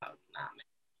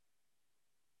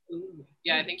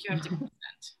Yeah, I think you have to consent.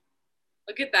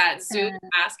 Look at that. Zoom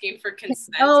asking for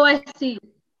consent. Oh, I see.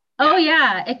 Oh,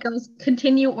 yeah. It goes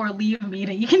continue or leave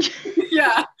meeting. You can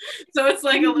yeah. So it's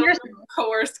like a little bit of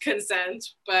coerced consent,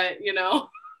 but you know,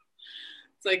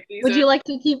 it's like these would you like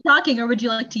to keep talking or would you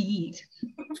like to eat?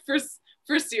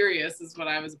 For serious is what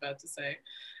I was about to say.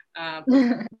 I'm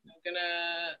gonna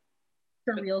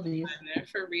for realsies.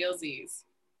 For realsies.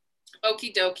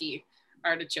 Okie dokie,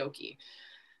 artichoke.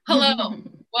 Hello,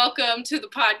 welcome to the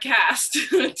podcast.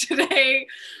 Today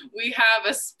we have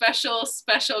a special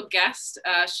guest.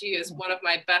 She is one of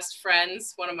my best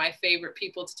friends, one of my favorite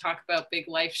people to talk about big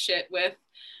life shit with.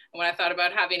 And when I thought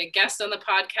about having a guest on the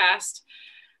podcast,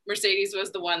 Mercedes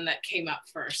was the one that came up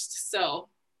first. So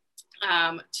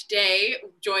today,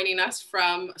 joining us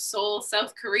from Seoul,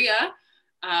 South Korea,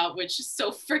 which is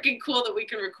so freaking cool that we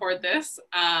can record this,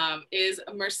 is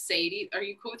Mercedes. Are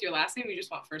you cool with your last name or you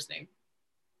just want first name?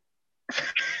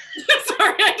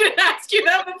 Sorry, I didn't ask you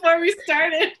that before we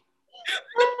started.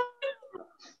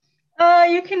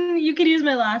 You can use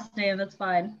my last name. That's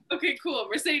fine. Okay, cool.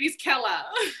 Mercedes Kella.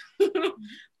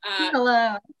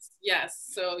 Hello. Yes,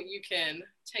 so you can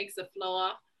take the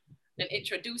floor and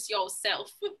introduce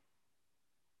yourself.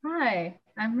 Hi,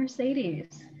 I'm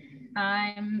Mercedes.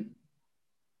 I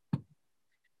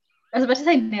was about to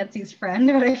say Nancy's friend,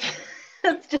 but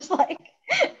it's just like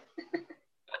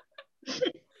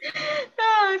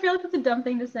I feel like that's a dumb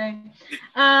thing to say.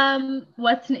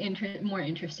 What's an more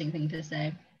interesting thing to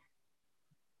say?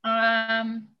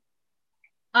 I'm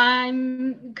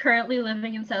currently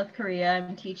living in South Korea.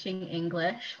 I'm teaching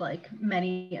English, like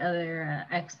many other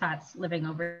expats living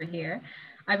over here.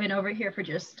 I've been over here for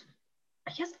just,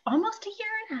 I guess, almost a year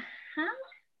and a half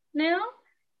now.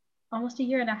 Almost a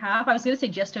year and a half. I was going to say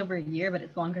just over a year, but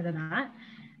it's longer than that.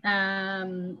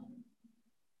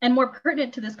 And more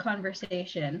pertinent to this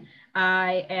conversation,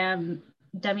 I am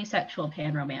demisexual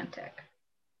panromantic.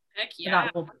 Heck yeah.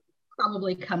 That will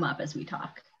probably come up as we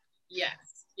talk.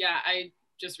 Yes. Yeah, I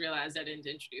just realized I didn't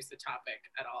introduce the topic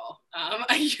at all.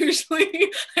 I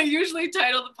usually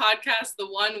title the podcast The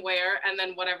One Where and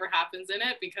then whatever happens in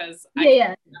it because I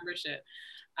can't remember shit.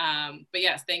 But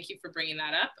yes, thank you for bringing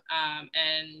that up.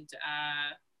 And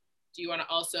do you want to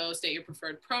also state your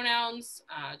preferred pronouns?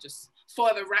 Just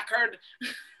for the record.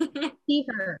 She,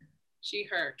 her. She,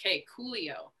 her. Okay,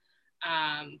 coolio.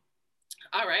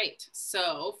 All right.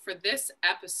 So for this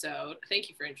episode, thank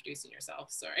you for introducing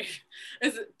yourself. Sorry.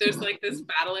 There's like this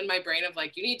battle in my brain of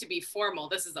like, you need to be formal.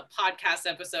 This is a podcast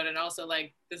episode. And also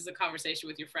like, this is a conversation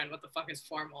with your friend. What the fuck is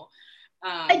formal?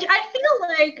 I feel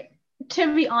like,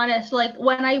 to be honest, like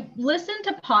when I listen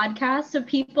to podcasts of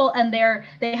people and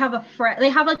they have a friend, they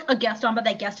have like a guest on, but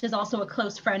that guest is also a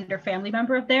close friend or family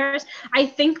member of theirs. I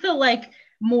think the like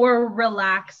more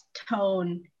relaxed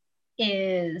tone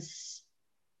is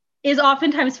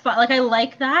oftentimes fun. Like I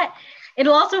like that.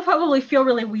 It'll also probably feel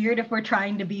really weird if we're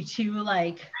trying to be too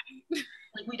like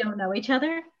we don't know each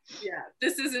other. Yeah,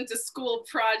 this isn't a school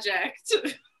project.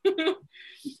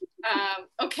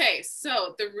 Okay,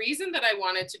 so the reason that I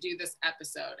wanted to do this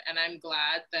episode, and I'm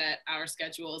glad that our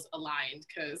schedules aligned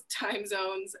because time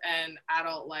zones and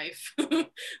adult life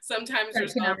sometimes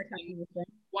result in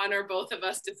one or both of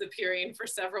us disappearing for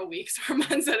several weeks or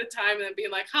months at a time and then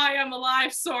being like, hi, I'm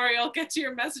alive, sorry, I'll get to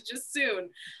your messages soon.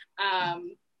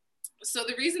 So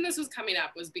the reason this was coming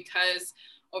up was because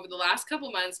over the last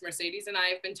couple months, Mercedes and I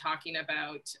have been talking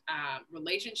about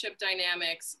relationship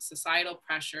dynamics, societal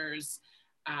pressures,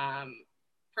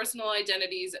 personal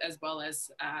identities, as well as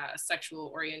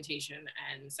sexual orientation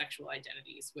and sexual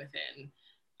identities within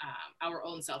our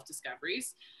own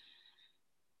self-discoveries.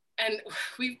 And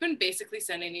we've been basically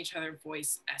sending each other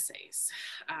voice essays.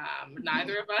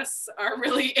 Neither of us are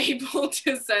really able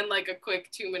to send like a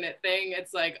quick 2-minute thing.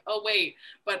 It's like, oh wait,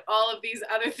 but all of these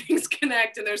other things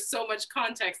connect and there's so much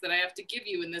context that I have to give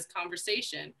you in this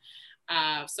conversation.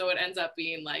 So it ends up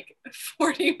being like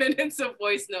 40 minutes of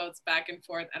voice notes back and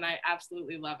forth, and I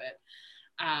absolutely love it.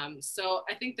 So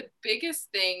I think the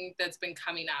biggest thing that's been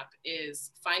coming up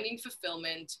is finding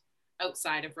fulfillment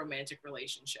outside of romantic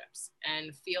relationships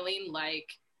and feeling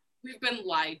like we've been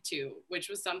lied to, which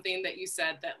was something that you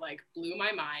said that like blew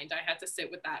my mind. I had to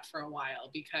sit with that for a while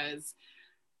because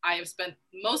I have spent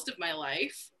most of my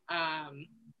life,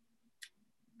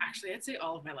 actually I'd say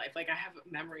all of my life, like I have a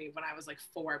memory when I was like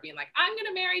 4 being like, I'm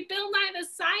gonna marry Bill Nye the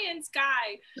Science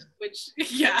Guy, which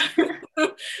yeah,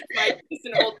 my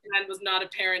an old man was not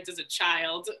apparent as a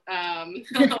child.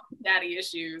 Daddy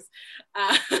issues.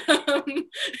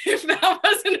 If that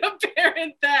wasn't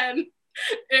apparent then,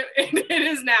 it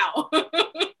is now.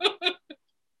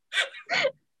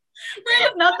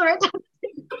 Not the right time to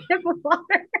sip of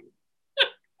water.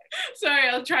 Sorry,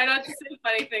 I'll try not to say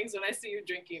funny things when I see you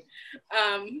drinking.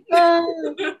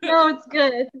 No, it's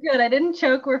good. It's good. I didn't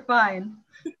choke. We're fine.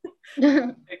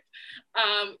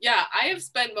 Yeah, I have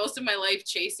spent most of my life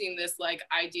chasing this like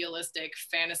idealistic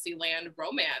fantasy land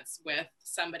romance with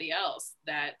somebody else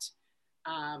that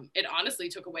it honestly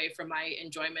took away from my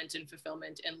enjoyment and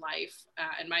fulfillment in life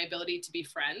and my ability to be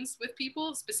friends with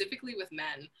people, specifically with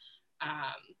men.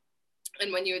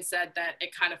 And when you had said that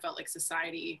it kind of felt like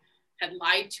society had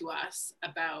lied to us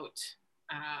about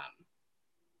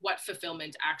what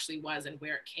fulfillment actually was and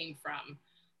where it came from,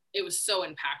 it was so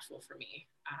impactful for me.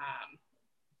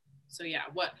 So yeah,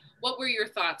 what were your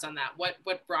thoughts on that?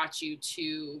 What brought you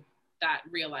to that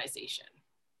realization?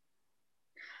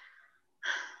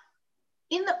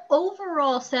 In the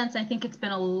overall sense, I think it's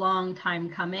been a long time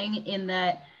coming, in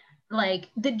that like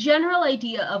the general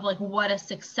idea of like what a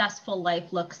successful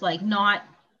life looks like, not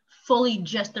fully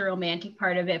just the romantic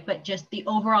part of it, but just the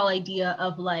overall idea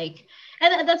of like,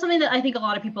 and that's something that I think a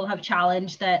lot of people have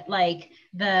challenged, that like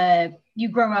you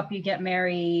grow up, you get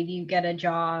married, you get a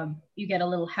job, you get a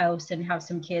little house and have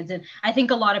some kids. And I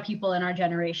think a lot of people in our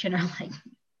generation are like,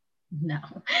 no,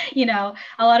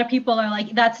 a lot of people are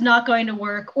like, that's not going to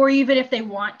work. Or even if they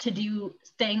want to do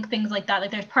things like that,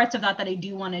 like there's parts of that I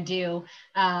do want to do,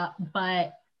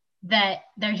 but that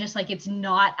they're just like, it's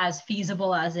not as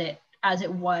feasible as it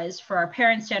was for our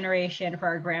parents' generation, for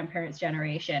our grandparents'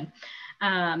 generation,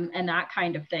 and that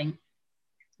kind of thing.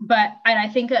 And I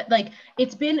think that like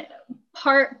it's been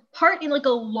part in like a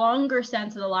longer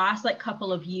sense in the last like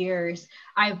couple of years.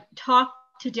 I've talked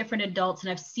to different adults and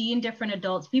I've seen different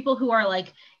adults, people who are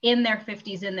like in their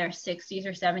 50s, in their 60s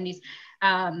or 70s,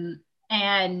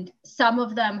 and some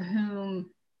of them whom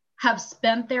have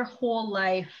spent their whole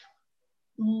life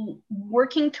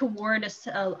working toward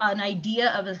an idea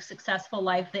of a successful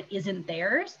life that isn't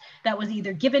theirs, that was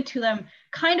either given to them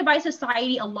kind of by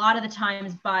society a lot of the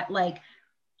times, but like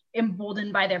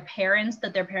emboldened by their parents,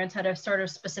 that their parents had a sort of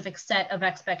specific set of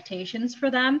expectations for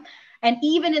them. And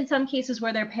even in some cases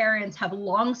where their parents have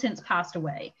long since passed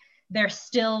away, they're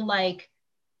still like,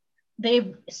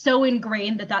 they've so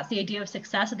ingrained that that's the idea of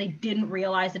success that they didn't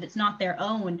realize that it's not their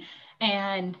own,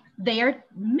 and they are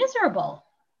miserable.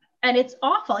 And it's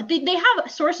awful. Like they have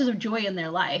sources of joy in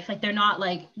their life. Like they're not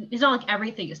like, it's not like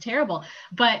everything is terrible,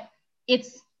 but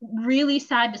it's really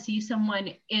sad to see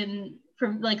someone in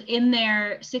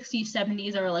their 60s,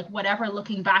 70s, or like whatever,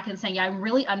 looking back and saying, yeah, I'm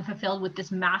really unfulfilled with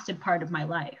this massive part of my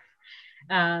life.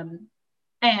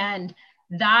 And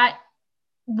that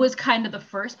was kind of the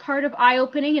first part of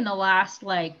eye-opening in the last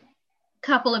like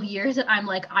couple of years, that I'm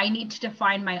like, I need to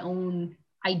define my own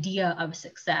idea of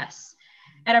success.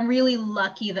 And I'm really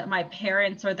lucky that my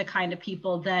parents are the kind of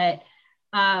people that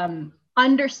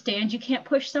understand you can't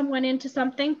push someone into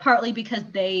something, partly because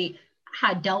they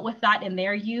had dealt with that in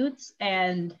their youths,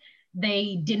 and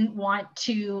they didn't want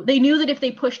to, they knew that if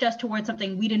they pushed us towards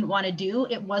something we didn't want to do,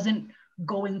 it wasn't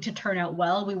going to turn out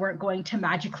well. We weren't going to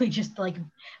magically just like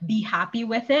be happy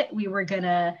with it. We were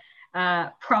gonna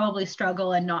probably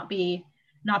struggle and not be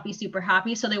super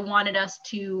happy. So they wanted us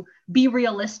to be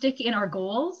realistic in our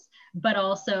goals, but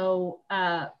also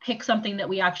pick something that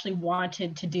we actually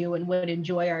wanted to do and would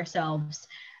enjoy ourselves.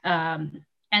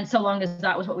 And so long as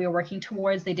that was what we were working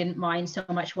towards, they didn't mind so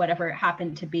much whatever it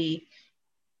happened to be.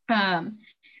 And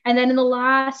then in the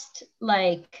last,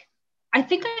 like, I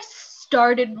think I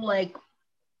started like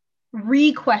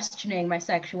re-questioning my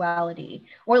sexuality,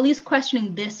 or at least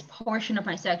questioning this portion of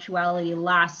my sexuality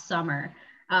last summer,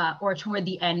 or toward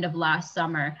the end of last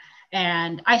summer.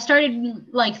 And I started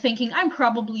like thinking I'm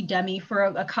probably demi for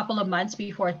a couple of months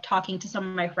before talking to some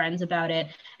of my friends about it,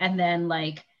 and then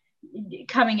like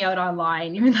coming out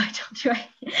online, even though I told you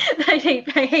I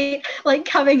hate like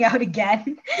coming out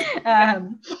again.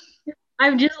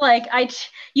 I'm just like,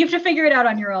 you have to figure it out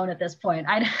on your own at this point.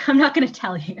 I'm not going to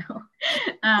tell you.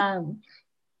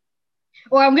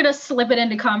 Or I'm going to slip it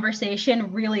into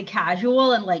conversation really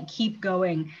casual and like keep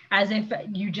going as if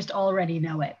you just already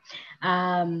know it.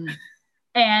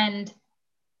 And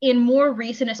in more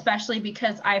recent, especially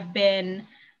because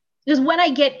when I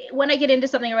get into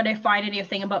something, or when I find a new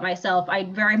thing about myself, I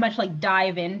very much like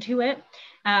dive into it.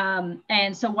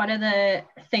 And so one of the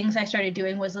things I started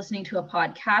doing was listening to a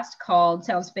podcast called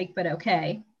Sounds Fake But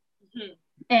Okay. Mm-hmm.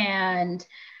 And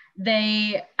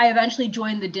I eventually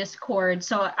joined the Discord.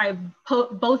 So I've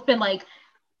both been like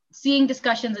seeing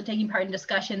discussions and taking part in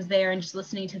discussions there, and just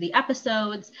listening to the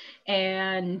episodes,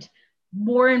 and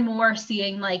more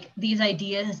seeing like these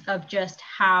ideas of just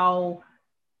how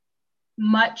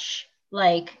much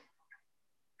like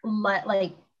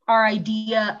our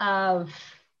idea of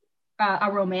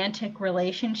a romantic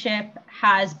relationship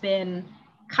has been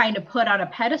kind of put on a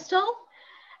pedestal.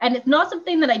 And it's not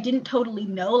something that I didn't totally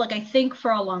know. Like, I think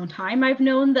for a long time I've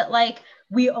known that like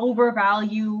we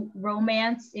overvalue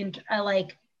romance in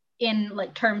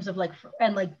terms of like,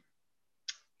 and like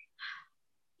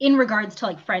in regards to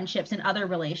like friendships and other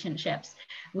relationships.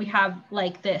 We have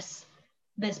like this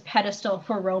pedestal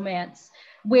for romance,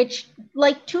 which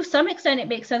like to some extent it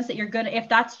makes sense that you're gonna, if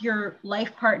that's your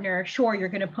life partner, sure, you're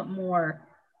gonna put more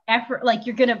effort, like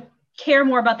you're gonna care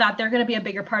more about that. They're going to be a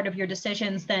bigger part of your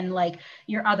decisions than like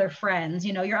your other friends.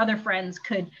 You know, your other friends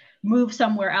could move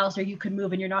somewhere else, or you could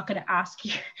move, and you're not going to ask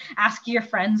your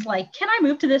friends like, can I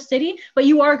move to this city? But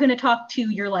you are going to talk to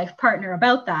your life partner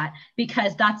about that,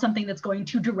 because that's something that's going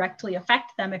to directly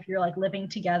affect them if you're like living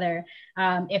together,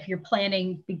 if you're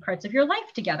planning big parts of your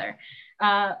life together.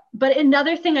 But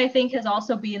another thing I think has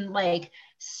also been like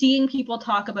seeing people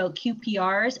talk about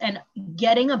QPRs and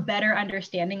getting a better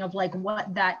understanding of like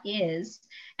what that is,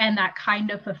 and that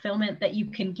kind of fulfillment that you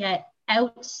can get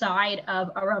outside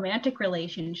of a romantic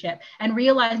relationship, and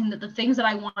realizing that the things that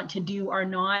I want to do are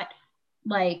not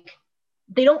like,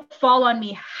 they don't fall on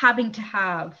me having to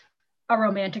have a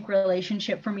romantic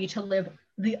relationship for me to live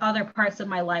the other parts of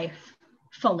my life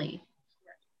fully.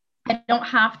 I don't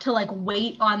have to like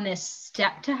wait on this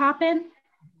step to happen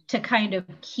to kind of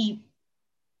keep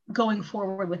going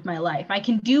forward with my life. I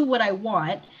can do what I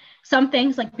want. Some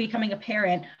things like becoming a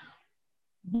parent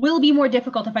will be more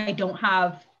difficult if I don't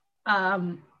have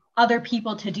other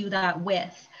people to do that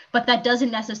with, but that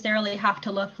doesn't necessarily have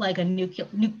to look like a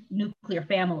nuclear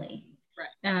family.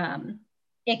 Right.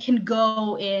 It can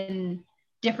go in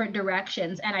different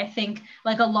directions. And I think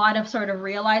like a lot of sort of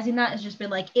realizing that has just been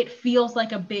like, it feels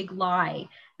like a big lie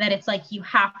that it's like you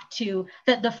have to,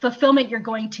 that the fulfillment you're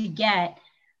going to get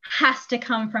has to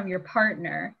come from your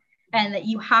partner, and that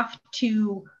you have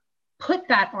to put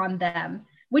that on them,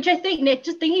 which I think, Nick,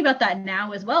 just thinking about that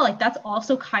now as well, like that's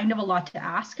also kind of a lot to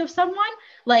ask of someone.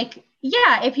 Like,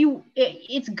 yeah,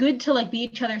 it's good to like be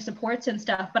each other's supports and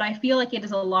stuff, but I feel like it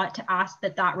is a lot to ask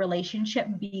that relationship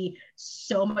be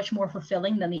so much more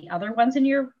fulfilling than the other ones in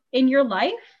your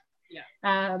life.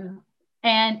 Yeah.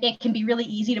 And it can be really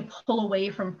easy to pull away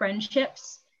from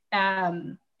friendships,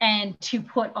 and to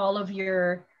put all of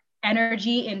your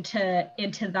energy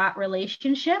into that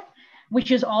relationship,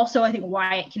 which is also, I think,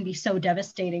 why it can be so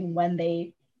devastating when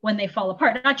they fall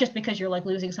apart, not just because you're like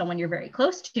losing someone you're very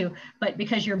close to, but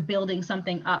because you're building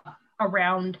something up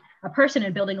around a person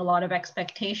and building a lot of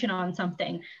expectation on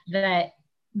something that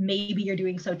maybe you're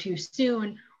doing so too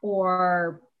soon,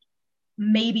 or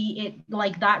maybe it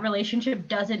like that relationship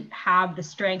doesn't have the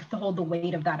strength to hold the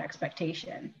weight of that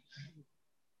expectation.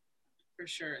 For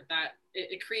sure, that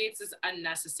it creates this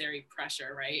unnecessary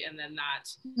pressure, right? And then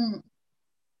that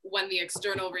when the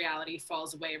external reality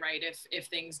falls away, right, if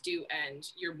things do end,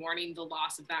 you're mourning the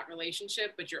loss of that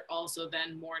relationship, but you're also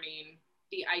then mourning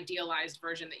the idealized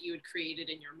version that you had created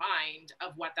in your mind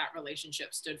of what that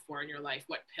relationship stood for in your life,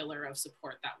 what pillar of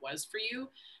support that was for you,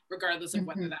 regardless of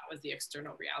whether that was the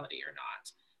external reality or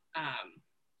not.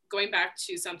 Going back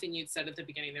to something you'd said at the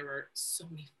beginning, there were so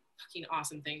many fucking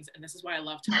awesome things, and this is why I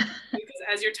love talking to you, because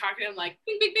as you're talking, I'm like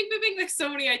bing bing bing bing bing, like so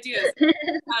many ideas.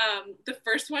 The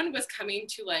first one was coming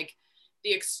to like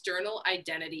the external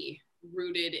identity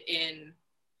rooted in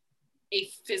a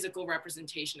physical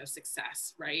representation of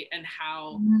success, right? And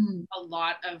how a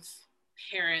lot of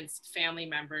parents, family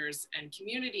members, and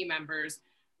community members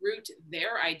root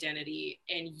their identity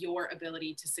in your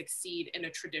ability to succeed in a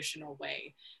traditional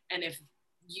way. And if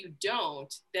you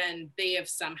don't, then they have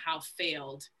somehow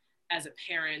failed as a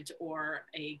parent or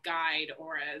a guide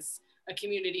or as a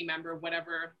community member,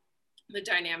 whatever the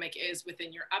dynamic is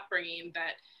within your upbringing,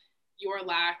 that your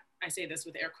lack, I say this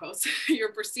with air quotes,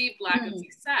 your perceived lack of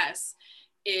success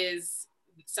is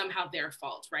somehow their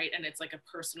fault, right? And it's like a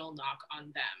personal knock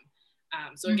on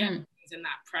them. So again, it's in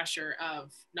that pressure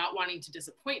of not wanting to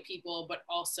disappoint people, but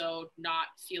also not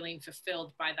feeling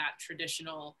fulfilled by that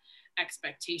traditional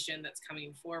expectation that's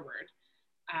coming forward.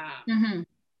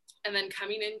 And then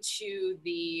coming into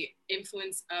the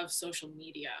influence of social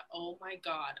media. Oh my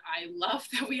God, I love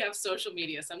that we have social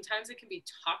media. Sometimes it can be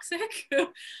toxic,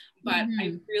 but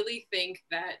I really think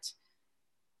that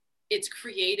it's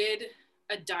created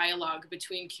a dialogue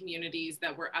between communities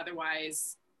that were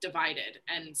otherwise divided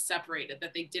and separated,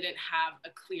 that they didn't have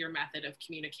a clear method of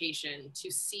communication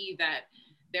to see that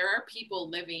there are people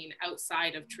living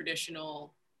outside of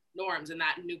traditional norms and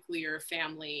that nuclear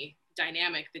family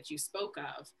dynamic that you spoke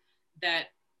of that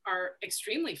are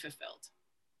extremely fulfilled,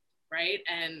 right?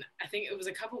 And I think it was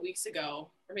a couple weeks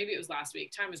ago or maybe it was last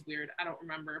week, time is weird, I don't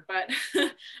remember, but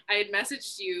I had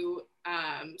messaged you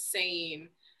saying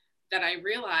that I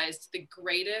realized the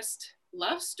greatest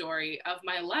love story of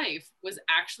my life was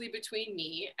actually between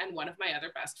me and one of my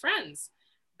other best friends.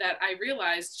 That I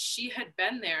realized she had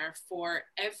been there for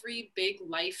every big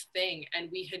life thing,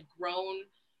 and we had grown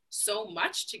so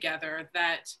much together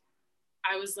that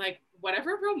I was like,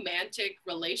 whatever romantic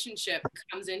relationship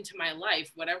comes into my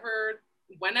life, whatever,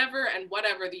 whenever and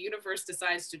whatever the universe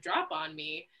decides to drop on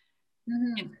me,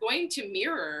 it's going to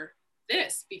mirror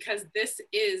this, because this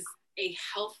is a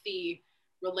healthy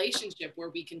relationship where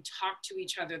we can talk to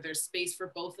each other. There's space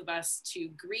for both of us to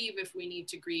grieve if we need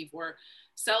to grieve, or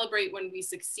celebrate when we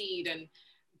succeed, and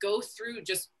go through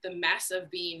just the mess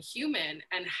of being human.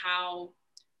 And how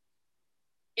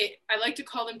I like to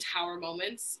call them tower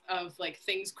moments of like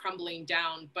things crumbling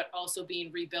down, but also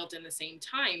being rebuilt in the same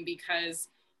time, because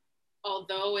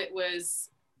although it was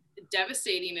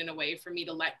devastating in a way for me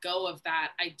to let go of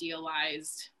that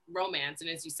idealized romance, and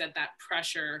as you said, that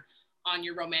pressure on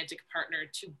your romantic partner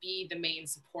to be the main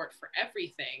support for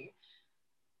everything,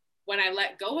 when I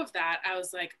let go of that, I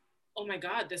was like, oh my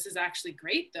God, this is actually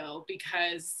great though,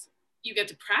 because you get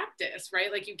to practice,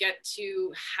 right? Like you get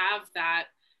to have that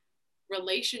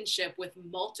relationship with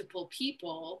multiple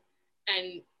people,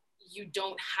 and you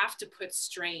don't have to put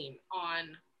strain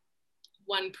on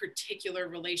one particular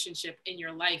relationship in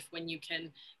your life when you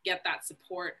can get that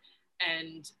support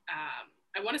and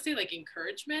I want to say like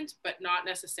encouragement, but not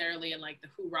necessarily in like the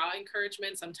hoorah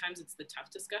encouragement. Sometimes it's the tough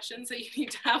discussions that you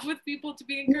need to have with people to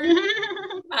be encouraged,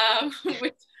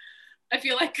 which I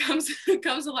feel like comes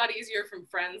a lot easier from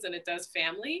friends than it does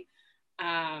family.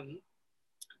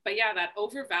 But yeah, that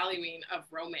overvaluing of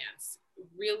romance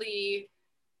really,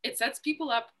 it sets people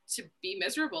up to be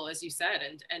miserable, as you said,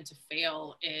 and to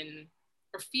fail in,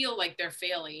 or feel like they're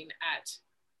failing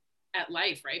at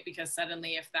life, right? Because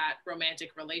suddenly if that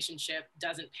romantic relationship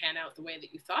doesn't pan out the way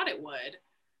that you thought it would,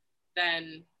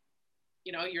 then,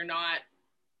 you know, you're not,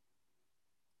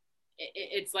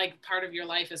 it's like part of your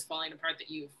life is falling apart that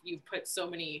you've put so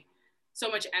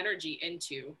much energy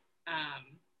into.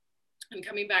 And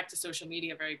coming back to social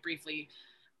media very briefly,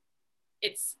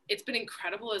 it's been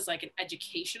incredible as like an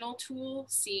educational tool,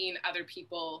 seeing other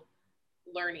people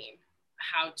learning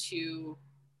how to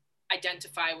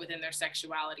identify within their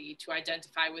sexuality, to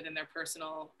identify within their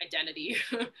personal identity,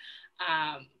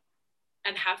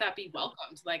 and have that be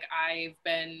welcomed. Like I've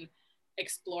been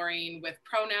exploring with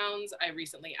pronouns. I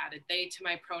recently added they to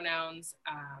my pronouns.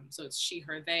 So it's she,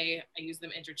 her, they. I use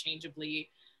them interchangeably.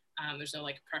 There's no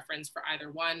like preference for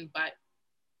either one, but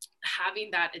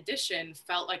having that addition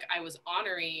felt like I was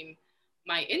honoring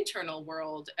my internal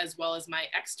world as well as my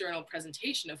external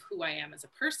presentation of who I am as a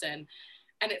person.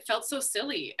 And it felt so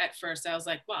silly at first. I was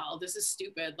like, well, this is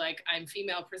stupid. Like I'm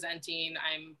female presenting,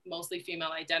 I'm mostly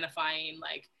female identifying,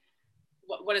 like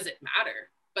what does it matter?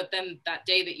 But then that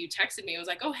day that you texted me, I was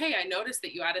like, oh, hey, I noticed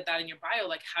that you added that in your bio.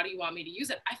 Like, how do you want me to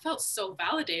use it? I felt so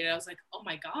validated. I was like, oh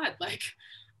my God, like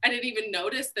I didn't even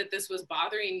notice that this was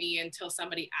bothering me until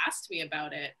somebody asked me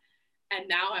about it. And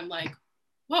now I'm like,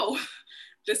 whoa,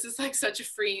 this is like such a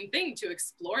freeing thing to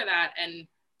explore that and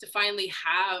to finally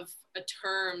have a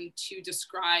term to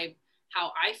describe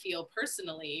how I feel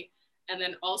personally. And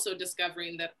then also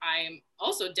discovering that I'm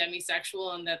also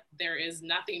demisexual and that there is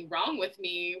nothing wrong with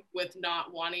me with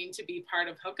not wanting to be part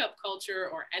of hookup culture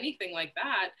or anything like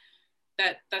that,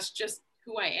 that's just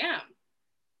who I am.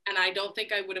 And I don't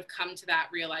think I would have come to that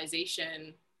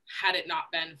realization had it not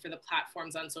been for the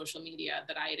platforms on social media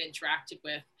that I had interacted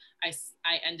with. I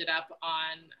ended up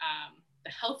on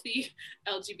the healthy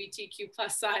LGBTQ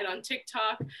plus side on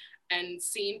TikTok, and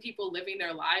seeing people living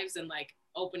their lives and like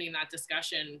opening that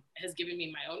discussion has given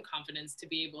me my own confidence to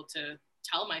be able to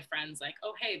tell my friends like,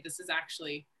 oh, hey, this is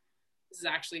actually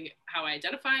how I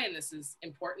identify, and this is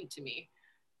important to me.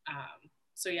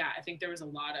 So yeah, I think there was a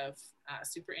lot of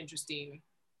super interesting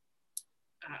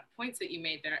points that you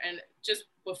made there. And just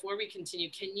before we continue,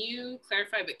 can you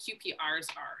clarify what QPRs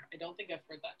are? I don't think I've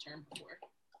heard that term before.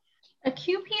 A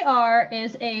QPR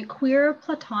is a queer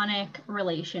platonic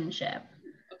relationship.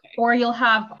 Okay. Or you'll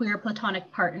have queer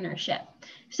platonic partnership.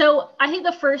 So I think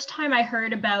the first time I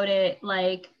heard about it,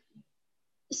 like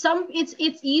it's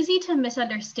easy to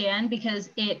misunderstand because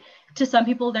to some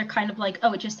people they're kind of like,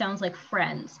 oh, it just sounds like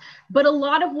friends. But a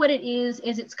lot of what it is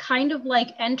it's kind of like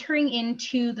entering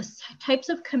into the types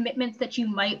of commitments that you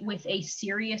might with a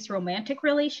serious romantic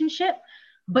relationship,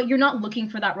 but you're not looking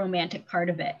for that romantic part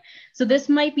of it. So this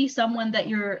might be someone that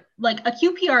you're like, a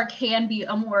QPR can be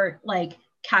a more like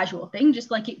casual thing,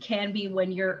 just like it can be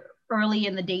when you're early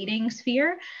in the dating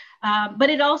sphere. But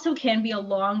it also can be a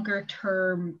longer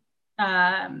term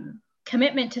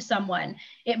commitment to someone.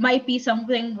 It might be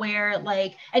something where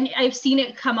like, and I've seen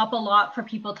it come up a lot for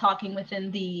people talking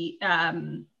within the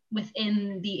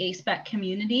ASPEC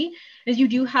community, is you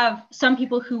do have some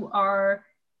people who are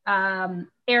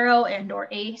aro and or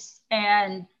ace,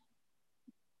 and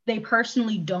they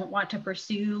personally don't want to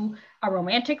pursue a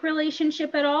romantic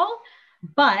relationship at all,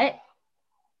 but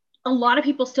a lot of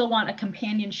people still want a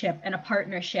companionship and a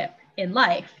partnership in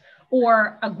life,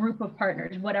 or a group of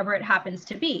partners, whatever it happens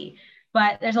to be.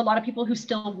 But there's a lot of people who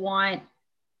still want,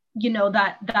 you know,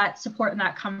 that support and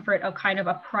that comfort of kind of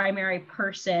a primary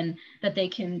person that they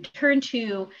can turn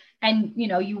to. And, you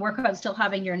know, you work on still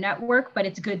having your network, but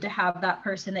it's good to have that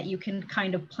person that you can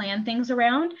kind of plan things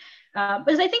around.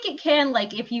 Because I think it can,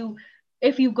 like, if you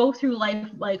go through life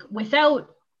like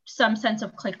without some sense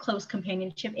of like close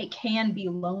companionship, it can be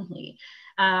lonely.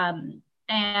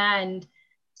 And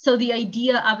so the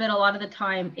idea of it a lot of the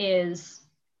time is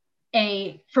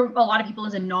for a lot of people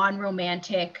is a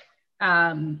non-romantic,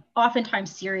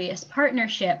 oftentimes serious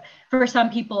partnership. For some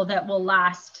people that will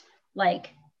last like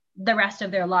the rest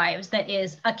of their lives, that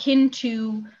is akin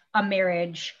to a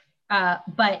marriage,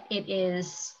 but it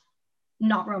is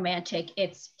not romantic,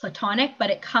 it's platonic, but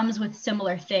it comes with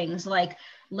similar things like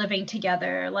living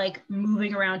together, like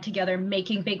moving around together,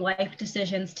 making big life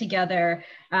decisions together,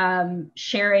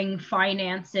 sharing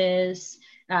finances,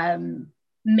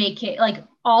 making like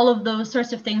all of those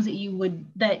sorts of things that you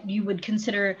would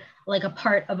consider like a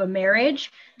part of a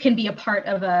marriage can be a part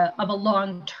of a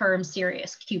long-term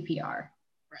serious QPR.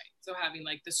 Right. So having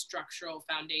like the structural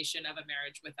foundation of a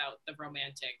marriage without the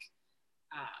romantic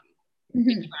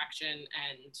interaction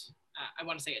and I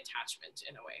want to say attachment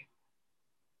in a way.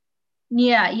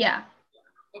 Yeah.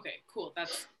 Okay, cool. That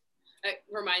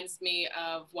reminds me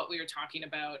of what we were talking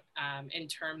about in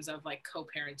terms of like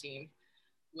co-parenting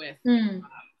with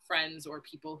friends or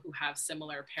people who have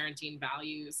similar parenting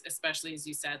values, especially as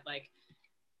you said, like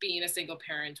being a single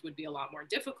parent would be a lot more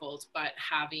difficult, but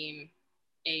having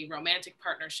a romantic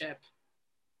partnership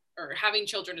or having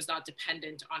children is not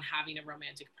dependent on having a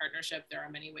romantic partnership. There are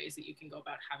many ways that you can go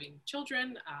about having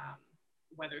children,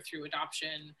 whether through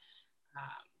adoption.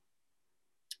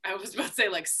 I was about to say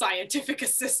like scientific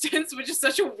assistance, which is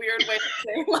such a weird way to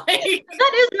say like.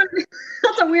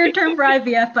 That's a weird term for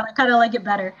IVF, but I kind of like it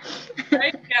better.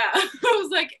 Right? Yeah. I was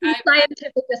like,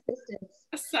 scientific assistance.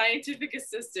 Scientific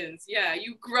assistance. Yeah,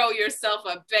 you grow yourself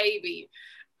a baby.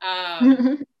 I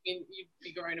mean, you'd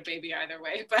be growing a baby either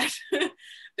way, but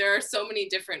there are so many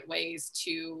different ways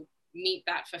to meet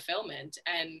that fulfillment.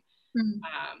 And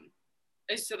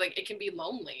so like it can be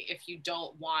lonely if you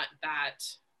don't want that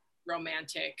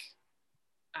romantic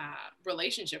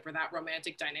relationship or that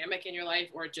romantic dynamic in your life,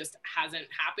 or it just hasn't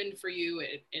happened for you.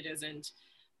 It isn't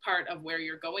part of where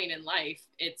you're going in life.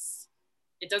 It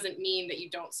doesn't mean that you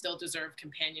don't still deserve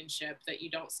companionship, that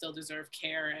you don't still deserve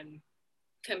care and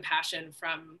compassion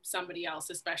from somebody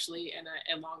else, especially in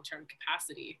a long-term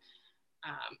capacity.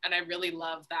 And I really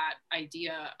love that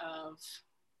idea of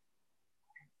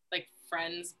like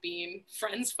friends being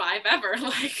friends five ever,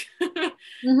 like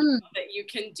that you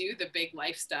can do the big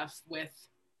life stuff with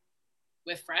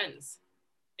friends.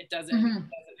 It doesn't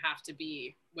have to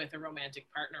be with a romantic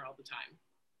partner all the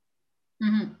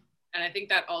time. And I think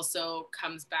that also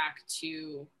comes back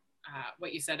to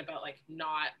what you said about like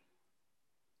not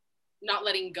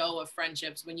letting go of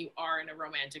friendships when you are in a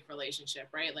romantic relationship,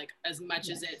 right? Like as much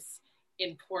as it's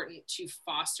important to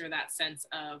foster that sense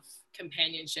of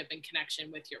companionship and connection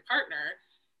with your partner,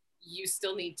 you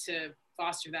still need to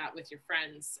foster that with your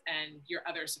friends and your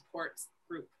other support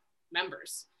group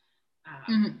members.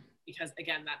 Because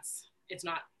again, it's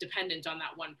not dependent on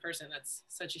that one person. That's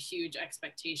such a huge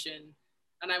expectation.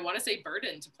 And I want to say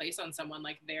burden to place on someone.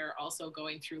 Like they're also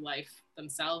going through life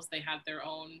themselves. They have their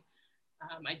own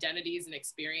identities and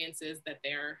experiences that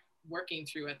they're working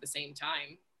through at the same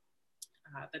time.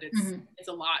 That it's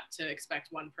a lot to expect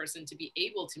one person to be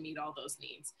able to meet all those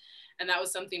needs. And that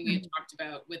was something we had talked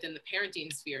about within the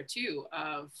parenting sphere too,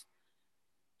 of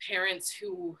parents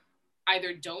who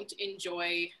either don't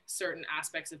enjoy certain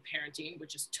aspects of parenting,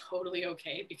 which is totally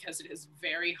okay because it is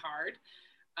very hard.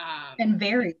 And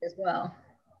varied as well.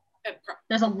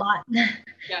 There's a lot.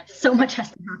 Yeah. So much has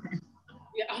to happen.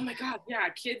 Yeah. Oh my God. Yeah.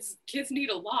 Kids need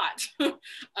a lot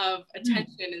of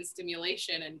attention and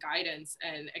stimulation and guidance,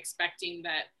 and expecting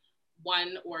that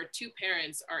one or two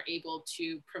parents are able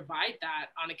to provide that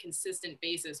on a consistent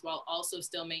basis while also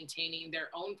still maintaining their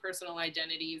own personal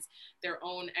identities, their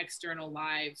own external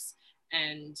lives,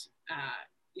 and,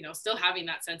 still having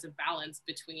that sense of balance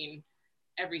between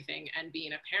everything and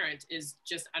being a parent is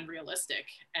just unrealistic.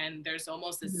 And there's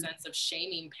almost this sense of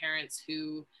shaming parents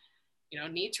who, you know,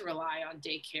 need to rely on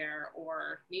daycare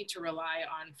or need to rely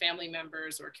on family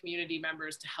members or community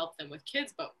members to help them with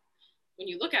kids. But when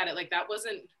you look at it, like that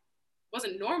wasn't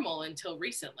normal until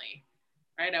recently,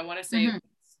 right? I want to say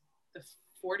the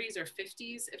 40s or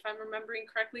 50s, if I'm remembering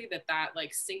correctly, that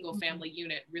like single family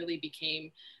unit really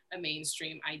became a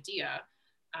mainstream idea.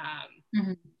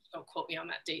 Don't quote me on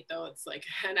that date though. It's like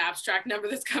an abstract number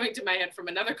that's coming to my head from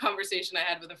another conversation I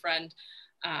had with a friend.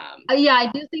 Yeah,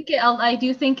 I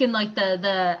do think in like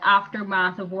the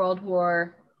aftermath of World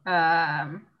War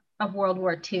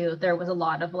II, there was a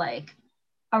lot of like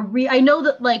I know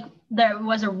that like there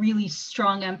was a really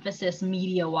strong emphasis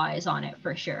media wise on it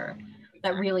for sure.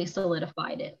 That really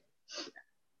solidified it.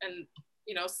 And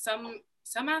you know, some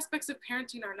aspects of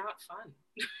parenting are not fun,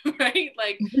 right?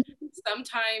 Like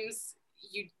sometimes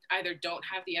you either don't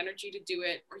have the energy to do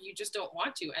it or you just don't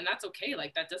want to, and that's okay.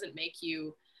 Like that doesn't make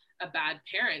you a bad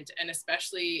parent. And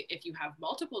especially if you have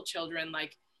multiple children,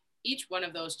 like each one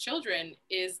of those children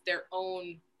is their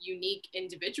own unique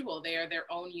individual. They are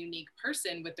their own unique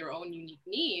person with their own unique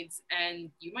needs,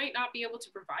 and you might not be able to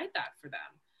provide that for them.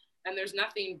 And there's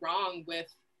nothing wrong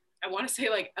with, I want to say,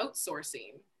 like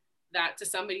outsourcing that to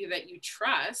somebody that you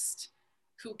trust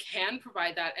who can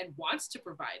provide that and wants to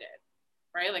provide it,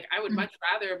 right? Like I would much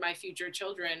rather my future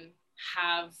children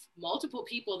have multiple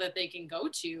people that they can go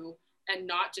to and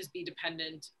not just be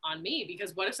dependent on me,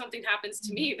 because what if something happens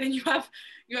to me? Then you have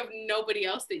nobody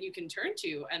else that you can turn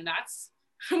to. And that's,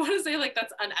 I want to say, like,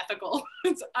 that's unethical.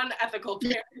 It's unethical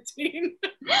parenting.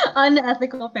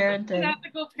 Unethical parenting.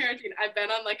 Unethical parenting. I've been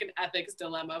on like an ethics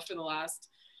dilemma for the last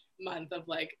month of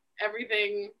like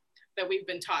everything that we've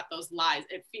been taught, those lies.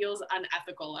 It feels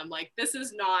unethical. I'm like, this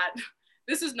is not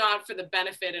for the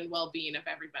benefit and well-being of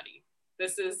everybody.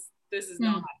 This is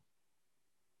not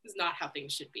how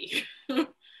things should be.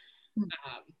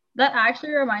 That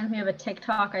actually reminds me of a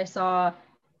TikTok I saw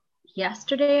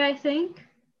yesterday, I think.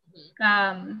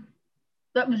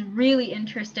 That was really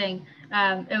interesting.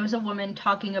 It was a woman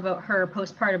talking about her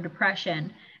postpartum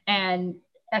depression and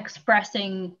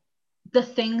expressing the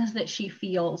things that she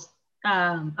feels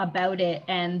about it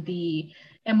and the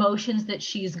emotions that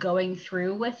she's going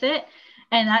through with it.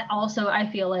 And that also, I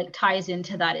feel like, ties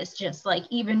into that. Is just like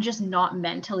even just not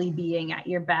mentally being at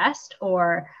your best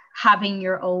or having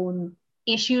your own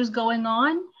issues going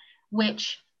on,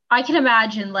 which I can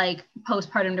imagine like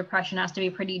postpartum depression has to be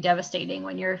pretty devastating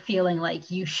when you're feeling like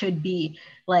you should be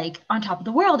like on top of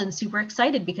the world and super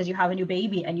excited because you have a new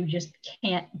baby and you just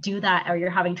can't do that, or you're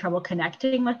having trouble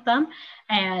connecting with them.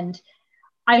 And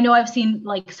I know I've seen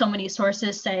like so many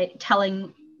sources say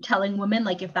telling women,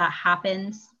 like, if that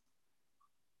happens,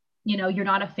 you know, you're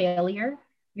not a failure.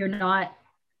 You're not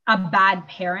a bad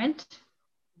parent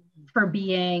for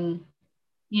being,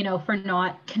 you know, for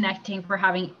not connecting, for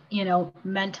having, you know,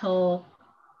 mental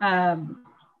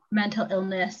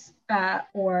illness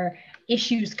or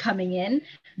issues coming in.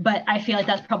 But I feel like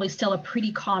that's probably still a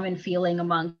pretty common feeling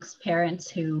amongst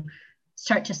parents who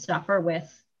start to suffer with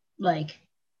like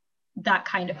that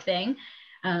kind of thing.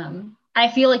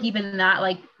 I feel like even that,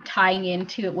 like tying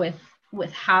into it with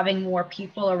having more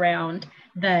people around,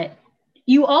 that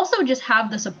you also just have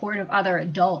the support of other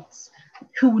adults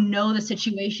who know the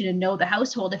situation and know the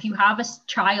household. If you have a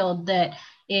child that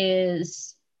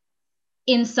is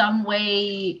in some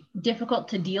way difficult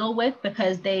to deal with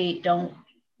because they don't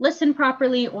listen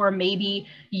properly, or maybe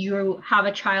you have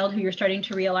a child who you're starting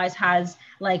to realize has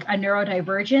like a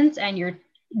neurodivergence and you're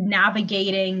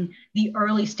navigating the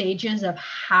early stages of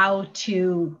how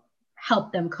to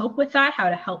help them cope with that, how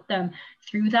to help them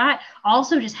through that.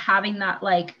 Also just having that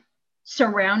like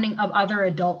surrounding of other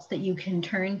adults that you can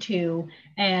turn to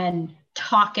and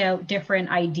talk out different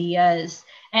ideas,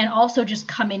 and also just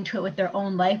come into it with their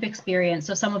own life experience.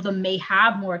 So some of them may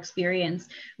have more experience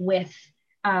with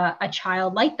a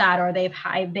child like that, or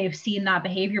they've seen that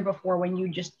behavior before when you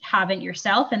just haven't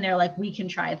yourself, and they're like, we can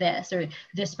try this, or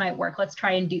this might work, let's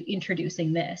try and do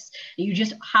introducing this. You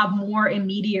just have more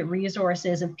immediate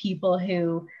resources of people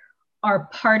who are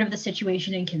part of the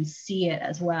situation and can see it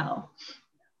as well.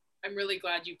 I'm really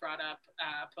glad you brought up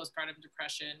postpartum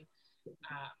depression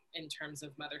in terms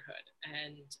of motherhood.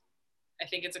 And I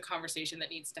think it's a conversation that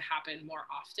needs to happen more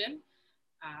often,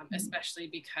 especially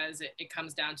because it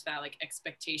comes down to that like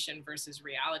expectation versus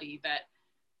reality, that,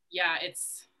 yeah,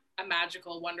 it's a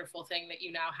magical, wonderful thing that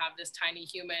you now have this tiny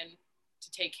human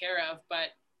to take care of, but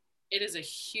it is a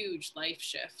huge life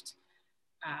shift.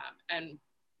 And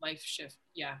life shift.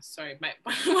 Yeah, sorry.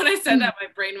 When I said that, my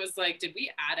brain was like, did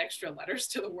we add extra letters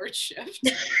to the word shift?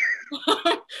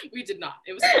 We did not.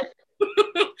 It was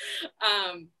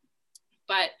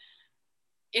but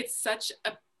it's such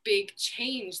a big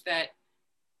change that,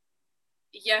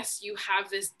 yes, you have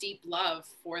this deep love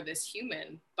for this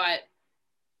human, but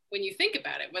when you think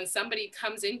about it, when somebody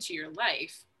comes into your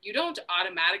life, you don't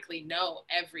automatically know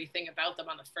everything about them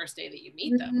on the first day that you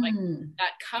meet them. Like,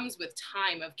 that comes with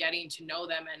time of getting to know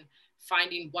them and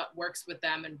finding what works with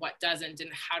them and what doesn't, and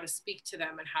how to speak to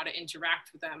them and how to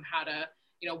interact with them, how to,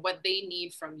 you know, what they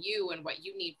need from you and what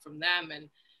you need from them, and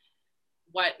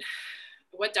what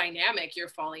dynamic you're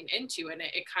falling into. And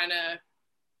it kind of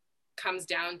comes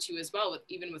down to, as well, with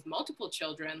even with multiple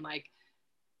children, like,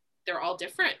 they're all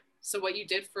different. So what you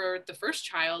did for the first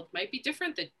child might be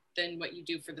different than what you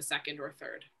do for the second or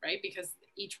third, right? Because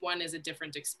each one is a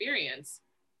different experience.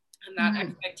 And that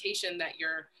expectation that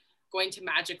you're going to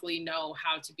magically know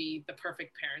how to be the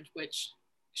perfect parent, which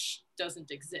doesn't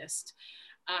exist.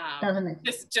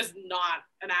 It's just not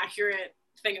an accurate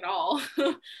thing at all.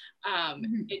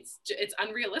 It's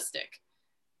unrealistic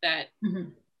that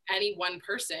any one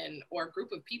person or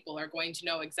group of people are going to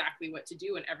know exactly what to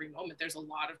do in every moment. There's a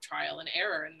lot of trial and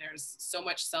error, and there's so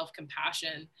much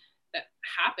self-compassion that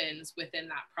happens within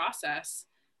that process.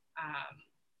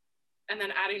 And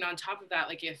then adding on top of that,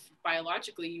 like, if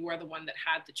biologically you are the one that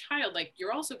had the child, like,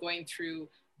 you're also going through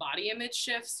body image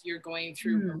shifts, you're going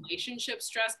through relationship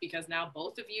stress, because now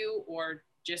both of you, or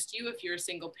just you if you're a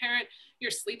single parent,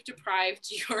 you're sleep deprived,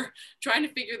 you're trying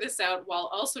to figure this out while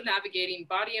also navigating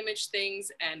body image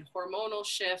things and hormonal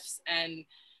shifts. And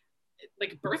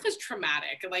like, birth is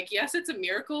traumatic. Like, yes, it's a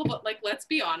miracle, but like, let's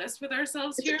be honest with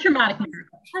ourselves here. It's a traumatic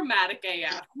miracle. Traumatic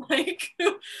AF. Like,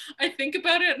 I think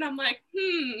about it and I'm like,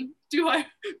 do I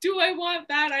want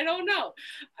that? I don't know.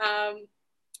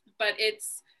 But it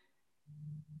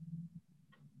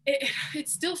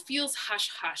still feels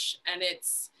hush hush, and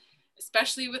it's,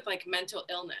 especially with like mental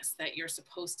illness, that you're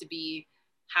supposed to be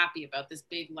happy about this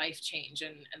big life change,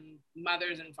 and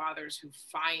mothers and fathers who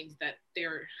find that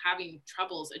they're having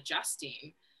troubles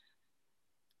adjusting.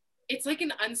 It's like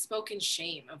an unspoken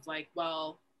shame of like,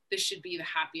 well, this should be the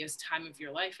happiest time of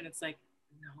your life. And it's like,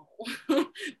 no,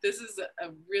 this is a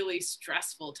really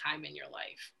stressful time in your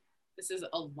life. This is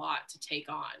a lot to take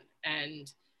on.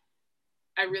 And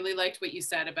I really liked what you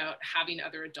said about having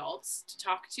other adults to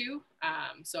talk to.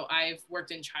 So I've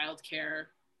worked in childcare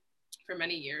for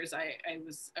many years. I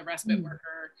was a respite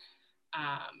worker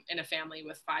in a family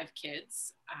with 5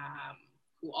 kids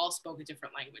who all spoke a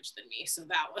different language than me. So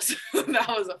that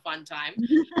was a fun time.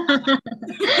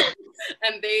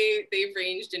 And they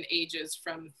ranged in ages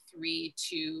from 3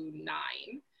 to 9,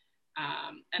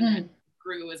 and then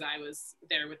grew as I was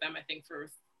there with them, I think for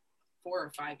 4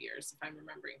 or 5 years, if I'm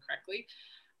remembering correctly.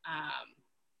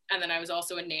 And then I was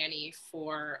also a nanny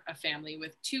for a family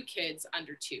with 2 kids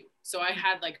under 2. So I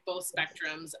had like both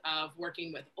spectrums of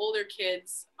working with older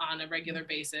kids on a regular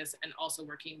basis and also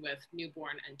working with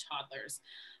newborn and toddlers.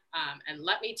 And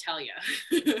let me tell you,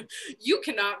 you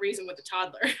cannot reason with a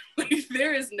toddler. Like,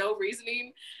 there is no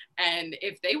reasoning. And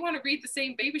if they want to read the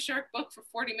same Baby Shark book for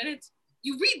 40 minutes,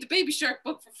 you read the Baby Shark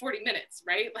book for 40 minutes,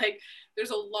 right? Like,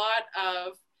 there's a lot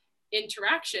of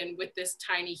interaction with this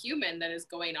tiny human that is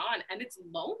going on, and it's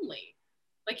lonely.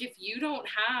 Like, if you don't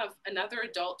have another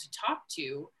adult to talk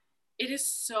to, it is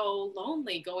so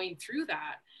lonely going through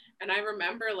that. And I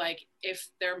remember, like, if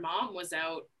their mom was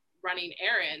out running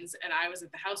errands and I was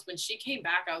at the house, when she came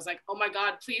back, I was like, oh my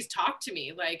God, please talk to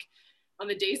me. Like, on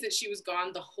the days that she was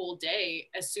gone the whole day,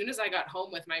 as soon as I got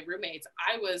home with my roommates,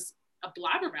 I was a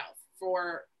blabbermouth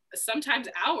for sometimes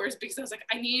hours, because I was like,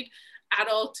 I need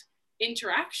adult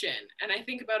interaction. And I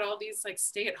think about all these like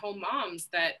stay-at-home moms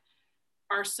that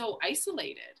are so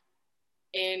isolated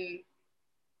in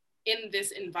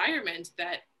this environment,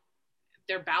 that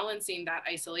they're balancing that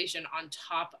isolation on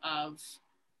top of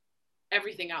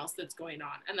everything else that's going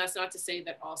on. And that's not to say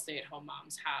that all stay-at-home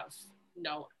moms have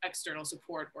no external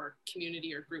support or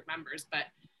community or group members, but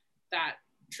that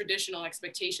traditional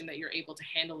expectation that you're able to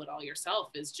handle it all yourself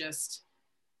is just,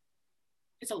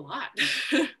 it's a lot.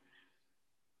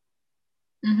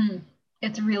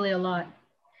 It's really a lot.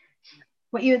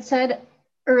 What you had said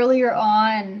earlier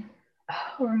on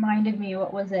reminded me,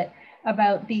 what was it?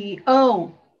 About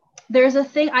there's a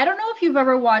thing, I don't know if you've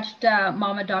ever watched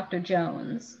Mama Dr.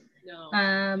 Jones.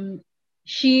 No.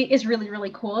 She is really,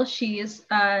 really cool. She is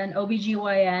an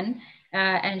OBGYN,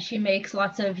 and she makes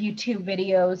lots of YouTube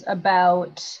videos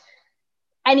about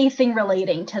anything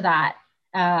relating to that.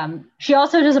 She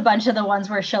also does a bunch of the ones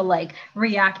where she'll like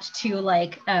react to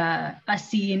like a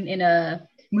scene in a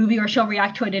movie where she'll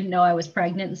react to I didn't know I was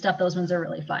pregnant and stuff. Those ones are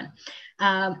really fun.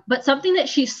 But something that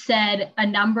she said a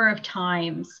number of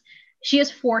times, she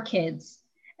has 4 kids,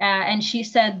 and she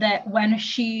said that when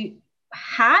she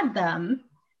had them,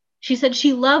 she said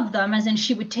she loved them, as in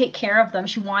she would take care of them.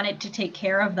 She wanted to take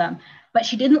care of them, but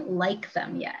she didn't like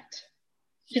them yet.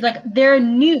 She's like, they're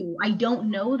new. I don't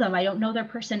know them. I don't know their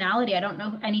personality. I don't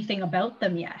know anything about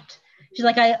them yet. She's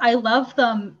like, I love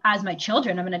them as my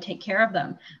children. I'm going to take care of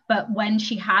them. But when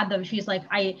she had them, she's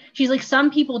like, some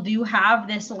people do have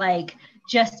this like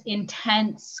just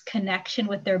intense connection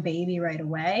with their baby right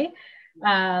away.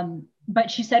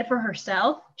 But she said for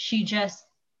herself, she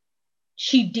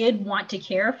did want to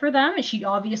care for them, and she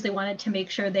obviously wanted to make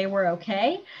sure they were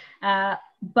okay.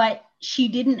 But she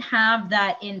didn't have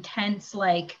that intense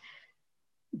like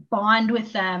bond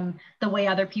with them the way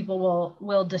other people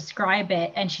will describe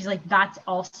it. And she's like, that's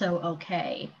also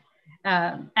okay.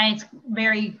 And it's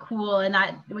very cool. And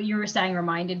that what you were saying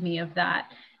reminded me of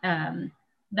that,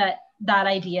 that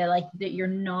idea, like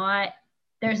that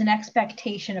there's an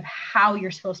expectation of how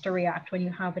you're supposed to react when you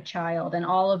have a child, and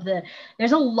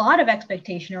there's a lot of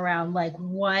expectation around like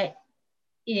what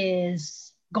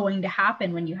is going to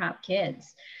happen when you have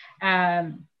kids.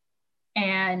 And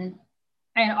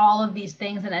all of these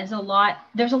things. And there's a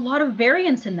lot of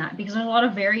variance in that, because there's a lot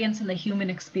of variance in the human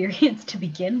experience to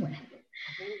begin with.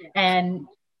 And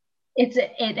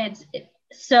it's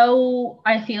so,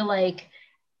 I feel like,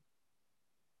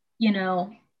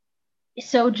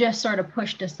 so just sort of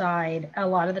pushed aside a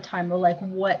lot of the time, or like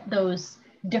what those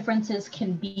differences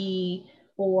can be,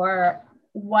 or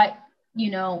what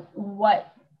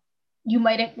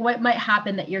might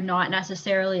happen that you're not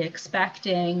necessarily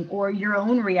expecting, or your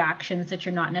own reactions that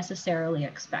you're not necessarily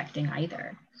expecting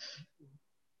either.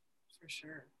 For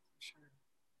sure.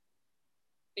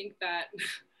 I think that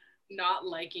not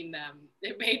liking them,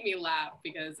 it made me laugh,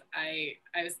 because I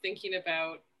was thinking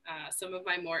about some of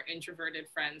my more introverted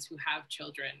friends who have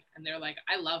children, and they're like,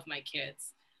 I love my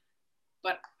kids,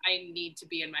 but I need to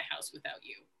be in my house without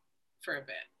you for a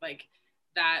bit. Like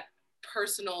that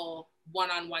personal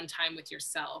one-on-one time with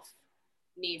yourself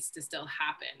needs to still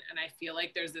happen. And I feel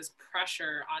like there's this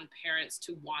pressure on parents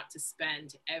to want to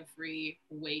spend every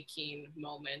waking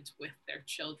moment with their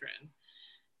children.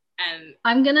 And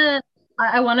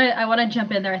I want to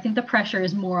jump in there. I think the pressure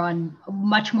is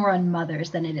much more on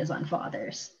mothers than it is on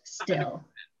fathers still. 100%.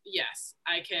 Yes,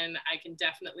 I can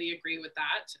definitely agree with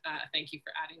that. Thank you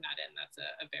for adding that in. That's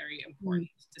a very important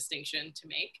distinction to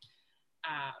make.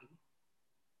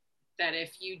 That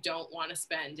if you don't want to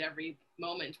spend every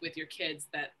moment with your kids,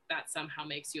 that somehow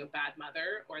makes you a bad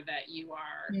mother, or that you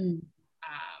are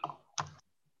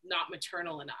not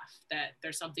maternal enough, that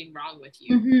there's something wrong with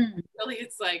you. Mm-hmm. Really,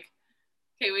 it's like,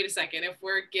 okay, wait a second. If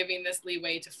we're giving this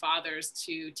leeway to fathers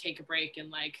to take a break and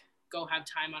like go have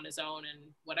time on his own and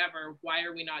whatever, why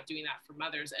are we not doing that for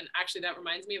mothers? And actually that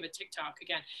reminds me of a TikTok.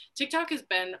 Again, TikTok has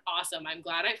been awesome. I'm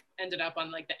glad I ended up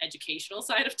on like the educational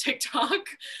side of TikTok,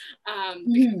 because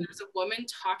there's a woman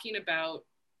talking about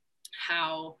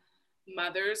how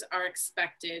mothers are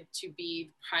expected to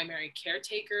be primary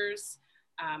caretakers,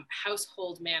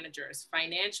 household managers,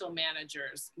 financial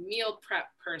managers, meal prep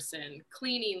person,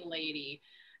 cleaning lady.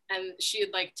 And she had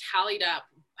like tallied up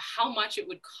how much it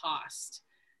would cost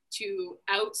to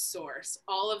outsource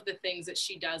all of the things that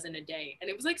she does in a day. And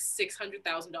it was like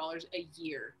 $600,000 a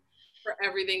year for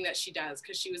everything that she does.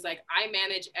 Cause she was like, I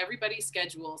manage everybody's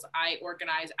schedules. I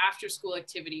organize after school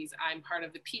activities. I'm part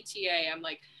of the PTA. I'm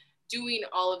like doing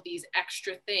all of these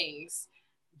extra things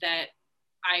that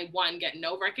I, get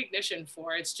no recognition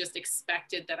for. It's just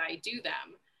expected that I do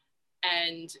them.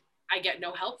 And I get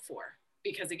no help for,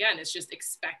 because again, it's just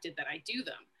expected that I do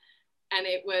them. And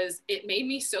it made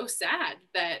me so sad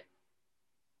that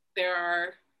there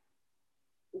are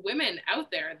women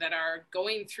out there that are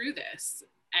going through this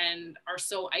and are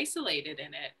so isolated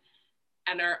in it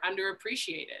and are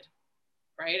underappreciated,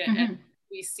 right? Mm-hmm. And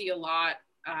we see a lot,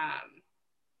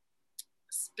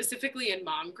 specifically in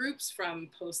mom groups, from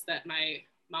posts that my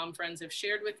mom friends have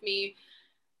shared with me,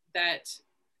 that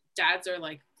dads are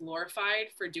like glorified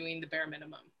for doing the bare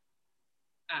minimum.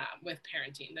 With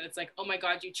parenting, that it's like, oh my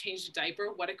God, you changed a diaper,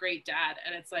 what a great dad.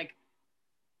 And it's like,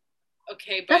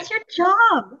 okay, but that's your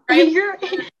job, right?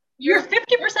 You're 50%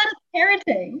 of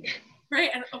parenting, right?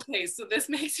 And okay, so this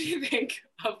makes me think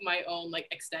of my own like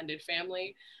extended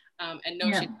family, and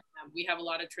we have a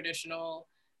lot of traditional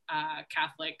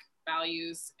Catholic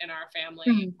values in our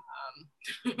family.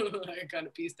 I kind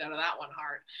of pieced out of that one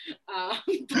hard,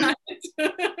 but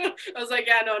I was like,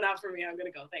 yeah, no, not for me, I'm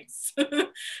gonna go, thanks.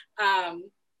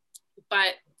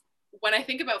 But when I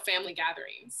think about family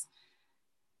gatherings,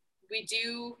 we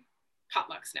do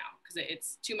potlucks now because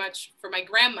it's too much for my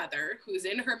grandmother, who's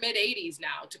in her mid 80s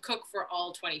now, to cook for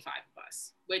all 25 of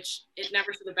us, which it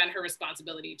never should have been her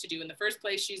responsibility to do in the first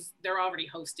place. They're already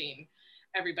hosting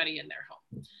everybody in their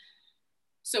home.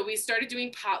 So we started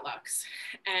doing potlucks,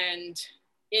 and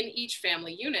in each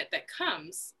family unit that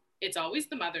comes, it's always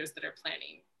the mothers that are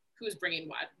planning who's bringing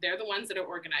what. They're the ones that are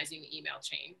organizing the email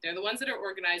chain. They're the ones that are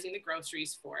organizing the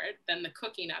groceries for it, then the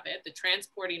cooking of it, the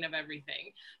transporting of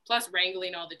everything, plus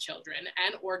wrangling all the children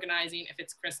and organizing, if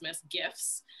it's Christmas,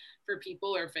 gifts for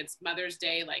people, or if it's Mother's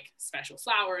Day, like special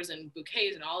flowers and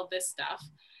bouquets and all of this stuff.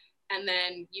 And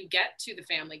then you get to the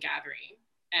family gathering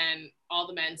and all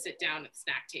the men sit down at the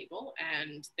snack table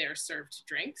and they're served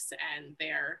drinks and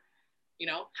they're, you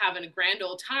know, having a grand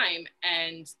old time,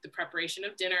 and the preparation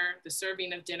of dinner, the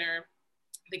serving of dinner,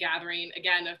 the gathering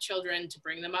again of children to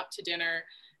bring them up to dinner,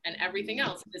 and everything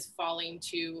else is falling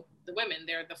to the women.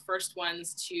 They're the first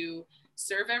ones to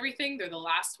serve everything. They're the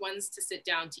last ones to sit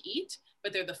down to eat,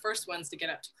 but they're the first ones to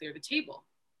get up to clear the table.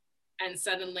 And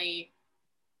suddenly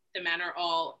the men are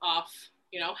all off,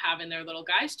 you know, having their little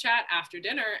guys chat after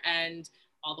dinner, and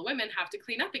all the women have to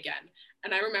clean up again.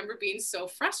 And I remember being so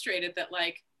frustrated that,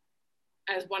 like,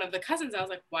 as one of the cousins, I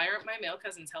was like, why aren't my male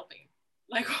cousins helping?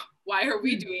 Like, why are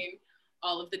we doing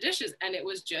all of the dishes? And it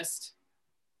was just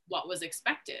what was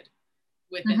expected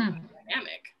within the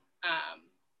dynamic.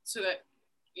 So that,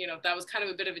 you know, that was kind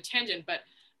of a bit of a tangent, but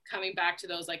coming back to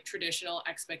those like traditional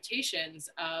expectations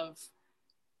of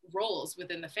roles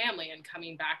within the family and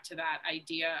coming back to that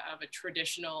idea of a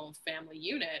traditional family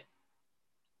unit,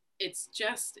 it's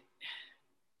just,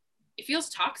 it feels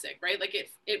toxic, right? Like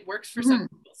it works for some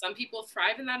people. Some people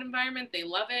thrive in that environment. They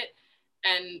love it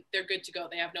and they're good to go.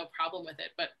 They have no problem with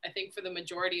it. But I think for the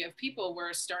majority of people,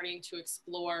 we're starting to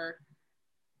explore,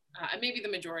 and maybe the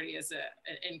majority is an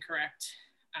incorrect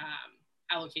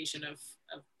allocation of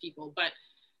people, but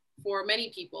for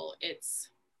many people, it's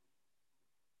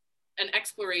an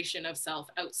exploration of self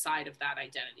outside of that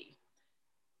identity.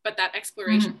 But that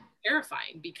exploration is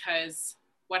terrifying, because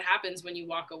what happens when you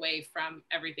walk away from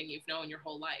everything you've known your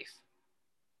whole life?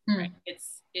 Right?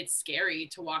 It's scary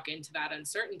to walk into that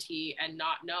uncertainty and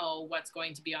not know what's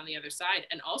going to be on the other side,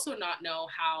 and also not know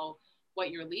how what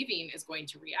you're leaving is going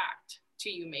to react to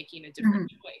you making a different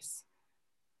choice.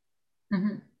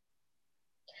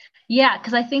 Yeah,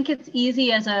 because I think it's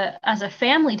easy as a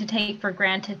family to take for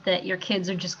granted that your kids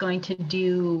are just going to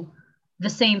do the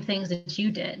same things that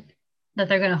you did, that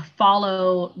they're going to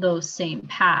follow those same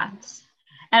paths.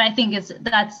 And I think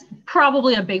that's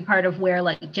probably a big part of where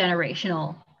like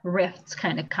generational rifts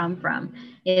kind of come from,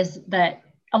 is that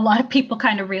a lot of people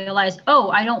kind of realize,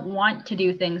 oh, I don't want to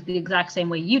do things the exact same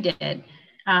way you did,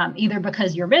 either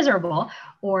because you're miserable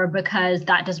or because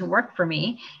that doesn't work for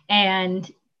me. And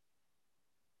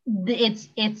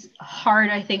it's hard,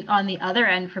 I think, on the other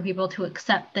end for people to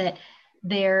accept that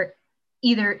they're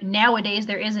either nowadays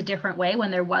there is a different way when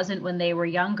there wasn't when they were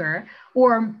younger,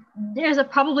 or there's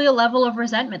probably a level of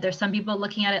resentment. There's some people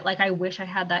looking at it like, I wish I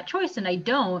had that choice and I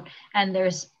don't. And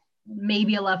there's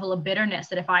maybe a level of bitterness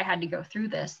that if I had to go through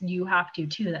this, you have to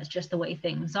too. That's just the way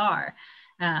things are.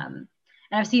 And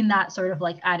I've seen that sort of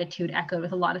like attitude echoed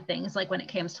with a lot of things, like when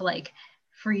it comes to like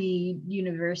free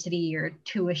university or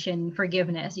tuition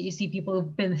forgiveness. You see people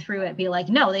who've been through it be like,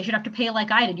 no, they should have to pay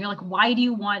like I did. You're like, why do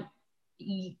you want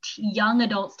young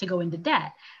adults to go into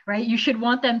debt, right? You should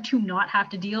want them to not have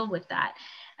to deal with that.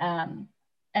 And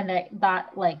that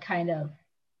like kind of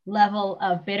level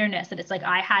of bitterness that it's like,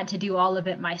 I had to do all of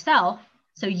it myself,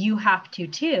 so you have to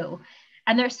too.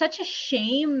 And there's such a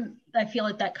shame, I feel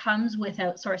like, that comes with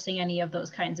outsourcing any of those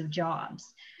kinds of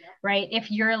jobs, right? If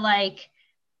you're like,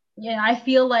 yeah, I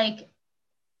feel like,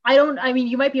 I mean,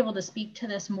 you might be able to speak to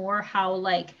this more, how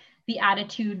like the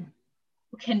attitude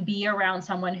can be around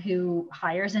someone who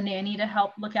hires a nanny to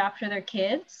help look after their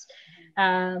kids.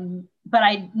 But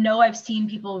I know I've seen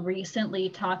people recently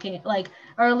talking, like,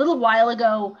 or a little while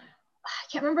ago,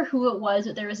 I can't remember who it was,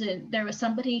 but there was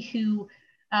somebody who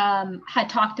had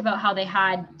talked about how they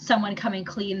had someone come and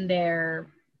clean their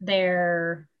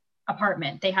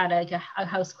apartment. They had a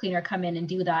house cleaner come in and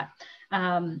do that.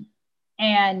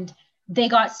 And they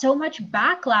got so much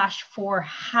backlash for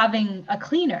having a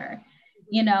cleaner,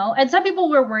 you know, and some people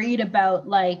were worried about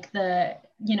like the,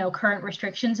 you know, current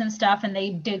restrictions and stuff. And they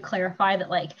did clarify that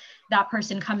like that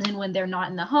person comes in when they're not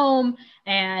in the home,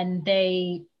 and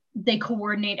they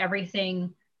coordinate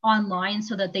everything online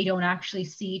so that they don't actually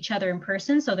see each other in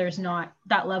person. So there's not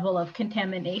that level of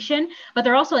contamination, but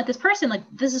they're also like, this person, like,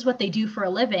 this is what they do for a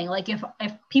living. Like if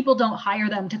people don't hire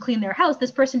them to clean their house,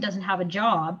 this person doesn't have a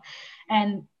job.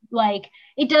 And like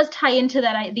it does tie into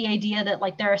that the idea that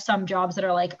like there are some jobs that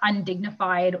are like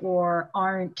undignified or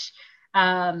aren't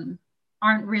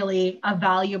really a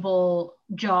valuable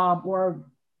job or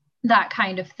that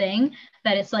kind of thing,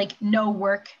 that it's like no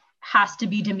work has to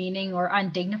be demeaning or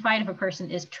undignified if a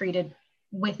person is treated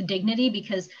with dignity,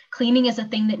 because cleaning is a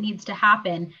thing that needs to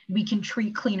happen. We can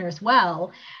treat cleaners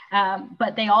well.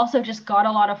 But they also just got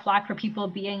a lot of flack for people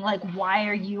being like, why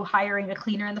are you hiring a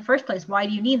cleaner in the first place? Why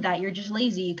do you need that? You're just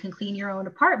lazy. You can clean your own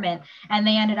apartment. And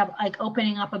they ended up like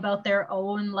opening up about their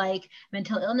own like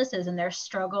mental illnesses and their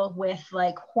struggle with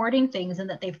like hoarding things, and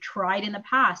that they've tried in the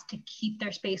past to keep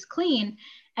their space clean.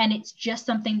 And it's just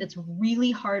something that's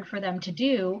really hard for them to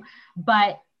do.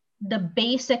 But the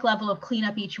basic level of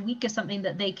cleanup each week is something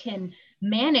that they can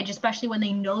manage, especially when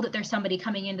they know that there's somebody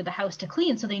coming into the house to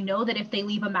clean. So they know that if they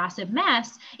leave a massive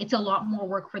mess, it's a lot more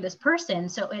work for this person.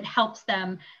 So it helps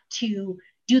them to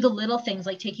do the little things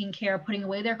like taking care of putting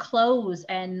away their clothes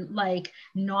and like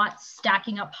not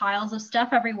stacking up piles of stuff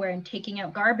everywhere and taking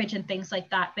out garbage and things like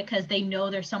that, because they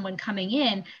know there's someone coming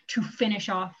in to finish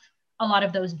off a lot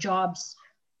of those jobs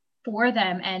for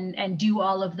them and do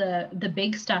all of the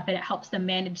big stuff, and it helps them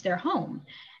manage their home.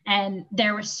 And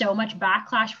there was so much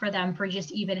backlash for them for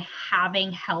just even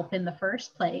having help in the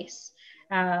first place,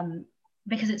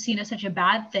 because it's seen as such a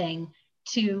bad thing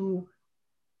to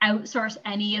outsource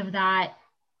any of that.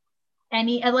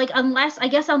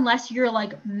 Unless you're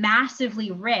like massively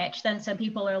rich, then some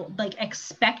people are like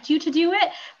expect you to do it.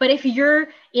 But if you're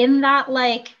in that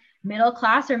like middle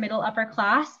class or middle upper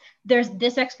class, there's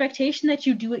this expectation that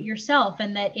you do it yourself,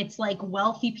 and that it's like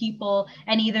wealthy people,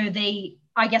 and either they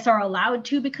I guess are allowed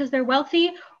to because they're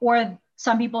wealthy, or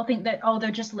some people think that, oh,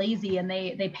 they're just lazy and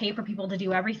they pay for people to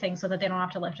do everything so that they don't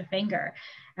have to lift a finger.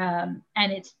 And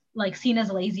it's like seen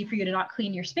as lazy for you to not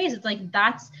clean your space. It's like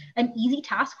that's an easy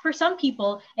task for some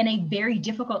people and a very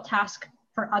difficult task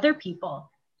for other people,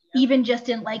 even just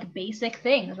in like basic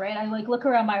things, right? I like look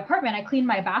around my apartment. I cleaned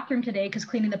my bathroom today because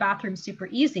cleaning the bathroom is super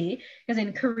easy, because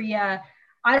in Korea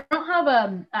I don't have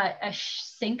a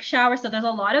sink shower. So there's a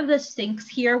lot of the sinks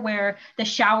here where the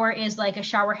shower is like a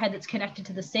shower head that's connected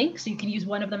to the sink, so you can use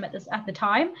one of them at the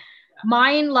time.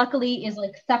 Mine luckily is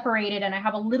like separated, and I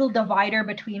have a little divider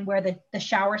between where the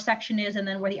shower section is and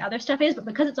then where the other stuff is. But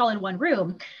because it's all in one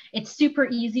room, it's super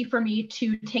easy for me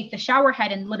to take the shower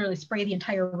head and literally spray the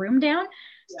entire room down.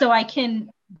 So I can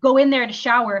go in there to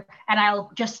shower and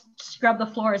I'll just scrub the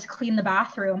floors, clean the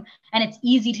bathroom. And it's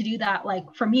easy to do that,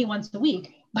 like for me, once a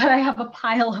week. But I have a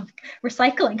pile of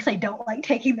recycling because I don't like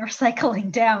taking the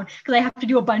recycling down, because I have to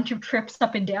do a bunch of trips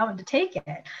up and down to take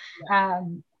it.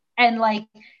 And like,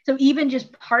 so even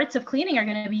just parts of cleaning are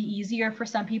going to be easier for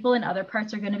some people and other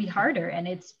parts are going to be harder. And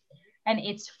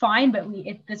it's fine, but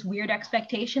it's this weird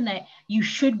expectation that you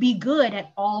should be good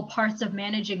at all parts of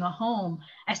managing a home,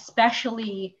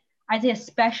 especially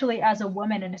as a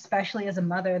woman and especially as a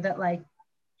mother, that like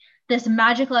this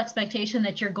magical expectation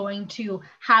that you're going to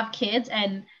have kids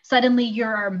and suddenly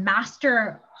you're a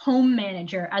master home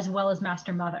manager as well as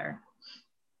master mother.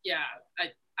 Yeah,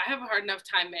 I have a hard enough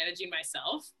time managing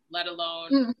myself, let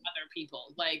alone other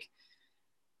people. Like,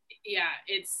 yeah,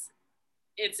 it's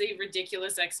a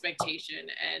ridiculous expectation.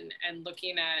 And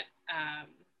looking at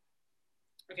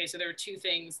okay, so there were two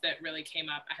things that really came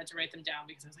up. I had to write them down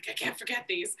because I was like, I can't forget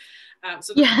these.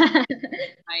 So my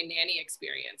nanny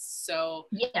experience. So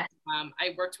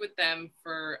I worked with them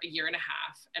for a year and a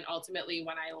half, and ultimately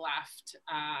when I left,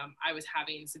 I was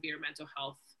having severe mental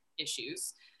health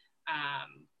issues,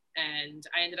 and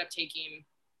I ended up taking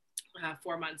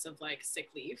 4 months of like sick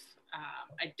leave.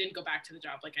 I didn't go back to the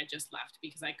job, like I just left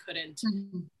because I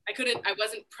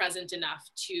wasn't present enough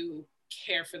to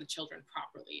care for the children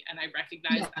properly. And I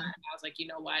recognized that, and I was like, you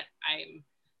know what,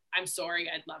 I'm sorry,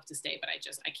 I'd love to stay, but I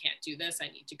can't do this, I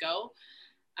need to go.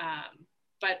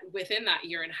 But within that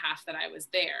year and a half that I was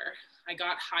there, I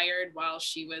got hired while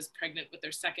she was pregnant with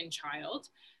their second child.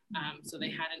 So they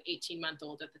had an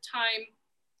 18-month-old at the time,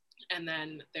 and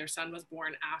then their son was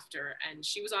born after, and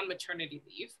she was on maternity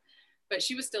leave, but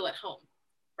she was still at home,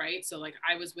 right? So like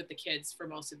I was with the kids for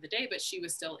most of the day, but she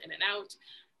was still in and out.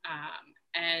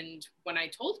 And when I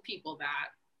told people that,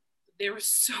 there was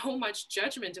so much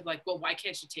judgment of like, well, why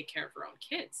can't she take care of her own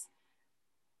kids?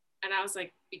 And I was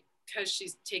like, because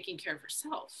she's taking care of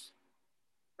herself,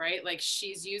 right? Like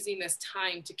she's using this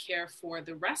time to care for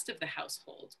the rest of the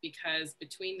household, because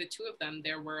between the two of them,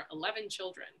 there were 11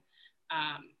 children,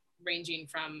 ranging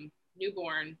from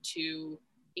newborn to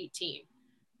 18,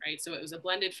 right? So it was a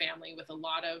blended family with a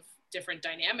lot of different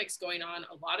dynamics going on,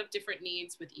 a lot of different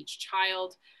needs with each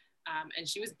child. And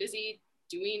she was busy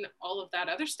doing all of that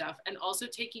other stuff and also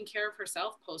taking care of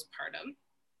herself postpartum.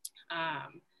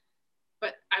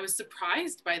 But I was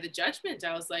surprised by the judgment.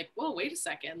 I was like, whoa, wait a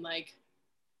second. Like,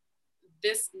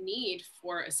 this need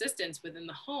for assistance within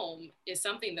the home is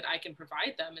something that I can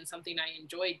provide them and something I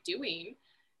enjoyed doing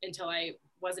until I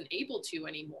wasn't able to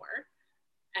anymore.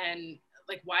 And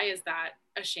like, why is that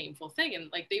a shameful thing? And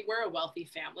like, they were a wealthy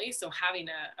family, so having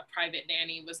a private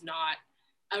nanny was not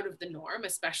out of the norm,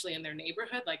 especially in their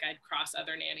neighborhood. Like, I'd cross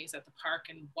other nannies at the park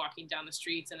and walking down the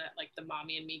streets and at like the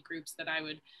mommy and me groups that I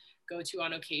would go to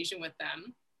on occasion with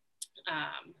them.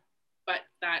 But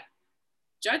that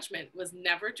judgment was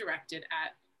never directed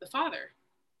at the father.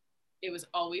 It was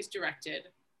always directed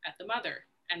at the mother.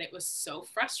 And it was so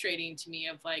frustrating to me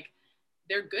of like,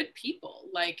 they're good people.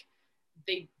 Like,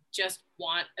 they just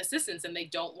want assistance and they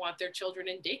don't want their children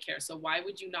in daycare. So why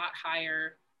would you not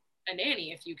hire a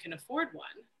nanny if you can afford one?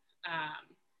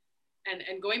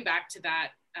 And going back to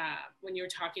that, when you were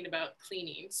talking about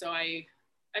cleaning, so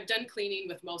I've done cleaning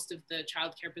with most of the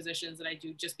childcare positions that I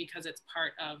do just because it's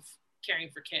part of caring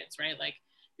for kids, right? Like,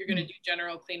 you're going to do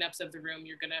general cleanups of the room,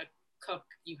 you're going to cook,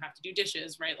 you have to do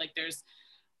dishes, right? Like, there's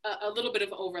a little bit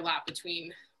of overlap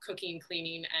between cooking,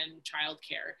 cleaning, and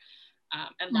childcare.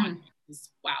 And laundry is,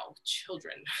 wow,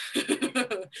 children.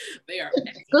 They are.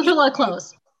 Go through a lot of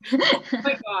clothes. Oh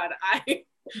my God.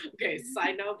 Okay,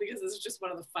 side note, because this is just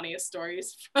one of the funniest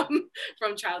stories from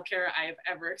childcare I have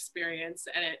ever experienced.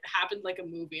 And it happened like a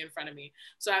movie in front of me.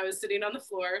 So I was sitting on the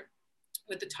floor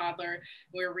with the toddler,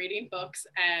 we were reading books,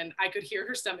 and I could hear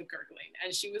her stomach gurgling.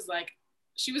 And she was a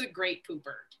great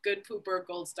pooper, good pooper,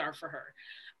 gold star for her.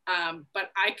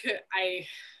 But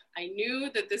I knew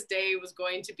that this day was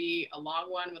going to be a long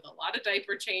one with a lot of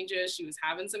diaper changes. She was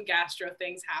having some gastro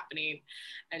things happening,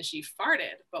 and she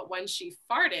farted. But when she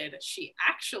farted, she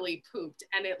actually pooped,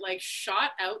 and it like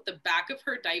shot out the back of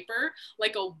her diaper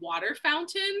like a water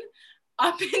fountain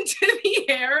up into the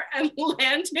air and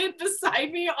landed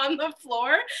beside me on the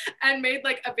floor and made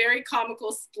like a very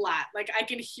comical splat. Like, I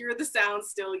can hear the sound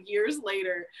still years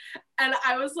later. And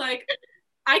I was like,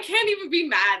 I can't even be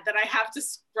mad that I have to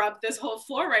scrub this whole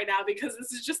floor right now because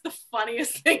this is just the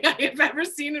funniest thing I have ever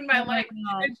seen in my life.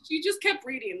 And she just kept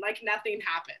reading like nothing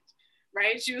happened,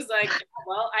 right? She was like,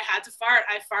 well, I had to fart.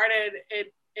 I farted.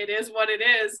 It is what it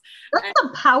is. That's a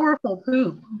powerful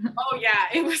poop. Oh yeah,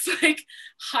 it was like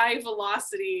high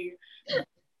velocity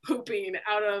pooping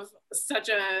out of such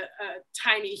a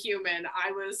tiny human.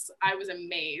 I was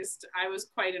amazed. I was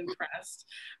quite impressed.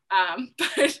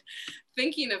 But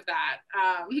thinking of that,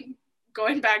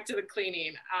 going back to the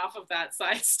cleaning off of that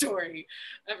side story,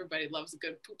 everybody loves a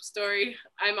good poop story.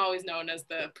 I'm always known as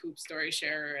the poop story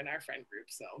sharer in our friend group,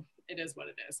 so it is what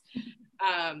it is.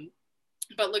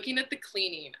 But looking at the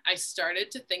cleaning, I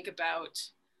started to think about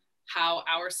how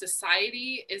our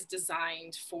society is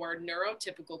designed for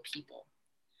neurotypical people.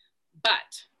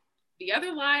 But the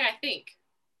other lie I think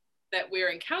that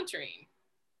we're encountering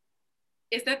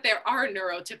is that there are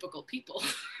neurotypical people.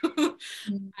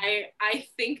 I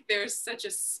think there's such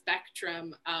a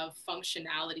spectrum of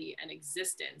functionality and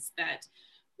existence that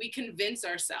we convince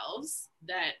ourselves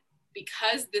that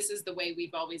because this is the way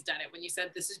we've always done it. When you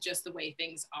said this is just the way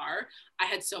things are, I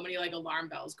had so many like alarm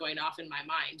bells going off in my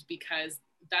mind because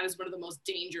that is one of the most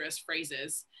dangerous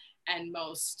phrases and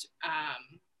most,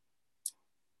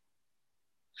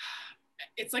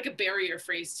 it's like a barrier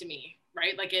phrase to me,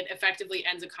 right? Like, it effectively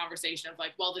ends a conversation of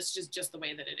like, well, this is just the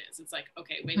way that it is. It's like,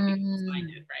 okay, wait a minute,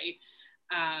 minded,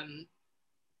 right?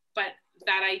 But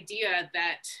that idea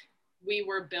that we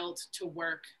were built to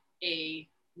work a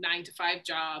 9-to-5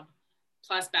 job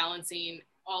plus balancing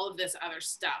all of this other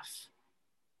stuff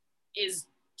it's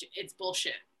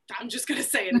bullshit. I'm just gonna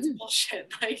say it, it's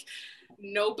bullshit. Like,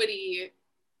 nobody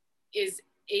is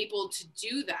able to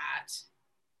do that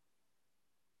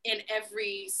in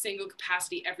every single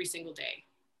capacity every single day,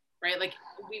 right? Like,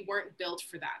 we weren't built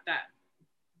for that. That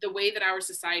the way that our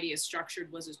society is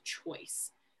structured was a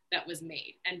choice that was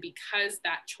made. And because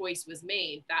that choice was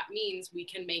made, that means we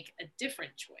can make a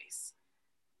different choice,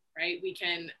 right? We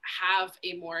can have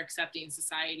a more accepting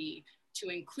society to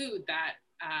include that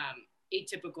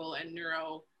atypical and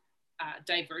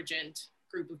neurodivergent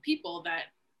group of people, that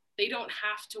they don't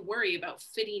have to worry about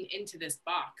fitting into this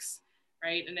box,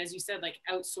 right? And as you said, like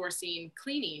outsourcing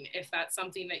cleaning, if that's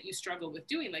something that you struggle with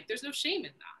doing, like there's no shame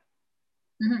in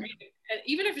that. Mm-hmm. Right?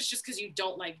 Even if it's just because you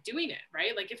don't like doing it,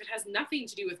 right? Like if it has nothing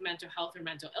to do with mental health or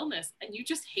mental illness and you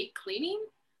just hate cleaning,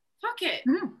 fuck it.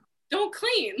 Mm. Don't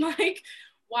clean. Like,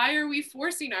 why are we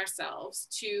forcing ourselves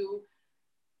to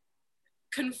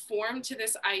conform to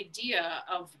this idea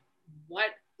of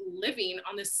what living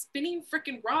on this spinning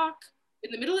freaking rock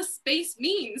in the middle of space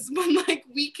means when like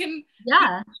we can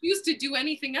choose to do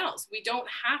anything else. We don't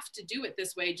have to do it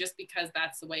this way just because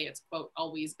that's the way it's quote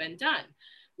always been done,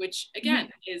 which again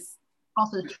is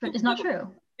also it's not true.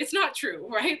 It's not true,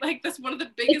 right? Like that's one of the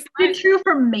biggest It's been true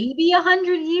for maybe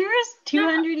 100 years,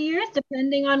 200 years,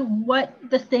 depending on what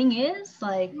the thing is.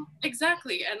 Like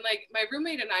exactly. And like my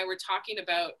roommate and I were talking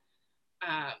about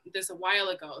this a while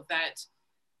ago, that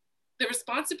the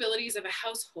responsibilities of a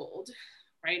household,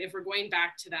 right? If we're going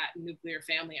back to that nuclear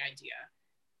family idea,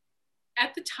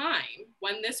 at the time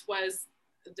when this was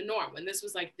the norm, when this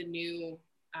was like the new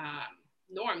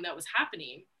norm that was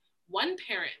happening, one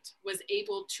parent was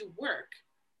able to work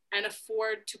and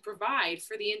afford to provide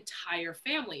for the entire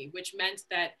family, which meant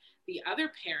that the other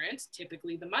parent,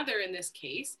 typically the mother in this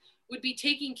case, would be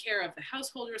taking care of the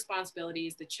household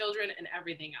responsibilities, the children, and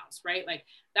everything else, right? Like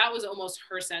that was almost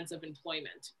her sense of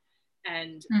employment.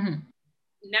 And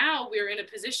now we're in a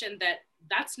position that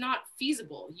that's not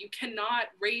feasible. You cannot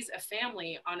raise a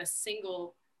family on a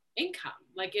single income.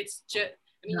 Like it's just,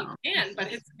 I mean, you can,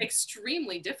 but it's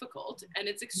extremely difficult and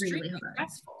it's extremely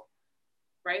stressful,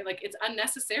 right? Like it's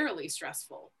unnecessarily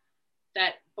stressful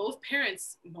that both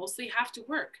parents mostly have to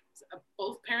work.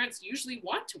 Both parents usually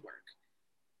want to work,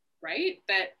 right?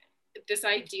 That this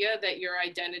idea that your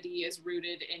identity is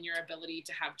rooted in your ability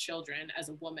to have children as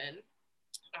a woman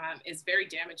is very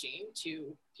damaging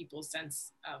to people's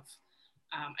sense of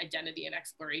identity and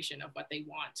exploration of what they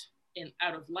want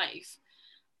out of life.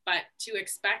 But to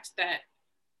expect that,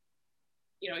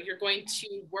 you know, you're going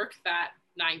to work that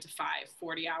 9 to 5,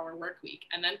 40-hour work week,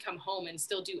 and then come home and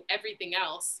still do everything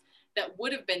else that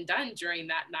would have been done during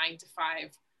that 9 to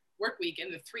 5 work week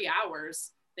in the 3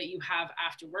 hours that you have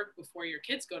after work before your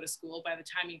kids go to school, by the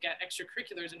time you get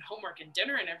extracurriculars and homework and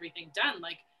dinner and everything done,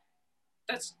 like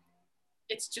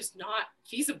it's just not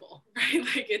feasible, right?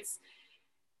 Like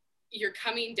you're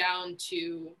coming down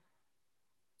to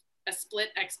a split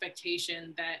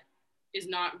expectation that is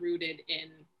not rooted in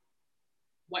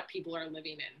what people are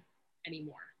living in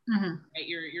anymore. Right?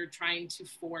 You're trying to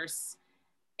force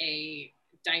a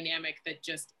dynamic that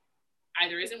just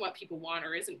either isn't what people want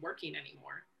or isn't working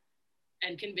anymore,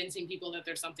 and convincing people that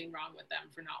there's something wrong with them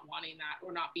for not wanting that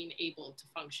or not being able to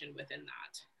function within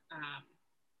that.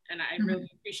 And I really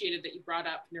appreciated that you brought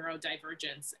up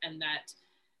neurodivergence, and that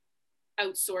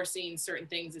outsourcing certain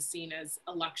things is seen as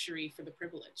a luxury for the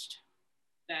privileged,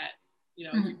 that, you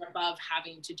know, you're above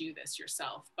having to do this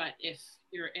yourself. But if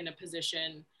you're in a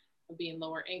position of being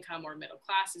lower income or middle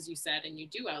class, as you said, and you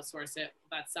do outsource it,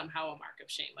 that's somehow a mark of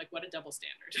shame. Like, what a double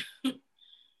standard.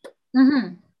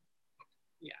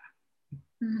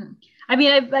 I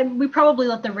mean, we probably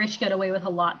let the rich get away with a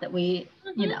lot that we,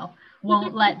 you know,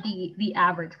 won't let the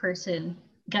average person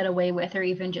get away with, or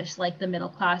even just like the middle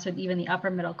class or even the upper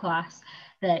middle class,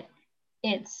 that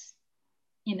it's,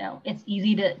 you know, it's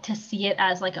easy to see it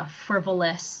as like a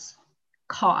frivolous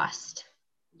cost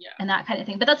and that kind of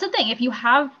thing. But that's the thing, if you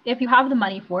have the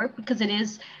money for it, because it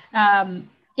is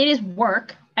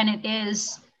work, and it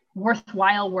is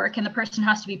worthwhile work, and the person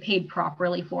has to be paid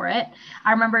properly for it.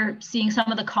 I remember seeing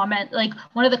some of the comment, like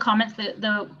one of the comments that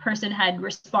the person had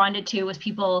responded to was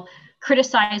people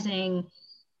criticizing,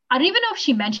 I don't even know if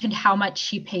she mentioned how much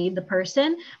she paid the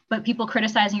person, but people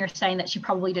criticizing her, saying that she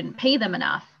probably didn't pay them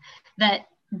enough, that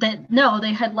no,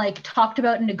 they had like talked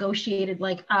about and negotiated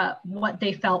like what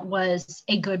they felt was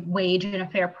a good wage and a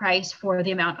fair price for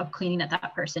the amount of cleaning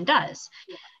that person does.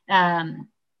 And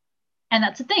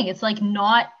that's the thing, it's like,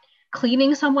 not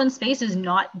cleaning someone's space is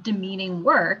not demeaning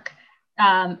work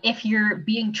if you're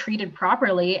being treated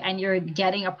properly and you're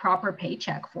getting a proper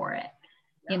paycheck for it,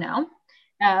 you know?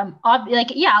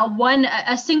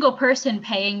 A single person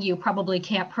paying you probably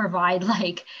can't provide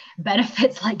like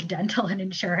benefits like dental and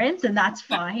insurance, and that's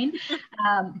fine.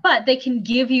 But they can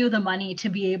give you the money to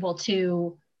be able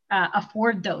to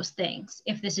afford those things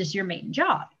if this is your main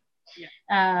job.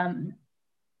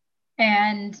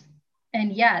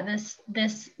 And yeah,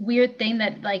 this weird thing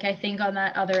that, like, I think on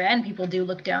that other end, people do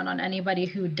look down on anybody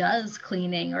who does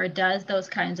cleaning or does those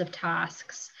kinds of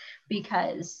tasks,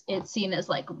 because it's seen as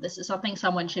like, this is something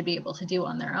someone should be able to do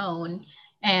on their own,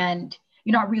 and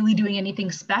you're not really doing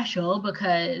anything special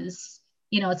because,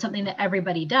 you know, it's something that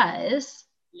everybody does.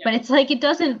 But it's like, it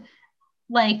doesn't,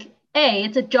 like, A,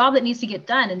 it's a job that needs to get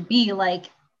done, and B, like,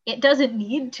 it doesn't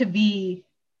need to be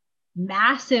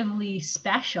massively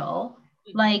special.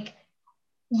 Like,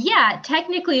 yeah,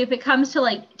 technically, if it comes to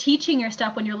like teaching your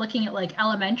stuff, when you're looking at like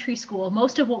elementary school,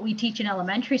 most of what we teach in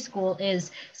elementary school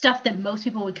is stuff that most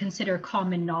people would consider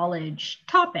common knowledge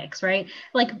topics, right?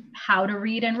 Like how to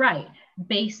read and write,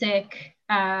 basic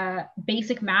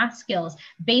basic math skills,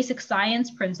 basic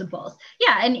science principles.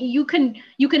 Yeah, and we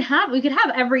could have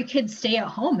every kid stay at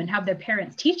home and have their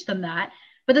parents teach them that,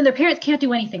 but then their parents can't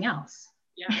do anything else.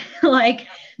 Yeah. Like,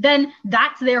 then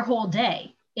that's their whole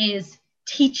day, is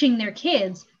teaching their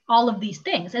kids all of these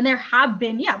things. And there have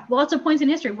been, lots of points in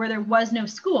history where there was no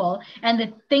school, and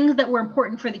the things that were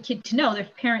important for the kid to know, their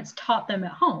parents taught them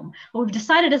at home. But we've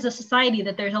decided as a society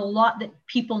that there's a lot that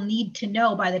people need to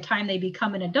know by the time they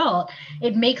become an adult.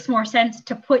 It makes more sense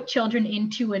to put children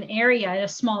into an area, in a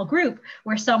small group,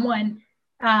 where someone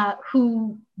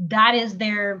who that is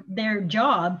their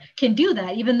job can do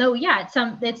that, even though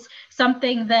it's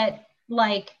something that,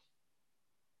 like,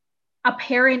 a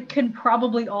parent can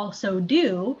probably also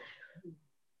do,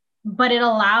 but it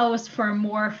allows for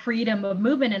more freedom of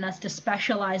movement in us to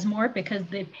specialize more, because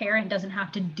the parent doesn't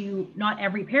have to not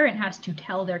every parent has to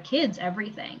tell their kids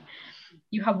everything.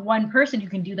 You have one person who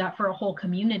can do that for a whole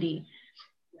community.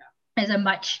 Is a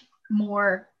much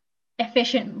more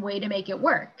efficient way to make it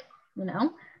work.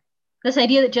 This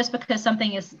idea that just because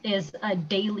something is a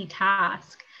daily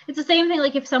task, it's the same thing.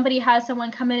 Like, if somebody has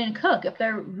someone come in and cook, if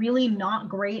they're really not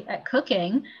great at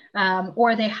cooking,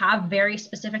 or they have very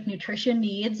specific nutrition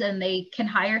needs, and they can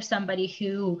hire somebody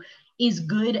who is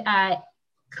good at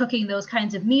cooking those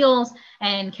kinds of meals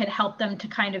and can help them to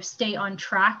kind of stay on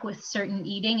track with certain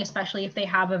eating, especially if they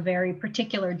have a very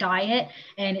particular diet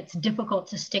and it's difficult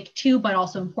to stick to, but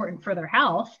also important for their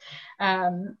health.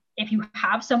 If you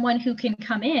have someone who can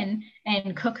come in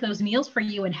and cook those meals for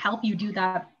you and help you do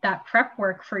that prep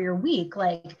work for your week,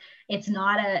 like, it's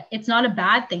not a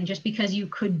bad thing just because you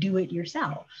could do it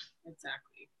yourself.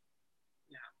 Exactly.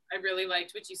 Yeah. I really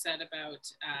liked what you said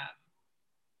about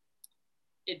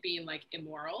it being, like,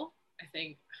 immoral. I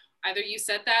think either you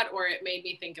said that or it made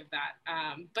me think of that.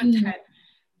 But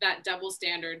that double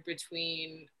standard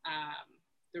between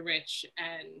the rich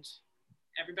and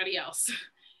everybody else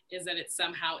is that it's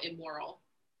somehow immoral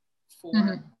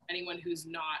for anyone who's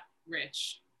not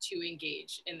rich to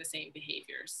engage in the same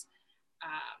behaviors,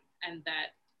 and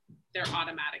that they're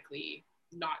automatically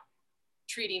not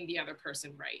treating the other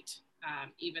person right,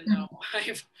 even though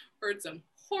I've heard some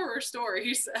horror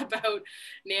stories about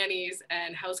nannies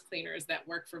and house cleaners that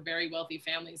work for very wealthy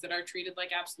families that are treated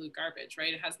like absolute garbage,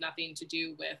 right? It has nothing to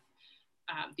do with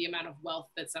the amount of wealth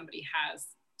that somebody has.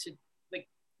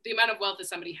 The amount of wealth that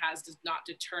somebody has does not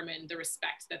determine the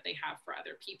respect that they have for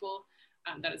other people.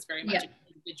 That is very much an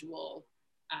individual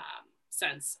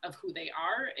sense of who they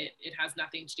are. It has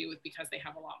nothing to do with because they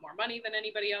have a lot more money than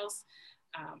anybody else,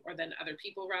 or than other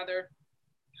people, rather.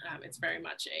 It's very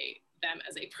much a them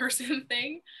as a person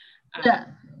thing. And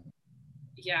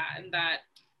that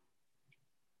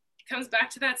comes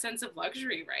back to that sense of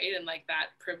luxury, right? And, like, that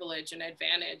privilege and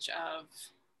advantage of,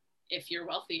 if you're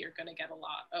wealthy, you're going to get a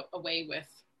lot away with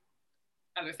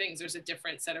other things. There's a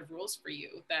different set of rules for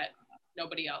you that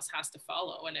nobody else has to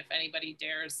follow. And if anybody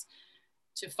dares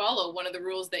to follow one of the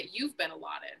rules that you've been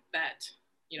allotted, that,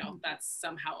 that's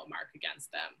somehow a mark against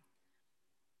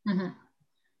them.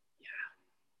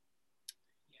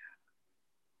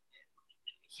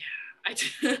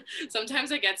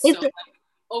 Sometimes I get so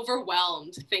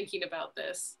overwhelmed thinking about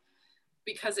this,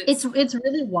 because it's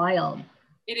really wild.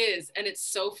 It is, and it's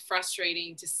so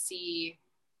frustrating to see,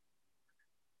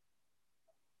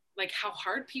 like, how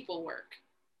hard people work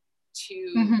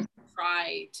to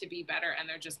try to be better, and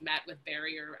they're just met with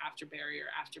barrier after barrier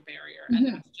after barrier. And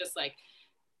that's just, like,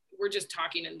 we're just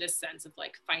talking in this sense of,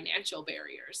 like, financial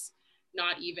barriers,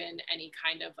 not even any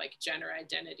kind of, like, gender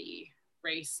identity,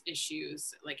 race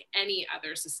issues, like any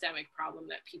other systemic problem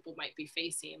that people might be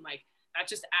facing. Like, that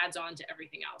just adds on to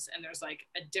everything else, and there's, like,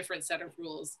 a different set of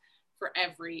rules for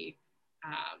every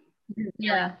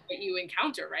area that you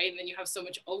encounter, right? And then you have so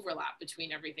much overlap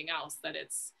between everything else that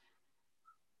it's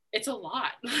a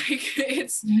lot. Like,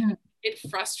 it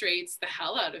frustrates the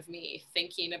hell out of me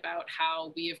thinking about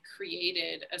how we have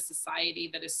created a society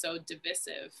that is so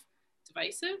divisive.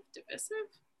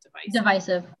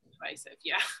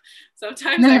 Yeah.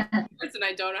 Sometimes I read words and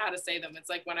I don't know how to say them. It's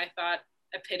like when I thought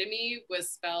epitome was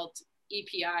spelled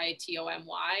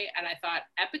EPITOMY, and I thought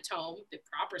epitome, the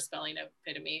proper spelling of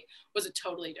epitome, was a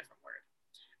totally different word.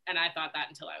 And I thought that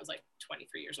until I was like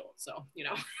 23 years old. So,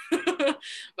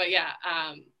 but yeah,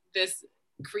 this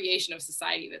creation of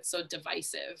society that's so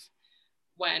divisive,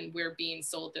 when we're being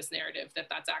sold this narrative that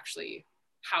that's actually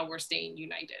how we're staying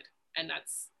united. And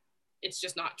it's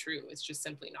just not true. It's just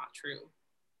simply not true.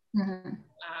 And,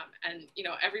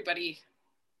 everybody,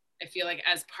 I feel like,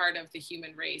 as part of the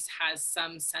human race, has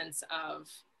some sense of,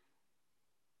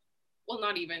 well,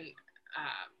 not even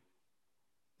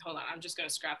hold on, I'm just going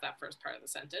to scrap that first part of the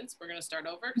sentence. We're going to start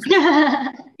over.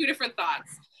 Yeah. Two different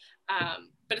thoughts.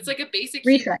 But it's like a basic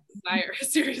human desire.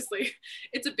 Seriously,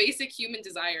 it's a basic human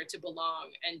desire to belong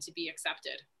and to be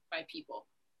accepted by people,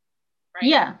 right?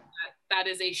 Yeah. That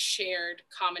is a shared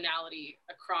commonality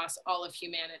across all of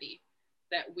humanity,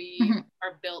 that we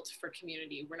are built for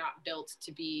community. We're not built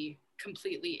to be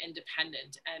completely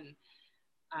independent. And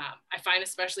I find,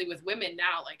 especially with women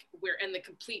now, like we're in the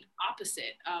complete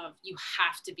opposite of, you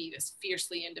have to be this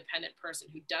fiercely independent person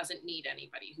who doesn't need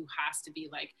anybody, who has to be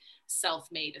like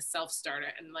self-made, a self-starter.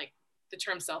 And like the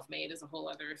term self-made is a whole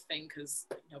other thing, because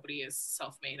nobody is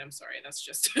self-made. I'm sorry, that's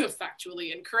just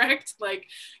factually incorrect. Like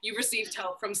you received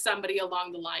help from somebody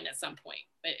along the line at some point.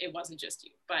 It wasn't just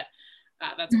you, but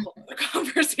that's a whole other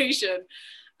conversation.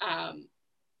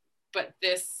 But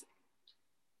this,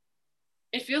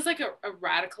 it feels like a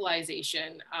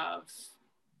radicalization of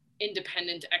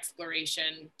independent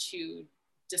exploration to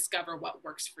discover what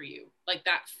works for you. Like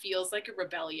that feels like a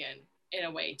rebellion in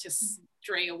a way, to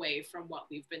stray away from what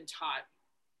we've been taught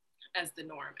as the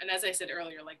norm. And as I said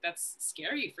earlier, like that's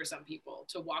scary for some people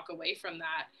to walk away from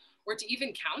that, or to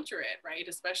even counter it, right?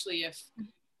 Especially if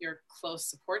your close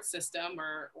support system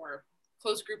or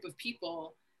close group of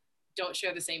people don't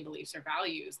share the same beliefs or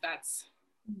values. That's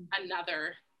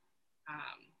another,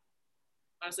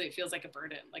 honestly, it feels like a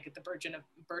burden, like the burden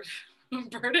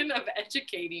of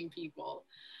educating people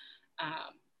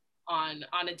on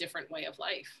a different way of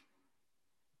life,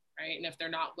 right? And if they're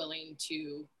not willing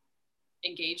to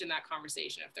engage in that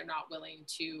conversation, if they're not willing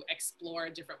to explore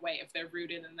a different way, if they're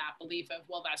rooted in that belief of,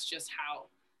 well, that's just how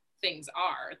things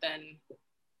are, then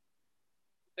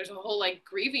there's a whole like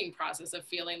grieving process of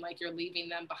feeling like you're leaving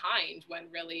them behind, when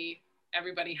really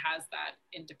everybody has that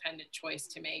independent choice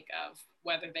to make of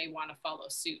whether they want to follow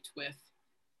suit with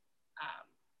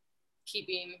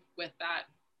keeping with that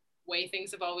way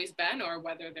things have always been, or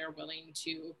whether they're willing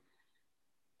to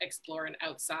explore an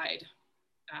outside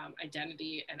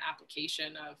identity and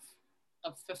application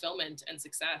of fulfillment and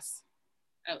success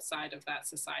outside of that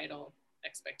societal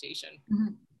expectation.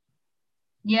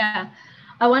 Yeah,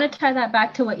 I want to tie that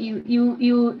back to what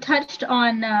you touched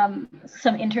on,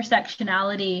 some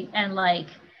intersectionality and like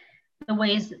the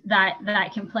ways that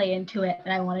can play into it,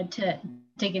 and I wanted to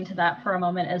dig into that for a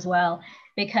moment as well,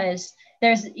 because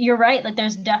you're right, like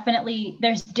there's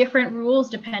different rules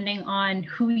depending on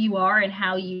who you are and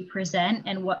how you present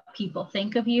and what people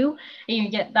think of you. And you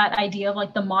get that idea of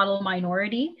like the model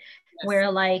minority, yes,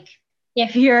 where like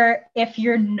if you're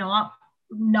not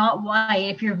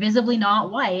white, if you're visibly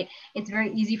not white, it's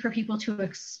very easy for people to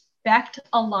expect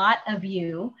a lot of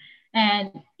you.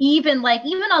 And even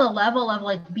on the level of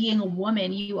like being a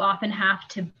woman, you often have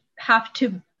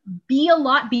to be a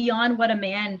lot beyond what a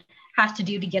man has to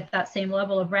do to get that same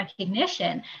level of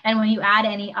recognition. And when you add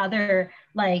any other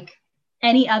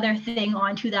thing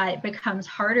onto that, it becomes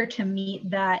harder to meet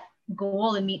that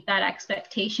goal and meet that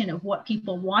expectation of what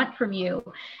people want from you,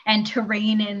 and to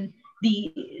rein in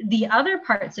the other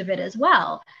parts of it as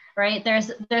well, right?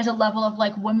 There's a level of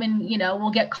like women, will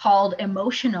get called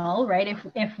emotional, right?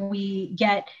 If we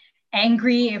get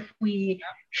angry, if we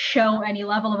show any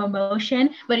level of emotion.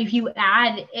 But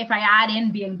if I add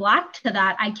in being Black to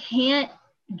that, I can't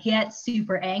get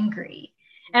super angry.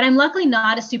 And I'm luckily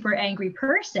not a super angry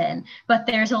person, but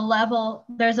there's a level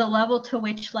to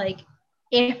which, like,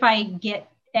 if I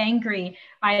get angry,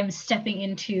 I am stepping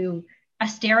into a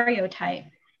stereotype.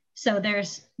 So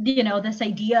there's, this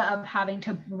idea of having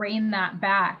to rein that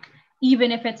back,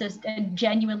 even if it's a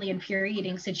genuinely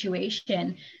infuriating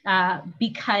situation,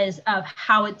 because of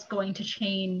how it's going to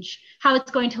change, how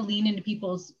it's going to lean into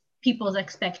people's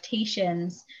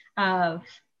expectations of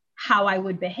how I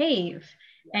would behave,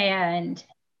 and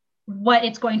what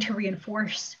it's going to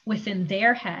reinforce within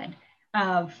their head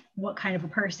of what kind of a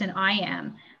person I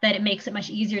am, that it makes it much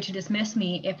easier to dismiss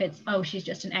me if it's, oh, she's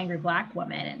just an angry Black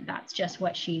woman, and that's just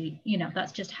what she,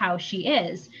 that's just how she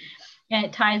is. And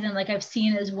it ties in, like I've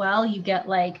seen as well, you get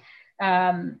like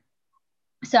some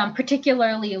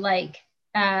particularly like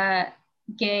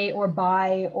gay or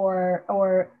bi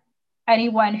or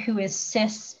anyone who is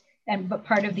cis but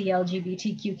part of the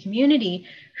LGBTQ community,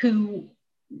 who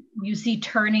you see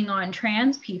turning on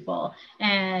trans people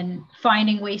and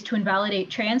finding ways to invalidate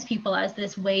trans people as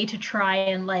this way to try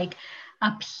and like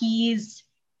appease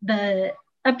the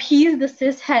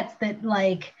cisheads that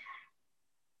like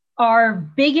are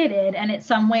bigoted. And it's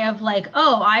some way of like,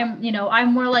 oh,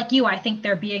 I'm more like you. I think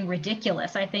they're being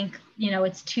ridiculous. I think,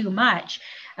 it's too much,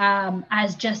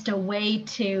 as just a way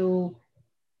to,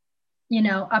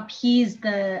 appease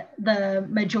the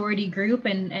majority group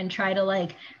and try to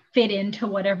like fit into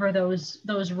whatever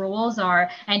those rules are,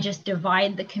 and just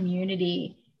divide the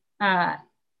community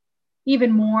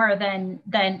even more than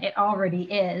it already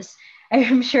is.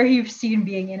 I'm sure you've seen,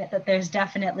 being in it, that there's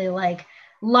definitely like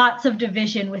lots of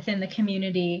division within the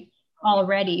community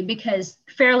already, because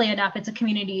fairly enough, it's a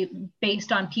community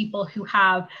based on people who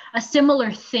have a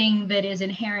similar thing that is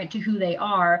inherent to who they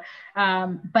are,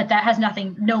 but that has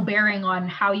no bearing on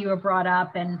how you were brought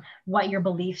up and what your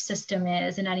belief system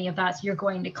is and any of that. So you're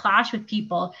going to clash with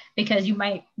people because you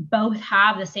might both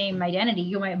have the same identity.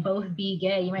 You might both be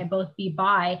gay, you might both be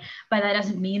bi, but that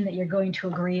doesn't mean that you're going to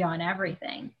agree on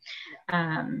everything.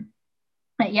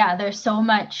 But yeah, there's so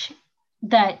much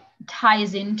that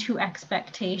ties into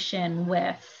expectation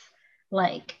with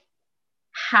like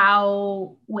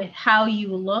how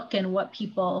you look and what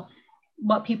people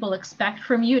expect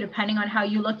from you. Depending on how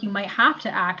you look, you might have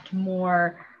to act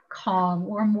more calm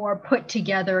or more put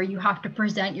together. You have to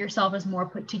present yourself as more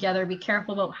put together. Be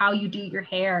careful about how you do your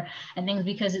hair and things,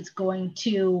 because it's going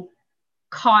to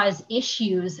cause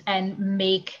issues and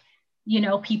make, you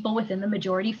know, people within the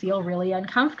majority feel really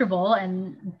uncomfortable.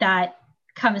 And that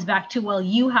comes back to, well,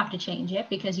 you have to change it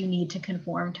because you need to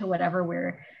conform to whatever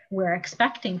we're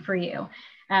expecting for you.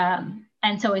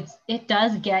 And so it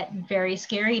does get very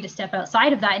scary to step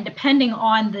outside of that. And depending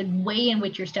on the way in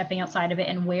which you're stepping outside of it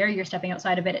and where you're stepping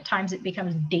outside of it, at times it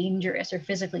becomes dangerous or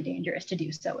physically dangerous to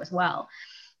do so as well,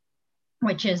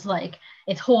 which is like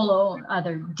its whole own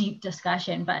other deep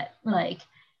discussion. But like,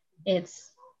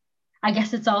 I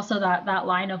guess it's also that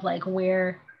line of like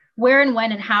where and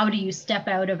when and how do you step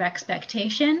out of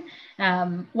expectation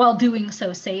while doing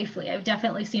so safely. I've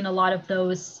definitely seen a lot of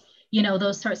those, you know,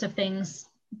 those sorts of things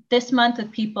this month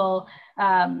with people,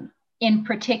 in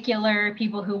particular,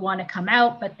 people who want to come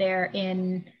out, but they're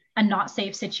in a not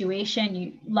safe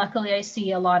situation. Luckily, I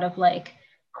see a lot of like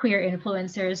queer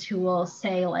influencers who will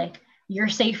say like, your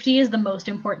safety is the most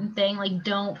important thing. Like,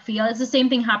 don't feel, it's the same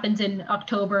thing happens in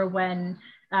October when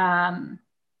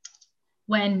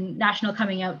National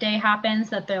Coming Out Day happens,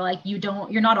 that they're like,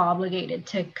 you're not obligated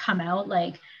to come out.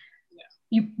 Like,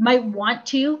 you might want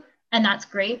to, and that's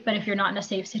great, but if you're not in a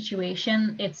safe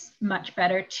situation, it's much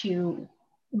better to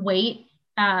wait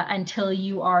until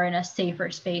you are in a safer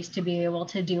space to be able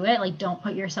to do it. Like, don't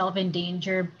put yourself in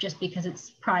danger just because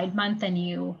it's Pride Month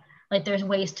and there's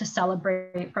ways to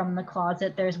celebrate from the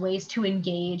closet. There's ways to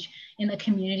engage in the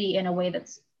community in a way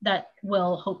that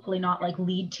will hopefully not like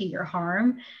lead to your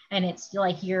harm. And it's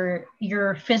like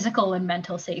your physical and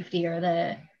mental safety are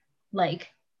the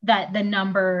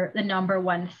number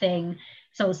one thing.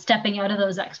 So stepping out of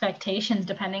those expectations,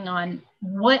 depending on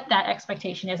what that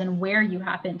expectation is and where you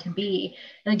happen to be,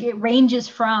 like it ranges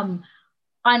from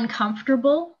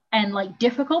uncomfortable and like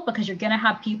difficult, because you're going to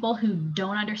have people who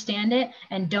don't understand it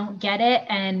and don't get it.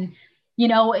 And, you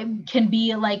know, it can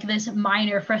be like this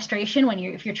minor frustration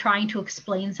if you're trying to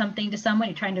explain something to someone,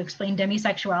 you're trying to explain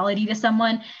demisexuality to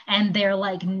someone and they're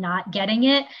like not getting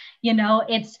it, you know,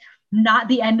 it's not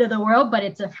the end of the world, but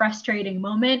it's a frustrating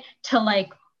moment to like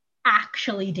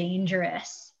actually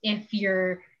dangerous if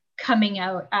you're coming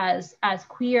out as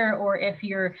queer, or if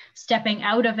you're stepping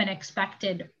out of an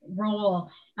expected role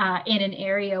in an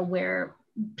area where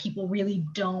people really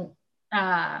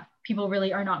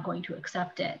are not going to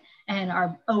accept it and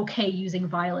are okay using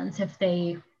violence if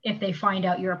they find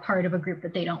out you're a part of a group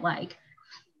that they don't like.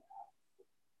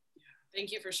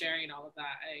 Thank you for sharing all of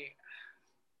that.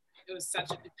 It was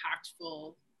such an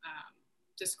impactful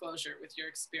disclosure with your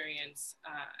experience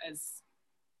as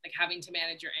like having to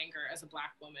manage your anger as a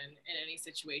Black woman in any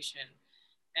situation.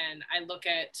 And I look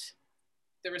at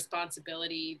the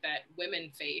responsibility that women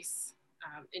face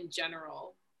in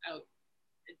general,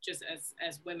 just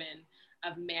as women,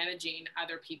 of managing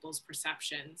other people's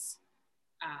perceptions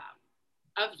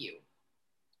of you,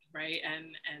 right?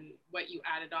 And what you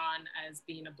added on as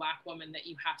being a Black woman, that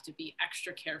you have to be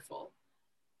extra careful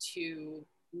to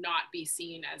not be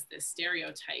seen as this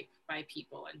stereotype by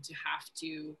people and to have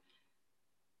to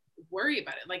worry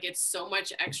about it. Like, it's so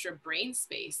much extra brain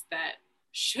space that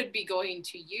should be going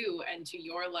to you and to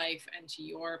your life and to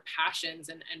your passions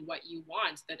and what you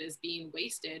want, that is being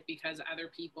wasted because other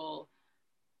people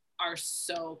are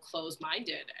so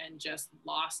closed-minded and just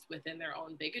lost within their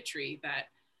own bigotry, that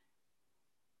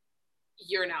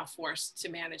you're now forced to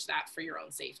manage that for your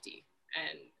own safety.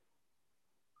 And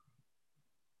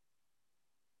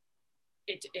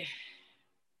I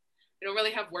don't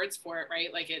really have words for it,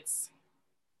 right? Like,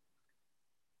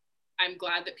 I'm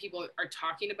glad that people are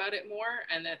talking about it more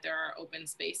and that there are open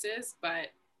spaces, but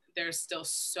there's still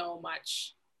so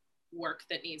much work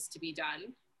that needs to be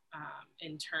done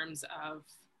in terms of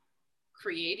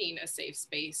creating a safe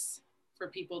space for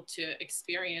people to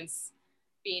experience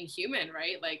being human,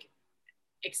 right? Like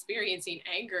experiencing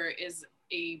anger is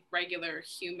a regular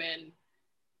human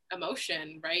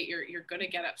emotion, right? You're going to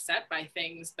get upset by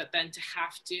things, but then to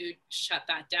have to shut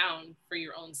that down for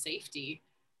your own safety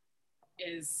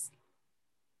is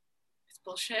it's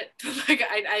bullshit. Like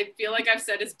I feel like I've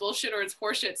said it's bullshit or it's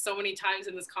horseshit so many times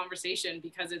in this conversation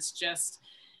because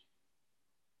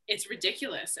it's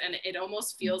ridiculous, and it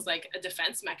almost feels like a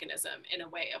defense mechanism in a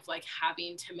way of like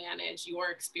having to manage your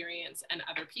experience and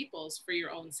other people's for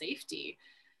your own safety.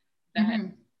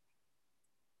 That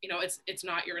you know, it's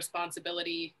not your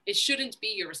responsibility. It shouldn't be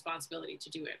your responsibility to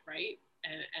do it, right?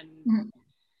 And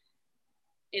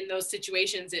in those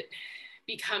situations, it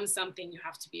becomes something you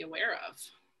have to be aware of.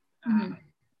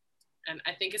 And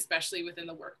I think especially within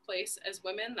the workplace as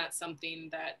women, that's something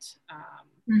that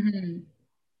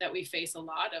that we face a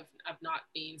lot of not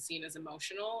being seen as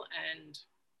emotional. And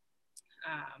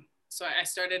so I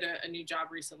started a new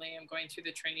job recently. I'm going through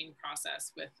the training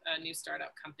process with a new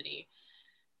startup company.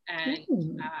 And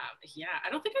yeah,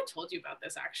 I don't think I told you about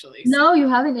this actually. No, you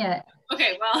haven't yet.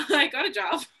 Okay, well, I got a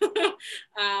job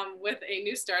with a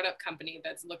new startup company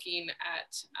that's looking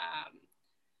at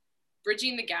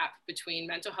bridging the gap between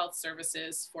mental health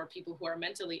services for people who are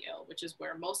mentally ill, which is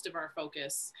where most of our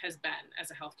focus has been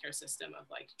as a healthcare system of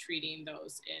like treating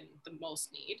those in the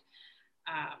most need.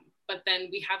 But then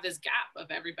we have this gap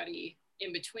of everybody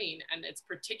in between, and it's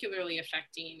particularly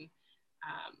affecting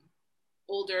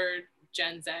older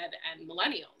Gen Z and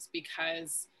millennials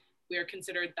because we are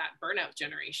considered that burnout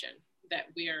generation, that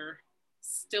we're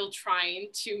still trying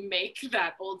to make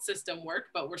that old system work,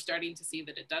 but we're starting to see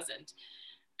that it doesn't.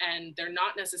 And they're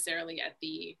not necessarily at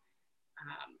the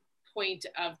point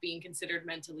of being considered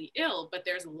mentally ill, but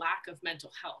there's lack of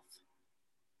mental health,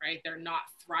 right? They're not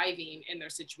thriving in their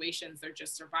situations, they're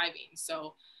just surviving.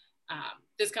 So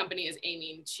this company is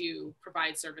aiming to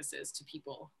provide services to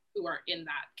people who are in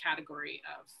that category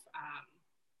of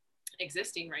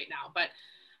existing right now. But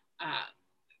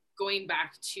going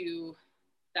back to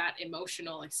that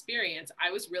emotional experience, I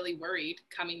was really worried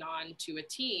coming on to a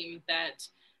team that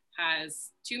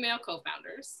has 2 male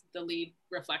co-founders. The lead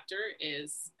reflector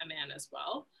is a man as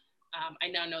well. I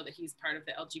now know that he's part of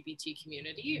the LGBT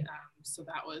community, so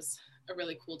that was a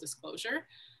really cool disclosure.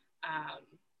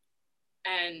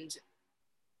 And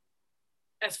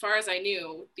as far as I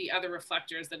knew, the other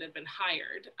reflectors that had been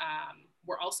hired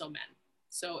were also men.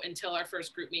 So until our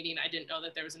first group meeting, I didn't know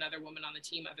that there was another woman on the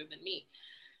team other than me.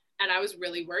 And I was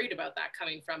really worried about that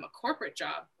coming from a corporate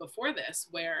job before this,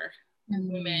 where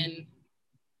women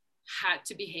had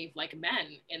to behave like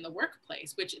men in the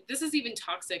workplace, which this is even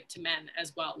toxic to men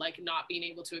as well, like not being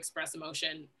able to express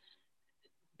emotion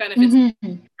benefits,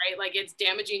 right? Like it's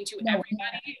damaging to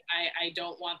everybody. I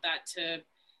don't want that to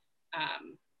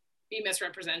be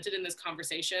misrepresented in this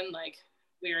conversation. Like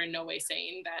we are in no way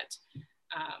saying that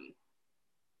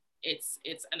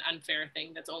it's an unfair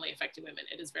thing that's only affecting women.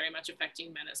 It is very much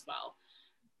affecting men as well.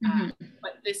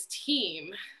 But this team,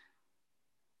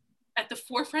 at the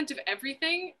forefront of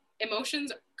everything,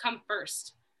 emotions come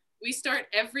first. We start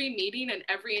every meeting and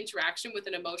every interaction with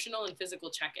an emotional and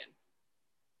physical check-in.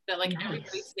 That like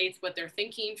everybody states what they're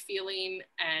thinking, feeling,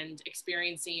 and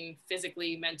experiencing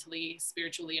physically, mentally,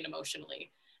 spiritually, and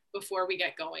emotionally before we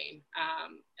get going.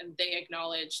 And they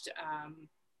acknowledged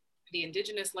the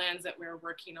Indigenous lands that we're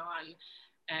working on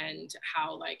and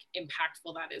how like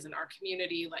impactful that is in our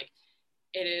community. Like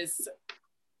it is,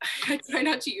 I try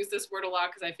not to use this word a lot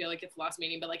because I feel like it's lost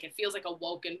meaning, but like it feels like a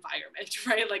woke environment,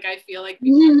 right? Like I feel like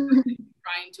people are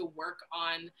trying to work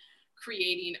on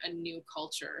creating a new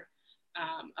culture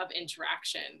of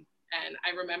interaction. And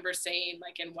I remember saying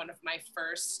like in one of my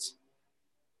first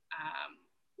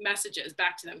messages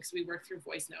back to them, because we work through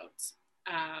voice notes,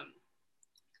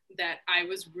 that I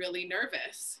was really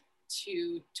nervous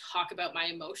to talk about my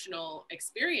emotional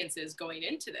experiences going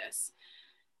into this,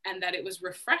 and that it was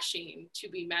refreshing to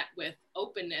be met with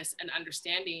openness and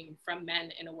understanding from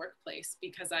men in a workplace,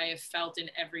 because I have felt in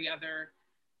every other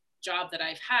job that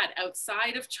I've had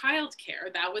outside of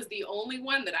childcare, that was the only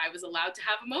one that I was allowed to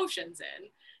have emotions in,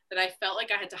 that I felt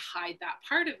like I had to hide that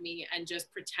part of me and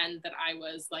just pretend that I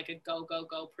was like a go, go,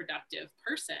 go productive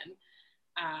person.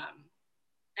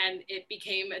 And it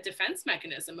became a defense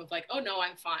mechanism of like, oh no,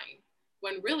 I'm fine.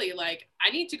 When really like,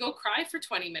 I need to go cry for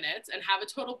 20 minutes and have a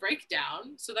total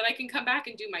breakdown so that I can come back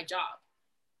and do my job,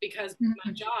 because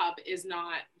my job is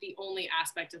not the only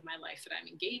aspect of my life that I'm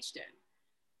engaged in,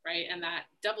 right? And that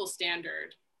double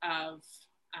standard of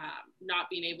not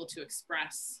being able to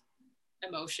express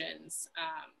emotions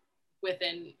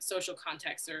within social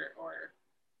contexts or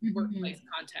workplace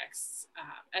contexts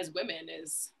as women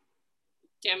is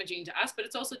damaging to us, but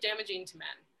it's also damaging to men,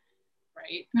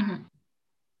 right? Mm-hmm.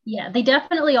 Yeah, they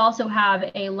definitely also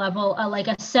have a level, like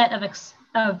a set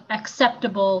of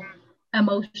acceptable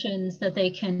emotions that they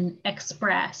can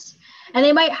express, and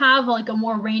they might have like a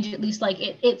more range, at least like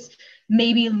it's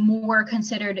maybe more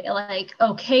considered like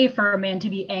okay for a man to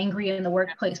be angry in the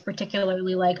workplace,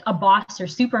 particularly like a boss or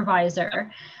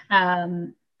supervisor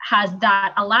has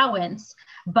that allowance,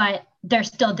 but there's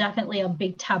still definitely a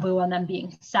big taboo on them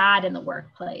being sad in the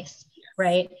workplace,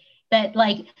 right? That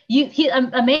like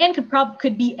a man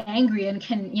could be angry and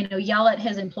can, you know, yell at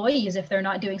his employees if they're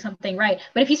not doing something right,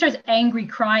 but if he starts angry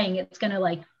crying, it's gonna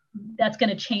like, that's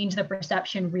gonna change the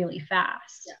perception really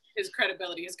fast. Yeah. His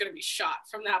credibility is gonna be shot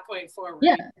from that point forward.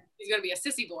 Yeah, he's gonna be a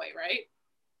sissy boy, right?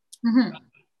 Mm-hmm.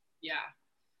 Yeah,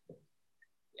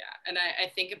 and I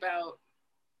think about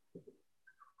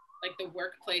like the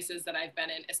workplaces that I've been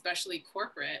in, especially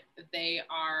corporate, they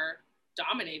are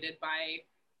dominated by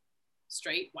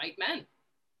straight white men.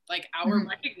 Like our Mm-hmm.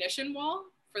 recognition wall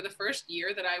for the first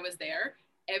year that I was there,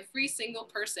 every single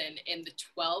person in the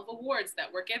 12 awards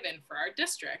that were given for our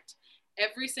district,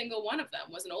 every single one of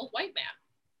them was an old white man.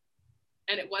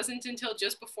 And it wasn't until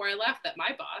just before I left that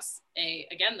my boss,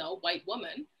 again though, white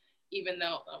woman, even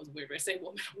though that was a weird way to say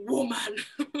woman,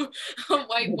 a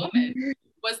white woman,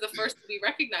 was the first to be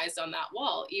recognized on that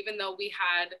wall, even though we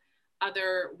had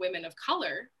other women of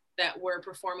color that were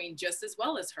performing just as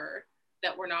well as her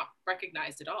that were not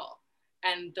recognized at all.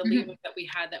 And the leaders that we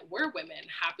had that were women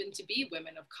happened to be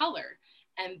women of color,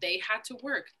 and they had to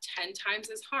work 10 times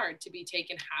as hard to be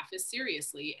taken half as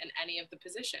seriously in any of the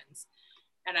positions.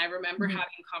 And I remember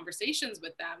having conversations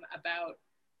with them about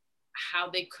how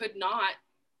they could not,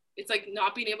 it's like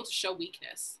not being able to show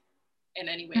weakness in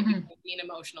any way, because being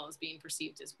emotional is being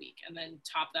perceived as weak. And then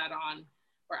top that on,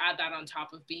 or add that on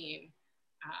top of being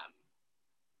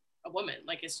a woman.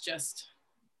 Like it's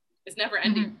never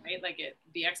ending, right? Like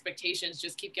the expectations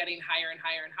just keep getting higher and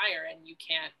higher and higher. And you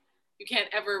can't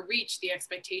ever reach the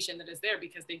expectation that is there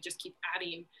because they just keep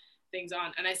adding things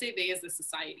on. And I say they as the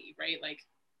society, right? Like,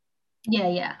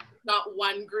 yeah, not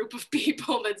one group of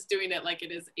people that's doing it. Like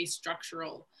it is a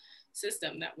structural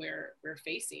system that we're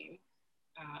facing.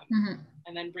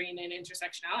 And then bringing in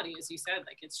intersectionality, as you said,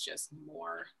 like it's just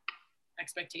more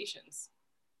expectations.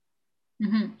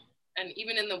 And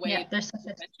even in the way you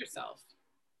present yourself,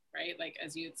 right? Like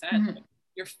as you had said, like,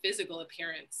 your physical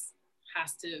appearance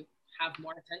has to have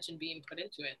more attention being put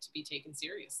into it to be taken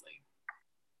seriously.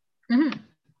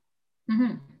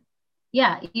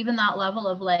 Yeah, even that level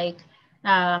of like,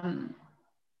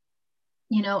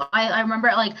 you know, I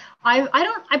remember like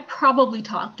I probably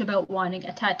talked about wanting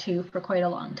a tattoo for quite a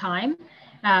long time.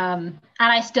 And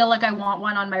I still like, I want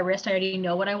one on my wrist. I already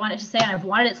know what I want it to say, and I've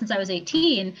wanted it since I was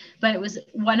 18, but it was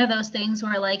one of those things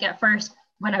where like at first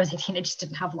when I was 18, I just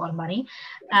didn't have a lot of money.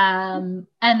 And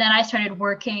then I started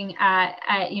working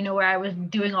at, you know, where I was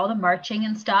doing all the marching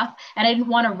and stuff, and I didn't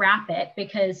want to wrap it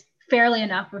because fairly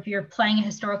enough, if you're playing a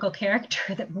historical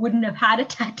character that wouldn't have had a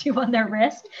tattoo on their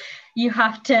wrist, you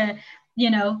have to,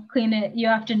 you know, clean it. You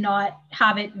have to not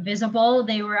have it visible.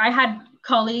 I had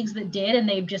colleagues that did, and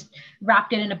they've just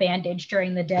wrapped it in a bandage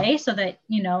during the day so that,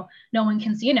 you know, no one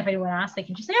can see. And if anyone asks, they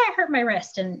can just say, I hurt my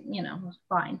wrist, and, you know, it was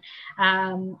fine.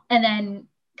 And then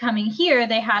coming here,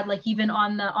 they had like, even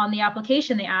on the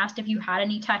application, they asked if you had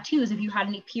any tattoos, if you had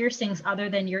any piercings other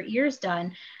than your ears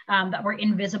done, that were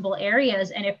invisible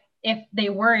areas. And if they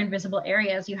were invisible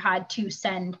areas, you had to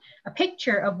send a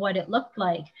picture of what it looked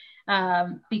like,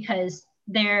 because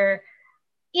they're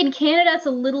in Canada, it's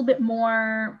a little bit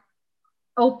more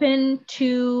open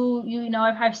to, you know,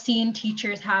 I've seen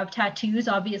teachers have tattoos.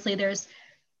 Obviously there's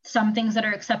some things that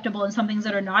are acceptable and some things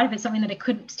that are not. If it's something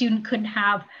that student couldn't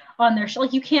have on their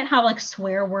like, you can't have like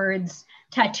swear words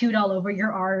tattooed all over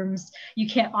your arms. You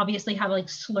can't obviously have like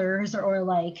slurs or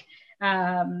like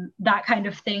that kind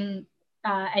of thing,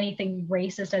 anything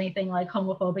racist, anything like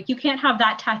homophobic. You can't have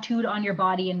that tattooed on your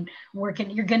body and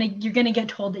working. You're gonna get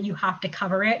told that you have to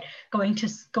cover it going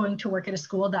to work at a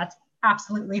school. That's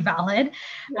absolutely valid.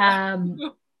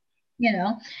 You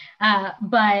know,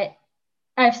 but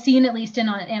I've seen, at least in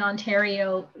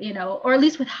Ontario, you know, or at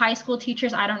least with high school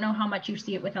teachers, I don't know how much you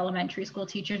see it with elementary school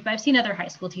teachers, but I've seen other high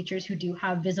school teachers who do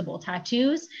have visible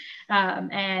tattoos,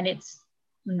 and it's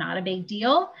not a big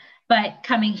deal. But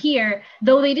coming here,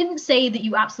 though they didn't say that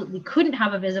you absolutely couldn't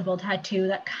have a visible tattoo,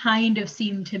 that kind of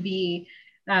seemed to be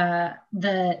the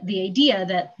idea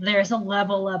that there's a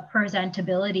level of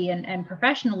presentability and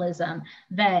professionalism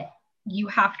that you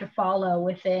have to follow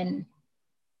within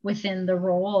the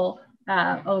role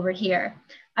over here.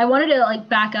 I wanted to like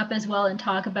back up as well and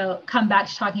come back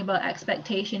to talking about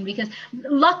expectation, because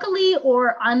luckily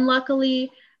or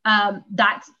unluckily,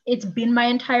 it's been my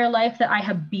entire life that I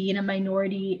have been a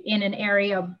minority in an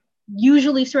area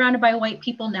usually surrounded by white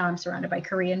people. Now I'm surrounded by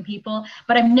Korean people,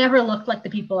 but I've never looked like the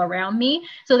people around me.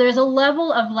 So there's a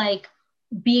level of like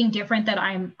being different that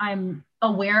I'm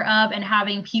aware of, and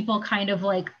having people kind of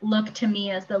like look to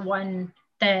me as the one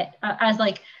that as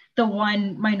like the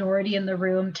one minority in the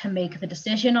room to make the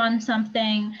decision on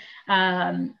something,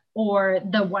 or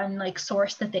the one like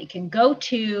source that they can go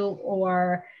to,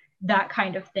 or that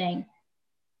kind of thing.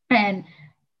 And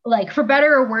like, for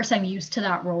better or worse, I'm used to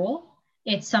that role.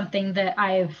 It's something that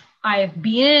I've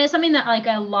been in. It's something that like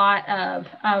a lot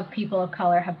of people of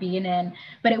color have been in.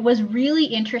 But it was really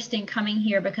interesting coming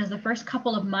here, because the first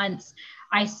couple of months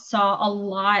I saw a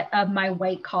lot of my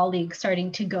white colleagues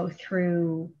starting to go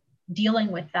through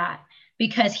dealing with that,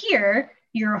 because here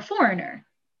you're a foreigner,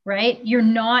 right?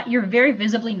 You're very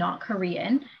visibly not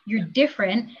Korean, you're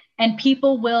different, and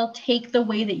people will take the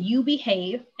way that you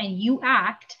behave and you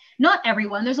act. Not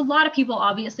everyone, there's a lot of people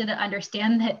obviously that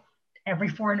understand that every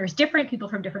foreigner is different, people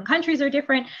from different countries are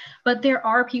different, but there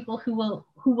are people who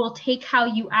will take how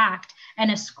you act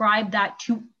and ascribe that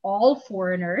to all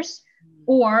foreigners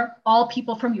or all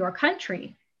people from your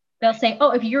country. They'll say, oh,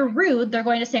 if you're rude, they're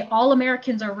going to say all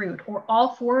Americans are rude or all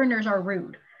foreigners are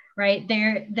rude, right?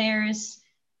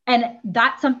 And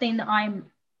that's something that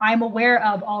I'm aware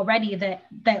of already,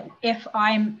 that if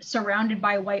I'm surrounded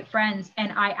by white friends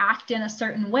and I act in a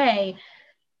certain way,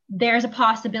 there's a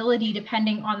possibility,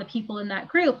 depending on the people in that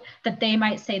group, that they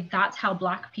might say that's how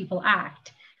Black people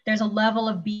act. There's a level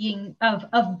of being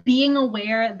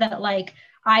aware that like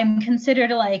I'm considered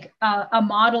like a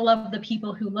model of the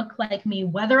people who look like me,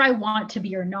 whether I want to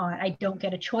be or not. I don't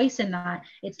get a choice in that.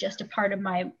 It's just a part of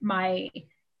my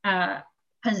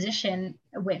position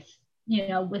with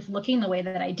looking the way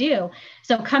that I do.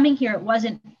 So coming here,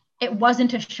 it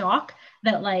wasn't a shock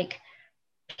that like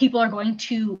people are going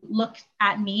to look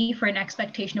at me for an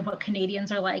expectation of what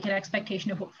Canadians are like, an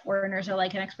expectation of what foreigners are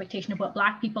like, an expectation of what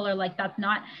Black people are like.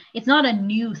 It's not a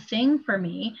new thing for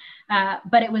me,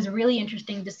 but it was really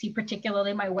interesting to see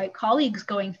particularly my white colleagues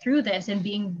going through this and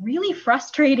being really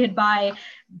frustrated by,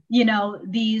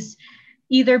 these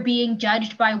either being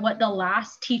judged by what the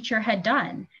last teacher had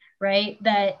done, right?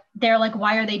 That they're like,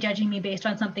 why are they judging me based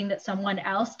on something that someone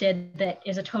else did that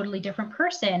is a totally different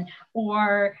person?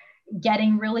 Or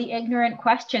getting really ignorant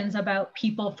questions about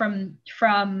people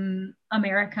from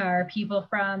America or people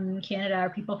from Canada or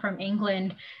people from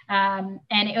England. And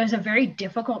it was a very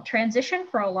difficult transition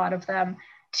for a lot of them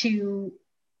to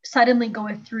suddenly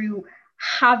go through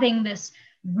having this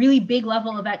really big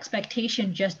level of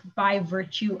expectation just by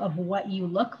virtue of what you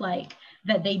look like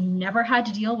that they never had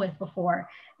to deal with before.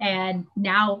 And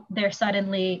now they're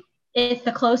suddenly, it's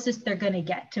the closest they're going to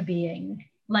get to being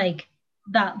like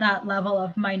that level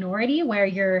of minority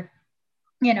where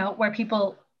where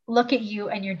people look at you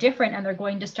and you're different and they're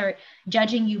going to start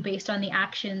judging you based on the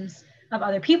actions of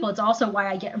other people. It's also why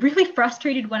I get really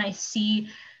frustrated when I see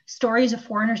stories of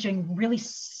foreigners doing really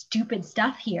stupid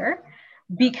stuff here,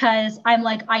 because I'm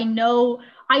like, I know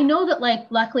that like,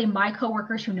 luckily my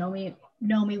coworkers who know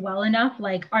me well enough,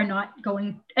 like are not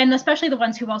going, and especially the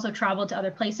ones who've also traveled to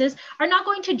other places, are not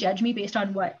going to judge me based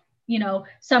on what,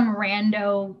 some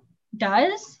rando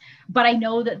does. But I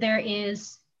know that there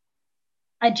is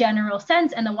a general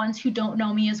sense, and the ones who don't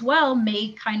know me as well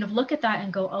may kind of look at that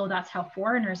and go, oh, that's how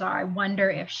foreigners are. I wonder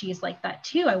if she's like that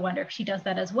too. I wonder if she does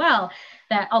that as well.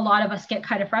 That a lot of us get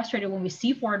kind of frustrated when we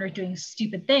see foreigners doing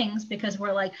stupid things, because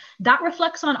we're like, that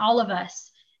reflects on all of us.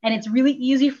 And it's really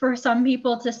easy for some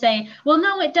people to say, well,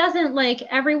 no, it doesn't. Like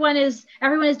everyone is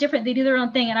different. They do their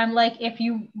own thing. And I'm like, if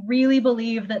you really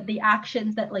believe that the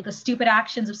actions that like the stupid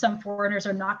actions of some foreigners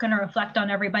are not going to reflect on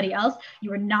everybody else,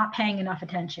 you are not paying enough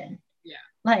attention. Yeah.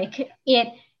 Like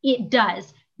it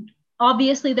does.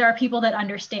 Obviously, there are people that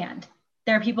understand.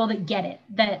 There are people that get it,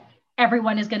 that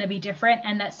everyone is going to be different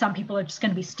and that some people are just going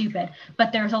to be stupid.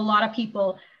 But there's a lot of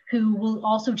people who will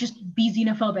also just be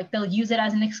xenophobic. They'll use it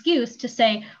as an excuse to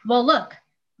say, well, look,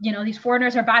 these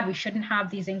foreigners are bad. We shouldn't have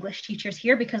these English teachers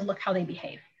here because look how they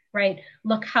behave, right?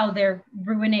 Look how they're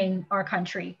ruining our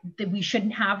country. That we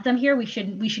shouldn't have them here. We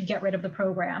should get rid of the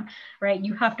program, right?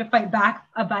 You have to fight back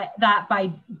about that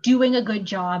by doing a good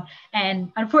job.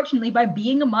 And unfortunately, by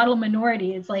being a model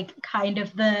minority is like kind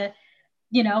of the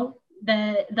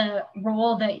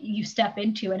role that you step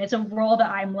into. And it's a role that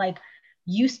I'm like,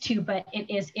 used to, but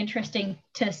it is interesting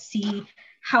to see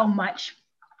how much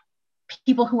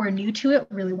people who are new to it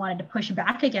really wanted to push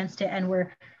back against it, and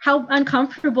were how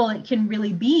uncomfortable it can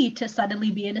really be to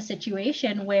suddenly be in a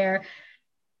situation where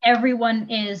everyone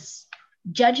is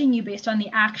judging you based on the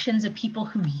actions of people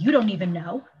who you don't even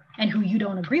know and who you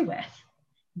don't agree with.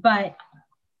 But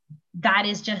that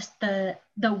is just the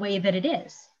way that it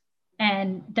is.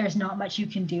 And there's not much you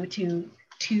can do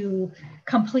to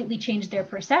completely change their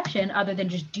perception other than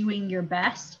just doing your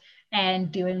best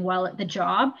and doing well at the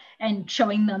job and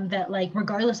showing them that, like,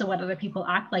 regardless of what other people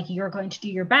act like, you're going to do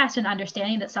your best, and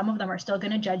understanding that some of them are still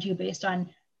going to judge you based on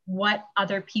what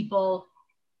other people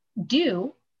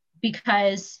do,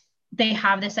 because they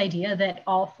have this idea that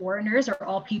all foreigners or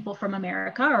all people from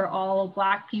America or all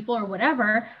Black people or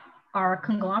whatever are a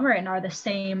conglomerate and are the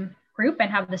same group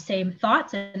and have the same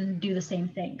thoughts and do the same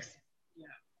things. Yeah,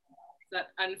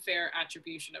 that unfair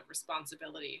attribution of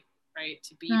responsibility, right?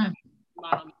 To be a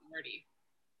mono-minority,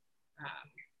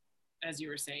 as you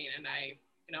were saying. And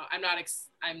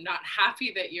I'm not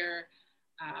happy that your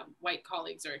white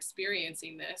colleagues are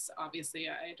experiencing this. Obviously,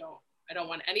 I don't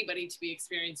want anybody to be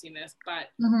experiencing this, but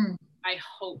I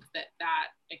hope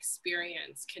that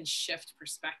experience can shift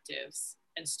perspectives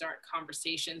and start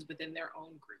conversations within their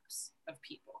own groups of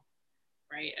people,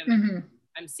 right? And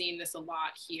I'm seeing this a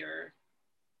lot here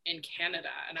in Canada,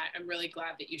 and I'm really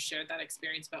glad that you shared that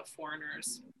experience about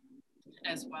foreigners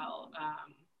as well,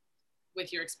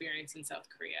 with your experience in South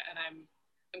Korea. And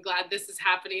I'm glad this is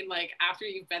happening like after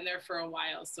you've been there for a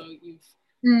while, so you've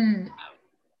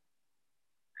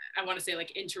I want to say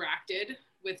like interacted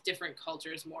with different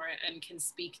cultures more and can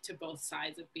speak to both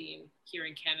sides of being here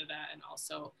in Canada and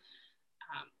also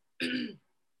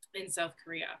in South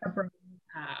Korea.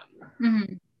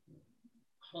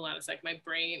 Hold on a sec, my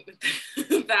brain,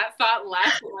 that thought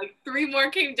left, like 3 more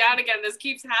came down again. This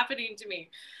keeps happening to me.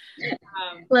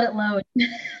 Let it load.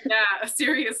 Yeah,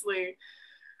 seriously.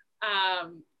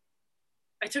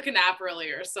 I took a nap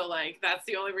earlier, so like that's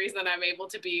the only reason I'm able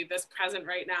to be this present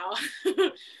right now.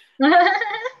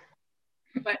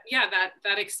 But yeah,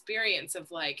 that experience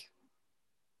of like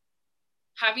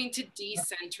having to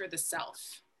decenter the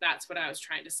self, that's what I was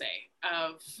trying to say,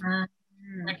 of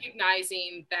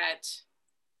recognizing that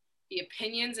the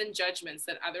opinions and judgments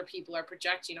that other people are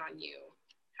projecting on you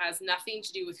has nothing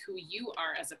to do with who you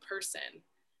are as a person,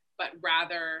 but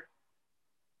rather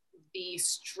the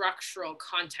structural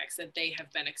context that they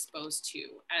have been exposed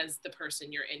to as the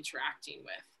person you're interacting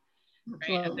with.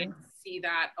 Right? And I see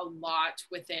that a lot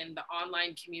within the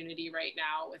online community right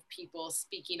now, with people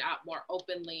speaking up more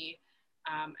openly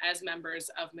as members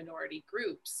of minority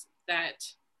groups, that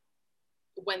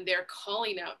when they're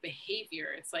calling out behavior,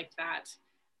 it's like that,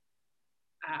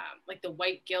 like the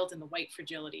white guilt and the white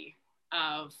fragility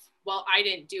of, well, I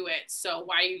didn't do it, so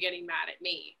why are you getting mad at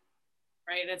me?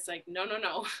 Right? And it's like, no.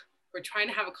 We're trying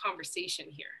to have a conversation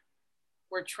here.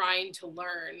 We're trying to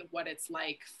learn what it's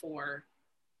like for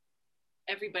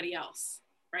everybody else,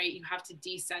 right? You have to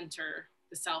decenter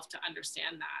the self to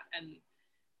understand that. And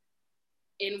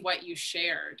in what you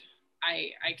shared,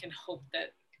 I can hope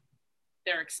that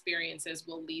their experiences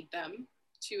will lead them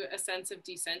to a sense of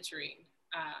decentering.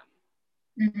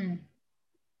 And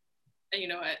you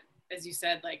know, as you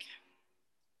said, like,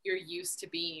 you're used to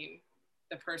being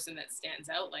the person that stands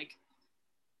out. Like,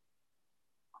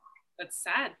 that's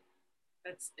sad.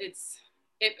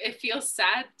 It feels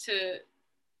sad to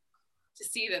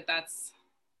see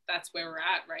that's where we're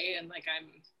at, right? And like,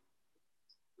 I'm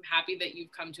happy that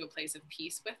you've come to a place of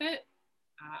peace with it,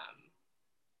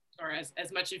 or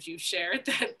as much as you've shared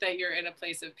that you're in a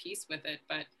place of peace with it.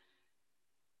 But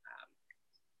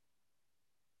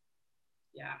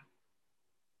yeah.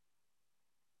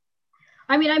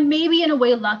 I mean, I'm maybe in a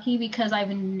way lucky because I've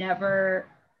never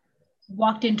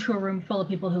walked into a room full of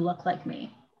people who look like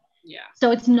me. Yeah.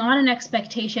 So it's not an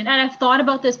expectation. And I've thought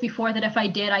about this before, that if I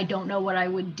did, I don't know what I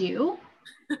would do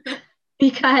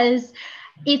because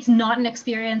it's not an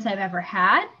experience I've ever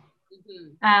had.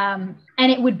 And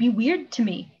it would be weird to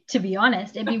me, to be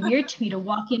honest. It'd be weird to me to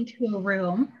walk into a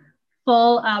room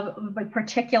full of like,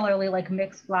 particularly like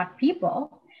mixed Black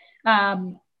people,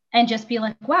 and just be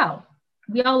like, wow,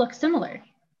 we all look similar.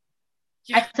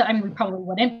 Yeah. I mean, we probably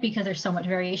wouldn't because there's so much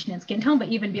variation in skin tone, but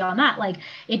even beyond that, like,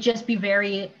 it'd just be a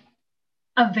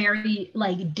very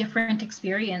like different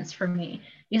experience for me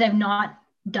because I've not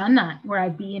done that where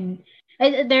I've been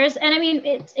and I mean,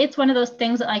 it's one of those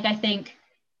things that, like,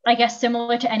 I guess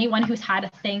similar to anyone who's had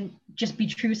a thing just be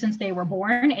true since they were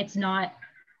born. It's not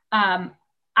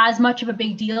as much of a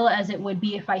big deal as it would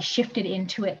be if I shifted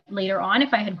into it later on,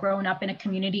 if I had grown up in a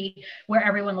community where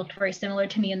everyone looked very similar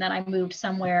to me and then I moved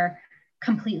somewhere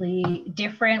completely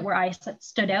different where I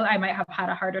stood out, I might have had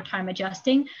a harder time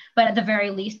adjusting. But at the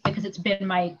very least, because it's been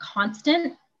my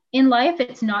constant in life,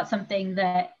 it's not something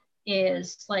that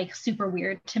is like super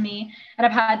weird to me. And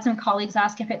I've had some colleagues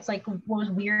ask if it's like was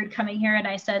weird coming here, and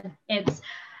I said it's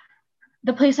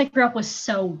the place I grew up was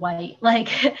so white. Like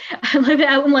I lived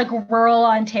out in like rural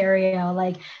Ontario.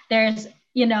 Like there's,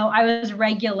 you know, I was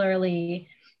regularly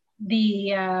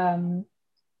the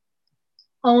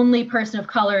only person of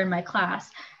color in my class.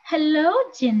 Hello,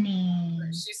 Jenny.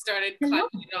 She started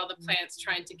clutching all the plants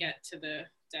trying to get to the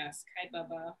desk. Hi,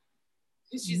 Bubba.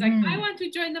 She's like, I want to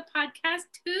join the podcast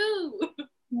too.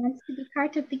 Wants to be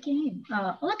part of the game.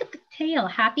 Oh, look at the tail.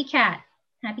 Happy cat.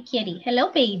 Happy kitty.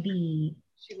 Hello, baby.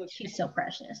 She's so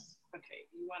precious. Okay,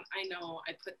 I know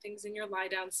I put things in your lie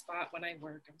down spot when I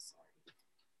work. I'm sorry.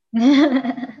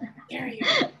 There you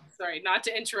go. Sorry, not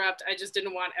to interrupt. I just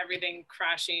didn't want everything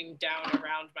crashing down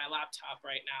around my laptop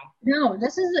right now. No,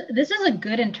 this is a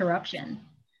good interruption.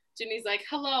 Jenny's like,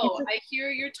 hello, I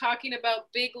hear you're talking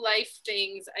about big life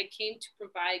things. I came to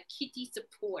provide kitty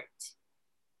support.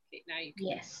 Okay, now you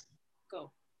can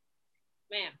go.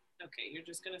 Man, okay, you're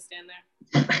just going to stand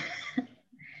there?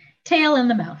 Tail in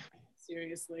the mouth.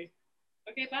 Seriously.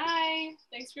 Okay, bye.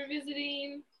 Thanks for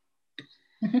visiting.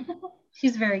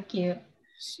 She's very cute.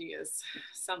 She is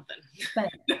something.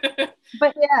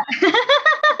 But yeah,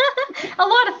 a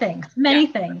lot of things, many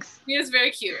things. She is very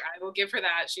cute. I will give her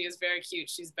that. She is very cute.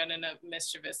 She's been in a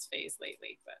mischievous phase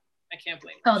lately, but I can't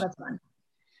blame her. Oh, that's fun.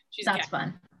 That's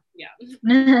fun. Yeah.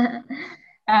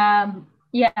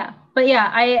 Yeah, but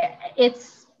yeah,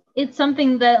 it's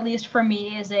something that at least for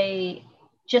me is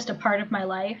just a part of my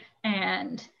life,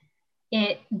 and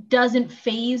it doesn't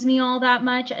faze me all that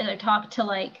much. I talk to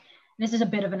like. This is a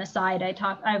bit of an aside.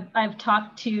 I've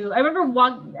talked to, I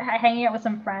remember hanging out with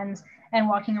some friends and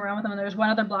walking around with them, and there was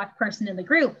one other Black person in the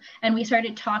group, and we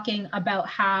started talking about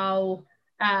how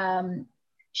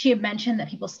she had mentioned that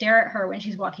people stare at her when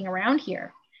she's walking around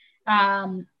here.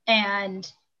 And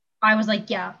I was like,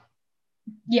 yeah,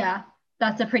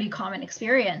 that's a pretty common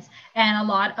experience. And a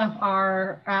lot of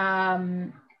our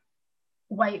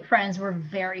white friends were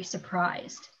very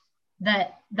surprised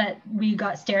that we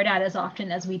got stared at as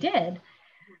often as we did.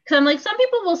 Because I'm like, some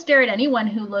people will stare at anyone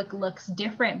who looks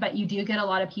different, but you do get a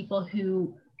lot of people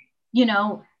who, you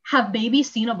know, have maybe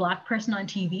seen a Black person on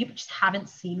TV, but just haven't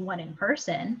seen one in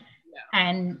person. Yeah.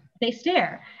 And they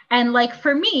stare. And like,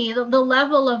 for me, the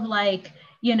level of like,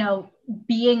 you know,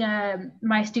 being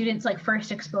my students' like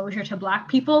first exposure to Black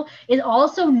people is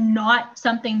also not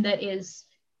something that is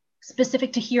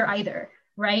specific to here either,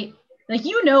 right? Like,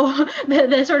 you know,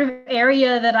 the sort of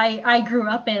area that I grew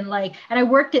up in, like, and I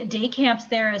worked at day camps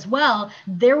there as well.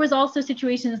 There was also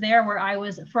situations there where I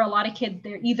was, for a lot of kids,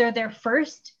 they're either their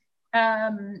first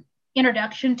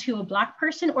introduction to a Black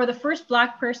person or the first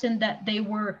Black person that they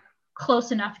were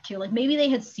close enough to. Like, maybe they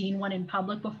had seen one in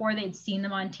public before, they'd seen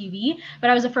them on TV, but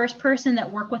I was the first person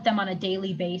that worked with them on a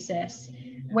daily basis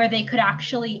where they could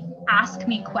actually ask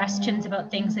me questions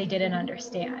about things they didn't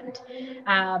understand.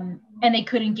 And they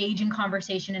could engage in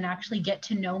conversation and actually get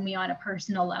to know me on a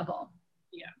personal level.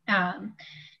 Yeah.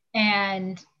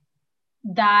 And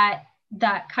that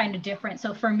kind of difference.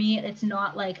 So for me, it's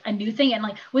not like a new thing. And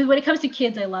like when it comes to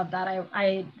kids, I love that.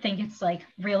 I think it's like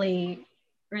really,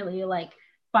 really like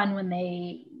fun when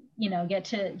they, you know, get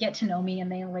to know me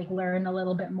and they like learn a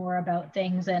little bit more about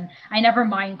things. And I never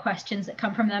mind questions that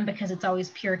come from them because it's always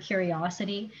pure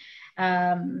curiosity.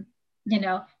 You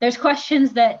know, there's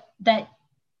questions that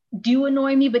do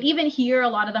annoy me, but even here, a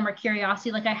lot of them are curiosity.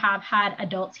 Like, I have had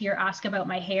adults here ask about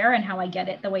my hair and how I get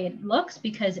it the way it looks,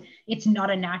 because it's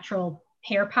not a natural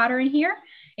hair pattern here.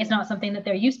 It's not something that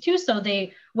they're used to. So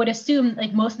they would assume,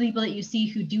 like most of the people that you see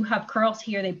who do have curls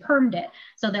here, they permed it.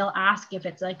 So they'll ask if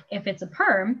it's a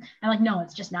perm. I'm like, no,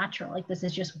 it's just natural. Like, this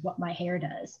is just what my hair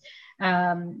does.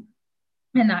 And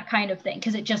that kind of thing,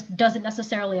 because it just doesn't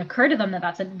necessarily occur to them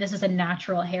that this is a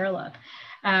natural hair look.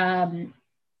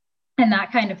 And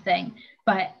that kind of thing.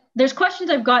 But there's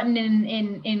questions I've gotten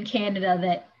in Canada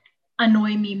that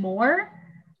annoy me more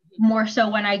so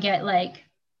when I get like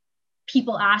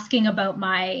people asking about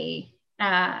my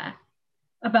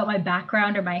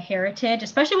background or my heritage,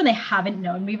 especially when they haven't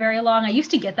known me very long. I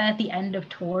used to get that at the end of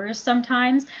tours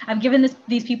sometimes. I've given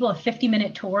these people a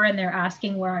 50-minute tour and they're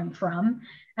asking where I'm from.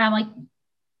 And I'm like,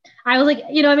 I was like,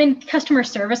 you know, I'm in customer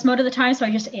service mode at the time, so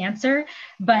I just answer.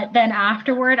 But then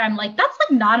afterward, I'm like, that's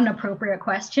like not an appropriate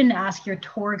question to ask your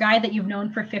tour guide that you've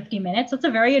known for 50 minutes. That's a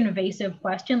very invasive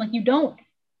question. Like, you don't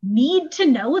need to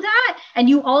know that. And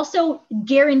you also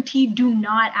guaranteed do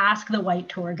not ask the white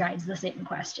tour guides the same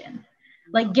question.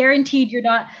 Like guaranteed you're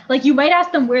not, like you might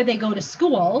ask them where they go to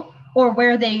school or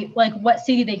where they, like what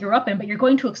city they grew up in, but you're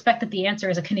going to expect that the answer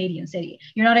is a Canadian city.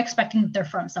 You're not expecting that they're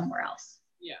from somewhere else.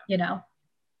 Yeah. You know?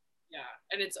 Yeah.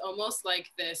 And it's almost like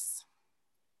this,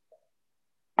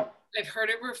 I've heard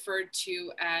it referred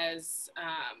to as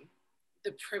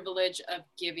the privilege of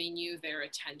giving you their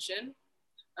attention,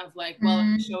 of like,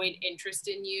 well, showing interest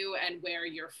in you and where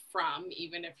you're from,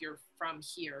 even if you're from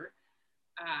here.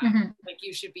 Like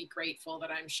you should be grateful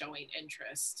that I'm showing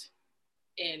interest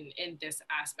in this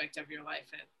aspect of your life.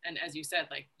 And as you said,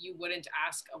 like you wouldn't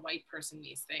ask a white person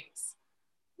these things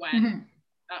when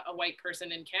a white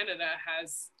person in Canada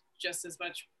has just as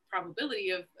much probability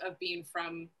of being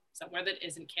from somewhere that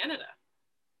isn't Canada.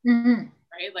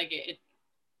 Right? Like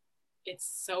it's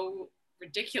so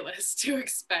ridiculous to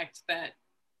expect that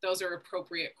those are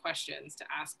appropriate questions to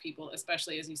ask people,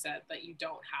 especially as you said, that you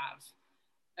don't have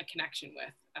a connection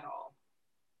with at all.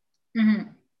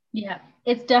 Yeah,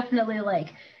 it's definitely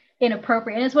like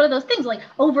inappropriate. And it's one of those things like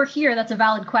over here, that's a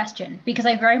valid question because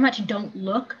I very much don't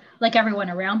look like everyone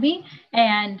around me.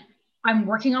 And I'm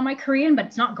working on my Korean, but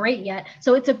it's not great yet.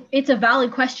 So it's a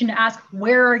valid question to ask,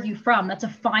 where are you from? That's a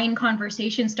fine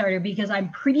conversation starter because I'm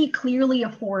pretty clearly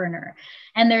a foreigner.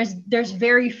 And there's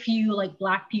very few like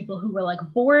Black people who were like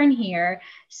born here.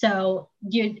 So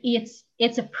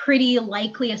it's a pretty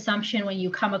likely assumption when you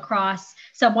come across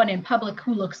someone in public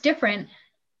who looks different.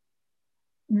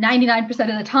 99%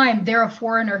 of the time they're a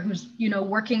foreigner who's, you know,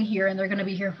 working here and they're going to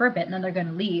be here for a bit and then they're going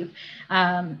to leave.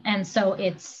 And so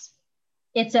it's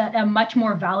a much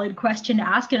more valid question to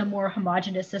ask in a more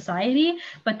homogenous society.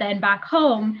 But then back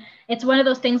home, it's one of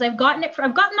those things I've gotten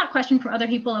that question from other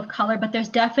people of color, but there's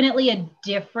definitely a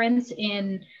difference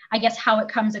in, I guess, how it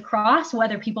comes across,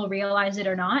 whether people realize it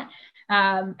or not.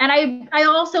 And I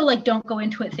also like don't go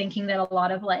into it thinking that a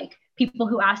lot of like people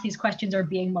who ask these questions are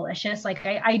being malicious. Like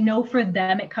I know for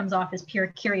them it comes off as pure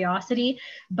curiosity,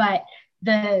 but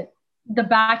the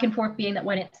back and forth being that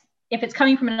if it's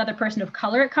coming from another person of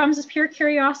color, it comes as pure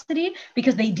curiosity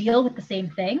because they deal with the same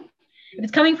thing. If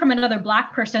it's coming from another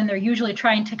Black person, they're usually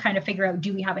trying to kind of figure out,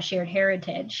 do we have a shared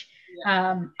heritage?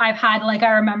 I've had, like,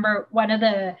 I remember one of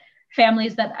the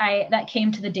families that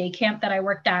came to the day camp that I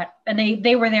worked at, and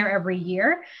they were there every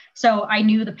year. So I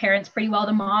knew the parents pretty well.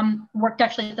 The mom worked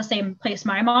actually at the same place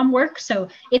my mom worked. So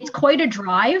it's quite a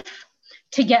drive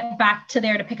to get back to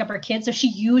there to pick up her kids. So she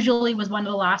usually was one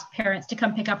of the last parents to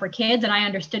come pick up her kids. And I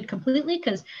understood completely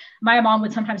because my mom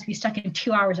would sometimes be stuck in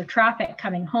 2 hours of traffic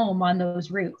coming home on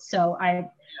those routes. So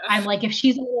I'm like, if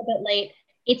she's a little bit late,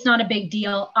 it's not a big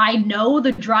deal. I know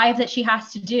the drive that she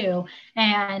has to do.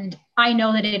 And I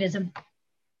know that it is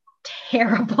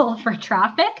terrible for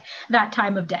traffic that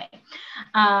time of day.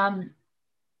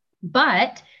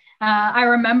 But I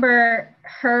remember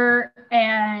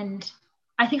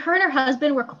I think her and her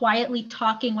husband were quietly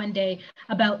talking one day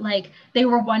about like, they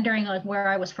were wondering like where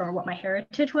I was from or what my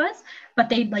heritage was, but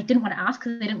they like didn't want to ask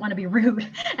because they didn't want to be rude.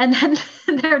 And then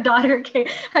their daughter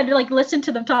had to like listen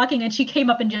to them talking and she came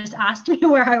up and just asked me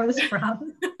where I was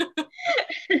from.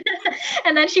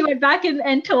 And then she went back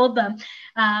and told them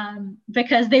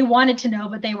because they wanted to know,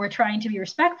 but they were trying to be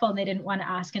respectful and they didn't want to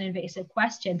ask an invasive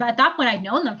question. But at that point, I'd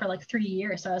known them for like 3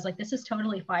 years. So I was like, this is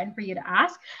totally fine for you to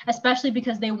ask, especially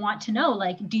because they want to know,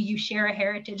 like, do you share a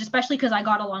heritage? Especially because I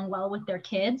got along well with their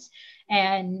kids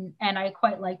and I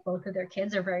quite like both of their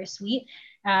kids. They're very sweet.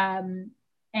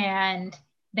 And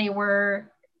they were,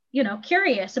 you know,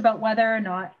 curious about whether or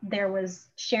not there was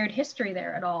shared history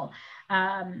there at all.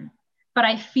 But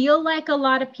I feel like a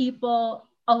lot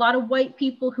of white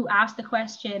people who ask the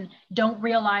question don't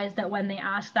realize that when they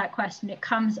ask that question, it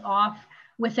comes off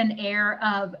with an air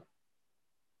of,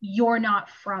 you're not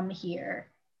from here,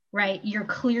 right? You're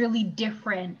clearly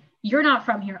different. You're not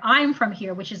from here. I'm from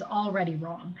here, which is already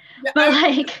wrong. Yeah, but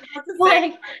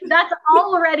like that's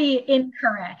already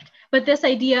incorrect. But this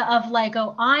idea of like,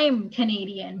 oh, I'm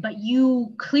Canadian, but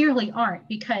you clearly aren't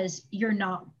because you're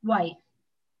not white.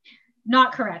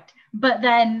 Not correct. But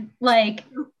then like,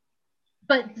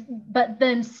 but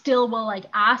then still will like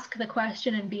ask the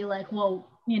question and be like, well,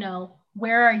 you know,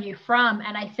 where are you from?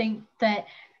 And I think that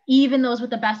even those with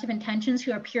the best of intentions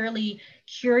who are purely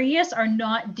curious are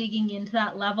not digging into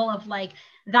that level of like,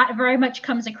 that very much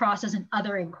comes across as an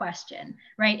othering question,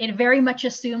 right? It very much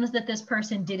assumes that this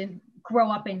person didn't grow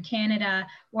up in Canada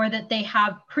or that they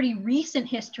have pretty recent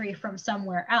history from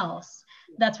somewhere else.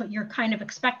 That's what you're kind of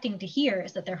expecting to hear,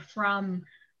 is that they're from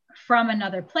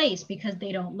another place because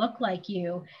they don't look like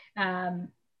you.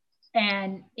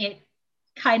 And it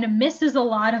kind of misses a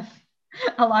lot of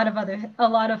a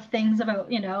lot of things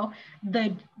about, you know,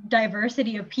 the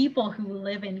diversity of people who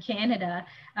live in Canada,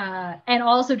 and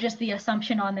also just the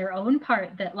assumption on their own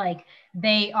part that like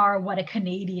they are what a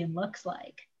Canadian looks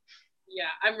like. Yeah,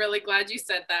 I'm really glad you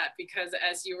said that, because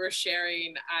as you were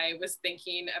sharing, I was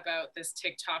thinking about this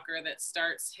TikToker that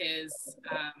starts his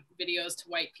videos to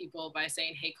white people by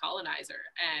saying, "Hey, colonizer."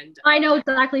 And I know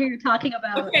exactly who you're talking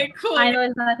about. Okay, cool. I know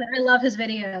exactly. I love his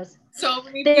videos. So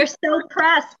many They're so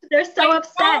pressed. They're so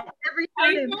upset every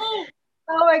time.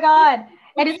 Oh my God.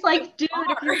 And it's like, dude,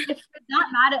 if you're not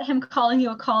mad at him calling you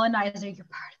a colonizer, you're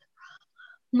part of the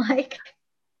problem. Like,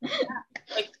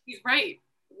 yeah, like he's right.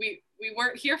 We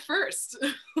weren't here first.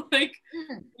 Like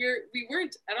we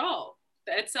weren't at all.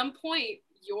 At some point,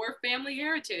 your family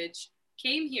heritage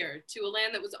came here to a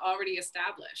land that was already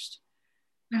established.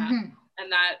 And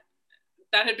that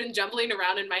had been jumbling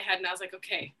around in my head, and I was like,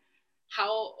 okay,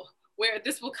 where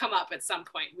this will come up at some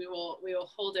point. We will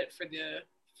hold it for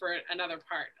another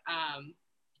part.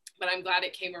 But I'm glad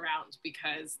it came around,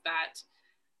 because that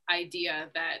idea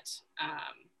that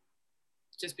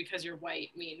just because you're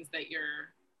white means that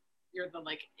you're the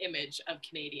like image of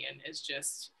Canadian is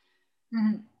just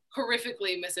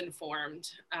horrifically misinformed.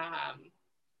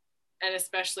 And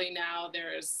especially now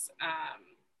there's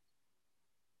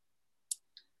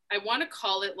I want to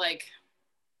call it like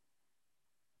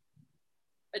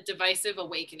a divisive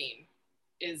awakening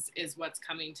is what's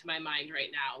coming to my mind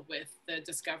right now, with the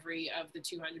discovery of the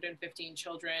 215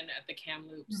 children at the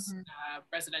Kamloops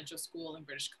residential school in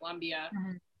British Columbia,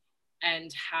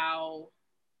 and how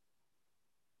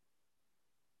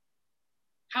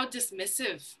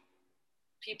dismissive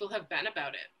people have been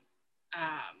about it.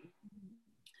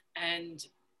 And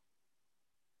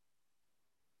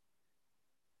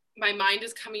my mind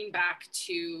is coming back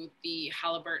to the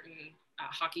Halliburton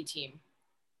hockey team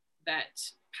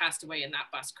that passed away in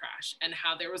that bus crash, and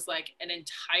how there was like an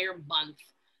entire month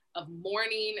of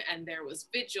mourning, and there was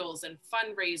vigils and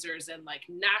fundraisers and like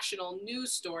national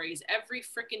news stories every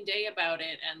freaking day about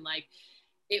it. And like,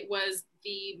 it was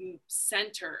the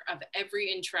center of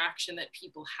every interaction that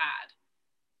people had.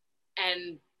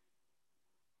 And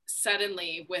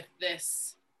suddenly with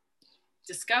this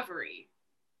discovery,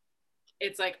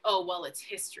 it's like, oh, well, it's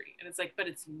history. And it's like, but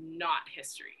it's not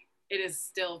history. It is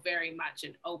still very much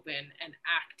an open and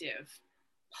active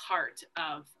part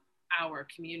of our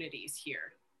communities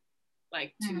here.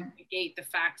 Like, to negate the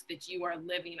fact that you are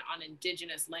living on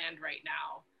Indigenous land right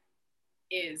now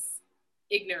is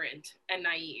ignorant and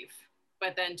naive.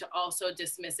 But then to also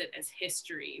dismiss it as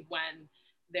history when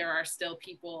there are still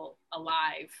people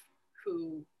alive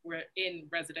who were in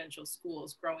residential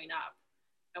schools growing up.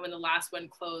 And when the last one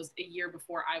closed a year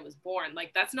before I was born,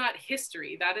 like, that's not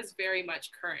history. That is very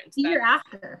much current. A year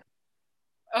after.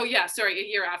 Oh yeah, sorry, a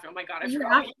year after. Oh my God, I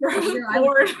forgot.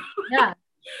 Yeah.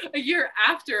 A year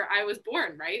after I was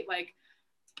born, right? Like,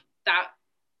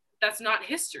 that's not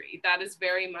history. That is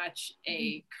very much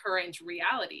a current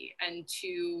reality. And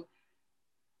to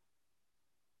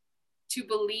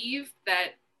believe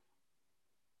that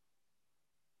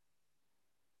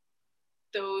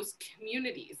those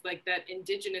communities, like that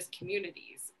Indigenous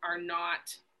communities, are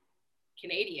not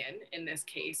Canadian in this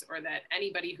case, or that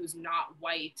anybody who's not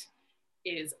white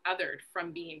is othered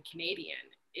from being Canadian,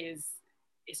 is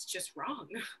just wrong,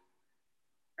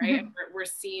 right? We're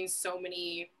seeing so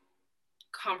many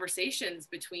conversations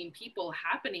between people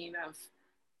happening of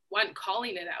one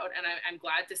calling it out, and I'm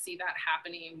glad to see that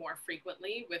happening more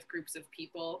frequently with groups of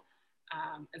people,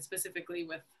 and specifically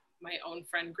with my own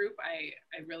friend group. I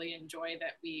really enjoy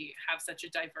that we have such a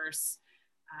diverse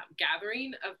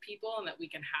gathering of people, and that we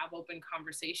can have open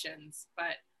conversations.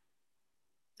 But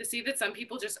to see that some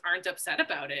people just aren't upset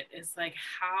about it is like,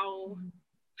 how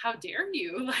dare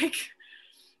you? Like,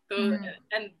 those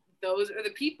and those are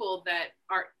the people that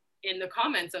are in the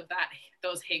comments of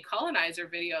those Hey Colonizer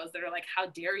videos that are like, how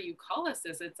dare you call us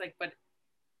this? It's like, but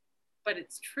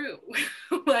it's true.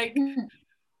 Like,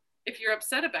 if you're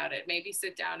upset about it, maybe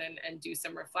sit down and do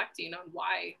some reflecting on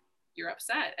why you're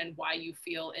upset and why you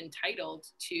feel entitled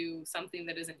to something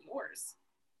that isn't yours.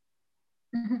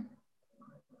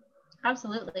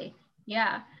 Absolutely.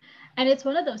 Yeah. And it's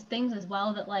one of those things as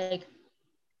well that, like,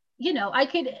 you know, I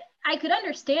could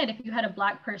understand if you had a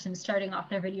Black person starting off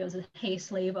their videos as, hey,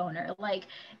 slave owner. Like,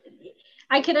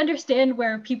 I could understand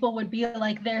where people would be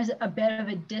like, there's a bit of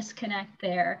a disconnect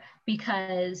there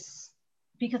because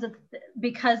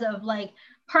of like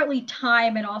partly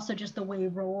time, and also just the way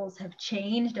roles have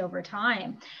changed over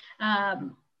time.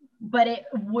 But it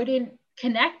wouldn't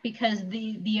connect because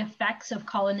the effects of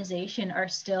colonization are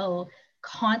still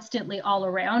constantly all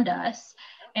around us.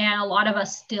 And a lot of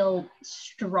us still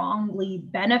strongly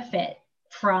benefit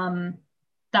from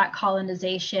that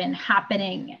colonization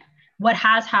happening, what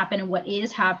has happened and what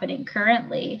is happening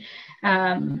currently.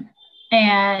 And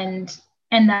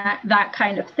that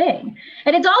kind of thing.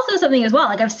 And it's also something as well,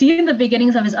 like I've seen the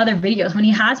beginnings of his other videos when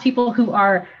he has people who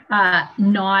are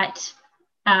not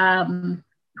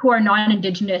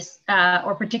non-Indigenous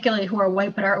or particularly who are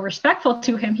white but are respectful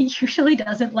to him. He usually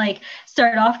doesn't like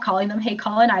start off calling them hey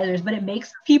colonizers, but it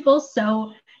makes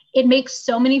so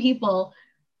many people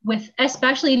with,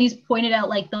 especially, and he's pointed out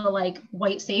like the like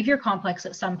white savior complex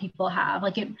that some people have,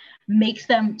 like it makes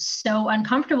them so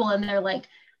uncomfortable, and they're like,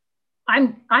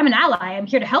 I'm an ally, I'm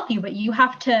here to help you, but you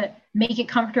have to make it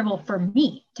comfortable for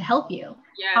me to help you.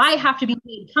 Yes. I have to be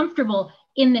made comfortable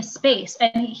in this space.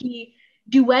 And he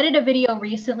duetted a video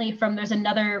recently from, there's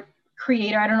another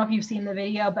creator, I don't know if you've seen the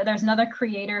video, but there's another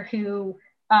creator who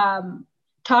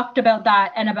talked about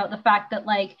that and about the fact that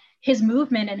like his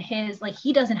movement and his, like,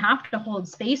 he doesn't have to hold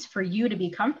space for you to be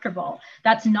comfortable.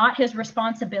 That's not his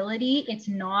responsibility. It's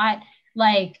not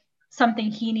like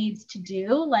something he needs to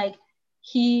do. Like,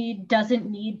 he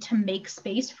doesn't need to make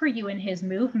space for you in his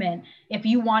movement. If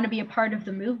you want to be a part of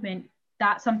the movement,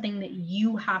 that's something that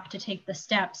you have to take the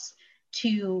steps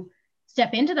to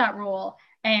step into that role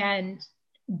and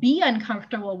be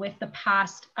uncomfortable with the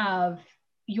past of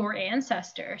your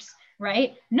ancestors,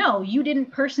 right? No, you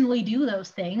didn't personally do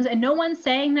those things, and no one's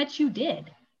saying that you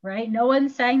did, right? No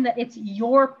one's saying that it's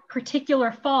your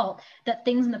particular fault that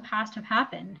things in the past have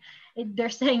happened. They're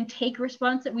saying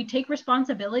we take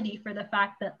responsibility for the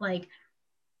fact that like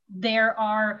there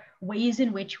are ways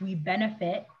in which we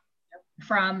benefit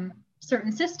from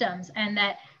certain systems, and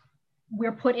that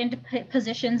we're put into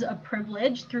positions of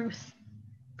privilege through,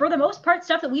 for the most part,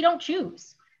 stuff that we don't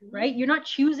choose, right? You're not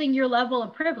choosing your level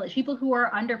of privilege. People who are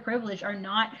underprivileged are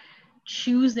not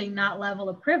choosing that level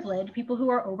of privilege. People who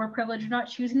are overprivileged are not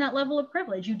choosing that level of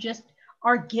privilege. You just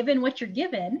are given what you're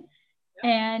given,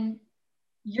 and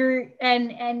your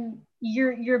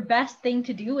best thing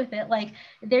to do with it. Like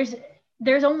there's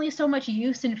only so much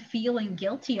use in feeling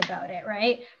guilty about it,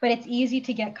 right? But it's easy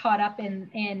to get caught up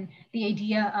in the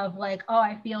idea of like, oh,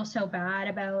 I feel so bad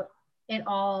about it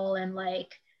all, and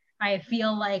like I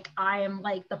feel like I am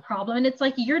like the problem. And it's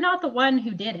like, you're not the one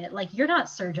who did it. Like, you're not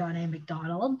Sir John A.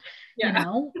 Macdonald, you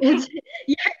know? It's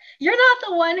you're not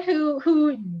the one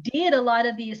who did a lot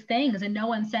of these things, and no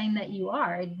one's saying that you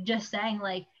are. Just saying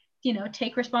like, you know,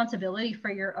 take responsibility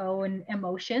for your own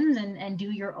emotions and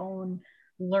do your own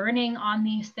learning on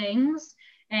these things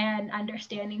and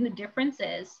understanding the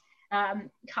differences.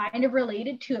 Kind of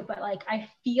related to it, but like I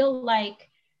feel like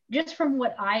just from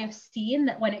what I've seen,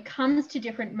 that when it comes to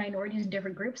different minorities and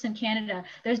different groups in Canada,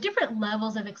 there's different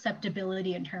levels of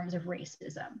acceptability in terms of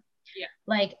racism. Yeah.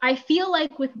 Like I feel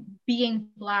like with being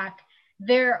Black,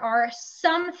 there are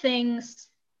some things,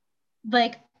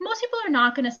 like most people are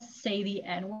not going to say the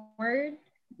N-word.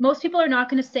 Most people are not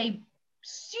going to say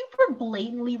super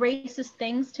blatantly racist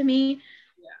things to me.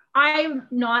 I'm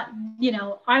not, you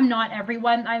know, I'm not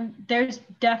everyone. There's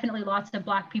definitely lots of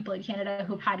Black people in Canada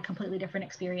who've had completely different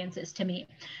experiences to me.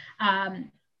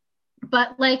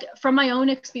 But like from my own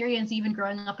experience, even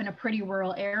growing up in a pretty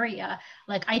rural area,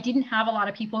 like I didn't have a lot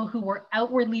of people who were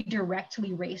outwardly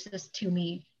directly racist to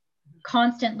me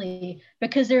constantly,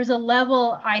 because there's a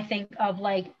level, I think, of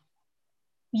like,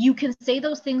 you can say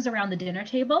those things around the dinner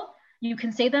table. You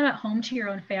can say them at home to your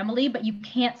own family, but you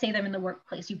can't say them in the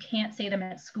workplace. You can't say them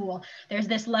at school. There's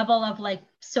this level of like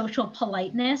social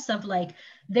politeness of like,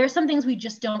 there's some things we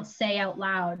just don't say out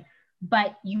loud,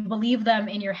 but you believe them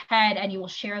in your head and you will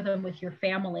share them with your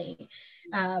family.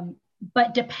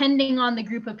 But depending on the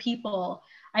group of people,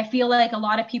 I feel like a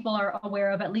lot of people are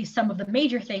aware of at least some of the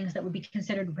major things that would be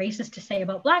considered racist to say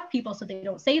about Black people, so they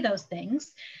don't say those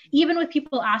things. Even with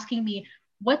people asking me,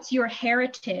 what's your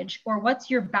heritage or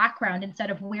what's your background instead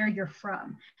of where you're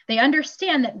from. They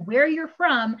understand that where you're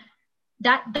from,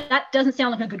 that doesn't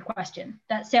sound like a good question.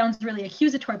 That sounds really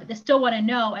accusatory, but they still want to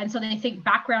know. And so they think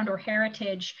background or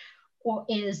heritage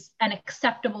is an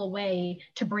acceptable way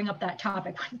to bring up that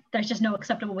topic. There's just no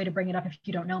acceptable way to bring it up if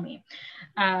you don't know me.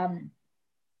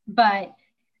 But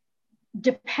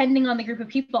depending on the group of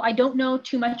people, I don't know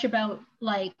too much about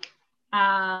like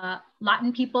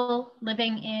Latin people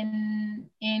living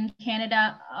in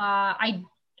Canada. I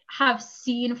have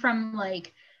seen from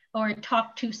like, or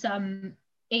talked to some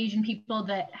Asian people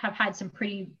that have had some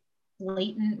pretty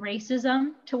blatant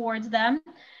racism towards them.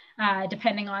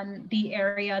 depending on the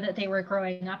area that they were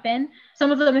growing up in.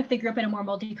 Some of them, if they grew up in a more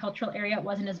multicultural area, it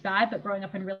wasn't as bad, but growing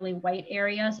up in really white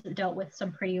areas, it dealt with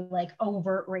some pretty like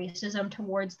overt racism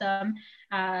towards them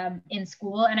in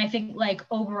school. And I think like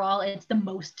overall, it's the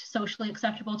most socially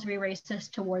acceptable to be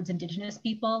racist towards Indigenous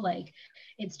people. Like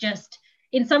it's just,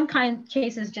 in some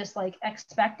cases, just like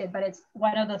expected, but it's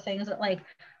one of the things that like,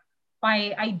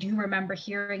 I do remember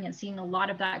hearing and seeing a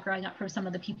lot of that growing up from some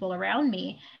of the people around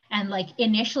me, and like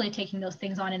initially taking those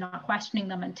things on and not questioning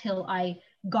them until I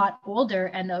got older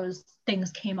and those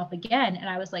things came up again. And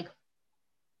I was like,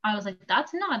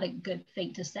 that's not a good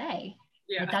thing to say.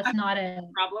 Yeah. Like, that's not a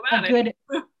problematic.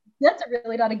 That's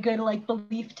really not a good like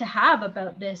belief to have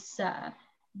about this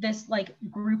this like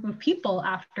group of people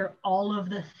after all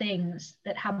of the things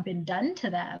that have been done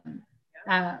to them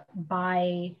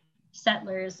by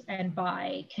settlers and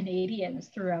by Canadians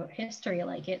throughout history.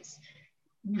 Like it's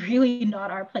really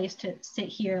not our place to sit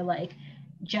here like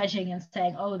judging and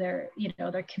saying, oh, their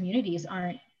communities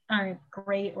aren't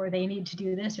great, or they need to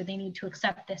do this, or they need to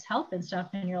accept this help and stuff.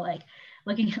 And you're like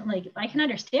looking at like, I can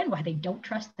understand why they don't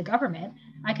trust the government.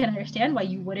 I can understand why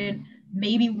you wouldn't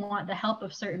maybe want the help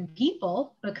of certain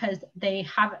people because they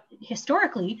have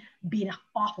historically been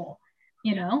awful,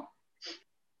 you know?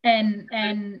 And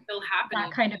still happening,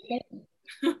 that kind of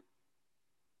thing.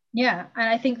 Yeah, and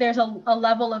I think there's a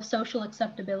level of social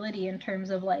acceptability in terms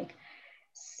of like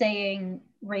saying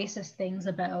racist things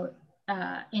about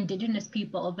Indigenous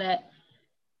people that,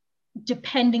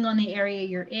 depending on the area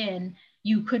you're in,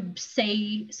 you could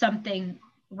say something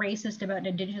racist about an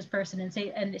Indigenous person and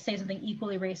say something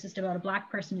equally racist about a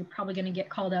Black person. You're probably going to get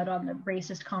called out on the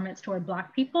racist comments toward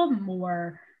Black people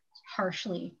more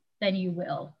harshly than you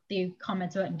will the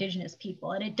comments about Indigenous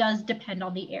people. And it does depend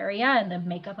on the area and the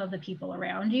makeup of the people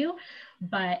around you,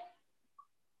 but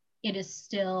it is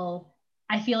still,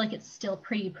 I feel like it's still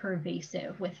pretty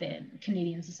pervasive within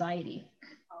Canadian society.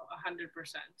 Oh, 100%.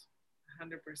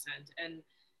 And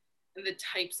the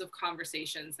types of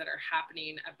conversations that are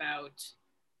happening about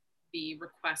the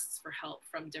requests for help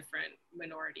from different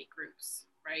minority groups,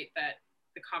 right? That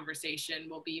the conversation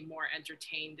will be more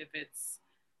entertained if it's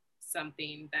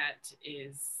something that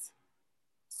is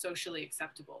socially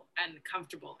acceptable and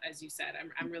comfortable, as you said.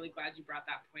 I'm really glad you brought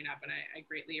that point up, and I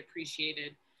greatly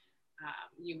appreciated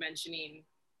you mentioning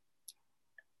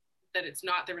that it's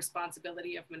not the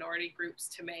responsibility of minority groups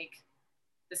to make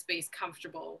the space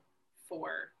comfortable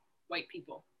for white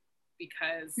people,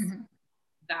 because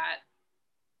that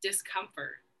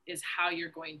discomfort is how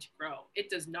you're going to grow. It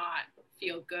does not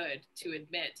feel good to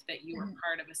admit that you were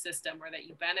part of a system or that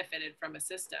you benefited from a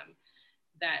system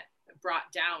that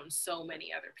brought down so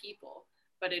many other people.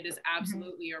 But it is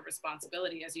absolutely your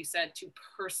responsibility, as you said, to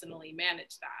personally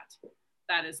manage that.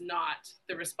 That is not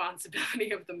the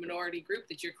responsibility of the minority group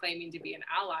that you're claiming to be an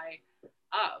ally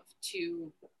of,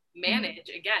 to manage,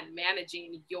 again,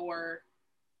 managing your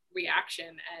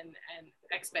reaction and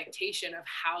expectation of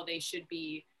how they should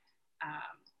be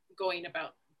going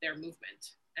about their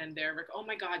movement. And they're like, oh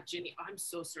my God, Ginny, I'm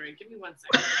so sorry. Give me 1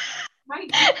 second.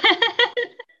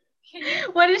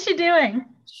 What is she doing?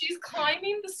 She's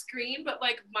climbing the screen, but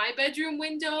like my bedroom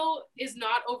window is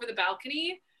not over the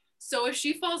balcony. So if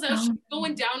she falls out, she's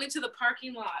going down into the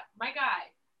parking lot. My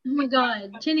guy. Oh my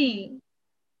God, Ginny.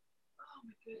 Oh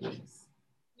my goodness.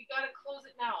 We gotta close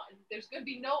it now. And there's gonna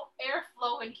be no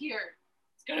airflow in here.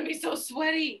 It's gonna be so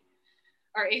sweaty.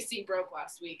 Our AC broke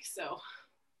last week, so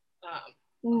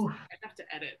I'd have to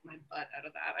edit my butt out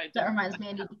of that. That reminds me,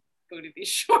 I need to go to these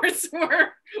shorts were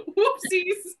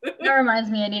whoopsies. That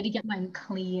reminds me, I need to get mine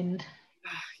cleaned.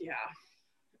 Yeah.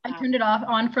 I turned it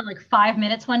on for like 5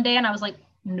 minutes one day and I was like,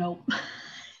 nope.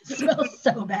 It smells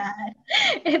so bad.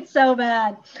 It's so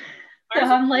bad. So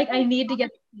I'm like, I need to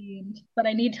get it cleaned, but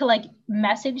I need to like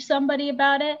message somebody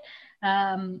about it.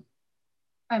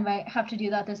 I might have to do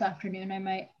that this afternoon. I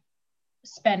might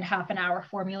spend half an hour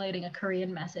formulating a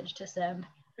Korean message to send.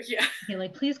 Yeah. Be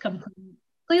like, please come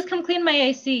clean my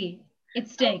AC. It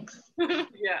stinks.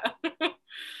 Yeah.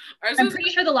 I'm pretty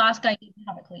sure the last guy didn't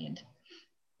have it cleaned.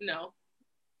 No.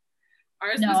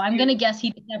 I'm gonna guess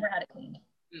he never had it cleaned.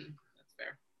 That's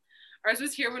fair. Ours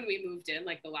was here when we moved in,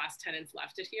 like the last tenants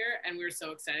left it here, and we were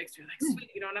so excited because we were like, sweet,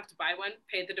 you don't have to buy one,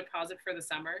 paid the deposit for the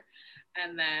summer,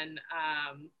 and then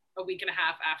a week and a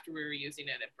half after we were using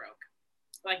it, it broke.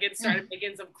 Like it started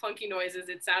making some clunky noises.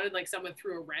 It sounded like someone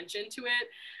threw a wrench into it,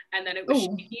 and then it was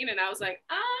shaking, and I was like,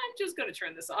 I'm just gonna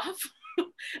turn this off.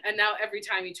 And now every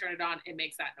time you turn it on, it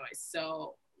makes that noise.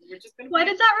 So we're just gonna. Why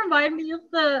did that remind me of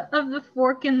the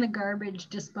fork in the garbage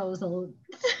disposal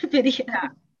video? Yeah.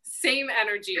 same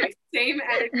energy, same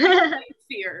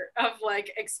fear of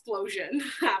like explosion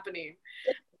happening.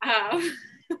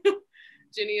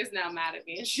 Ginny is now mad at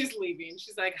me and she's leaving.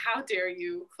 She's like, how dare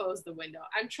you close the window?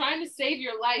 I'm trying to save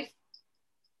your life.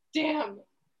 Damn.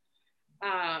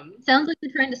 Sounds like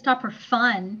you're trying to stop her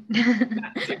fun.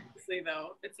 Seriously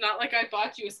though, it's not like I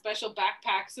bought you a special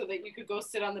backpack so that you could go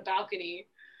sit on the balcony.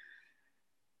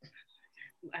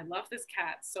 I love this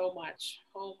cat so much.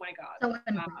 Oh my God.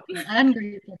 So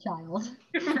ungrateful child.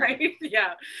 Right?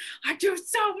 Yeah. I do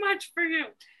so much for you.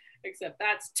 Except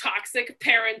that's toxic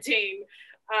parenting.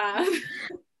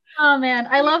 Oh man,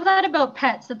 I love that about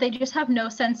pets, that they just have no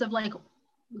sense of like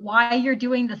why you're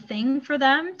doing the thing for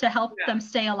them to help them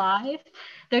stay alive.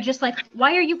 They're just like,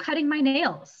 why are you cutting my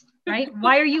nails? Right?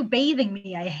 Why are you bathing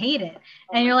me? I hate it.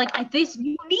 And you're like,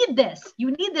 you need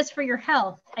this for your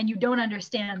health, and you don't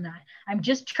understand that. I'm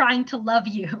just trying to love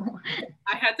you.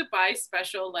 I had to buy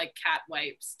special like cat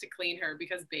wipes to clean her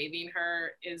because bathing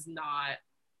her is not,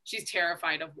 she's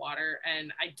terrified of water,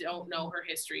 and I don't know her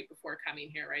history before coming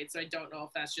here, right? So I don't know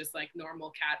if that's just like normal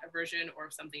cat aversion or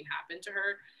if something happened to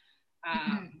her.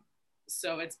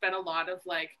 So it's been a lot of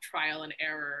like trial and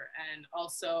error, and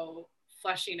also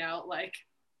fleshing out like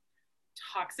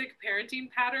toxic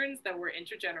parenting patterns that were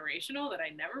intergenerational that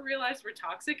I never realized were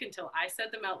toxic until I said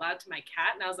them out loud to my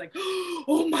cat, and I was like,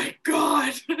 oh my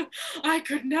God, I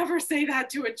could never say that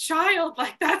to a child.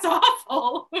 Like, that's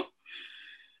awful.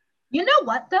 You know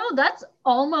what though? That's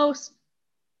almost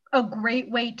a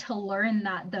great way to learn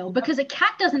that though, because a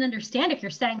cat doesn't understand if you're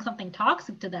saying something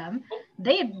toxic to them.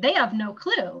 They have no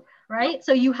clue, right?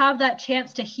 So you have that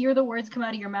chance to hear the words come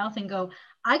out of your mouth and go,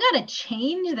 I gotta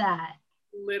change that.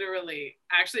 Literally.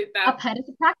 Actually, a pet is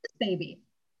a practice baby.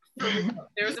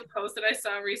 There was a post that I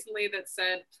saw recently that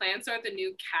said plants are the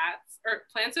new cats, or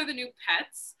plants are the new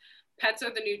pets, pets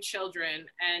are the new children,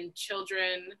 and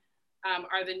children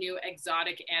are the new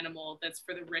exotic animal that's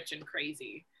for the rich and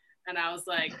crazy. And I was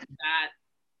like,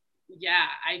 yeah,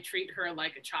 I treat her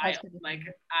like a child. Like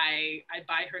I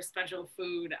buy her special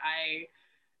food.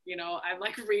 I'm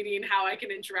like reading how I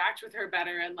can interact with her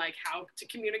better, and like how to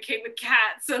communicate with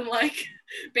cats, and like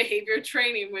behavior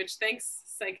training, which thanks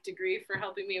psych degree for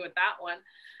helping me with that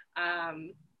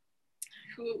one.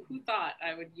 Who thought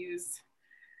I would use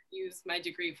my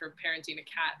degree for parenting a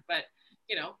cat? But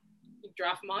you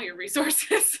draw from all your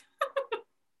resources.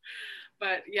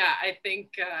 But yeah, I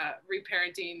think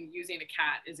reparenting using a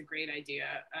cat is a great idea.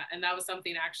 And that was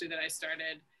something actually that I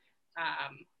started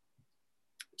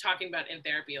talking about in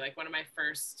therapy. Like one of my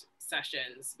first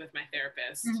sessions with my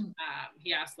therapist,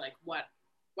 he asked like what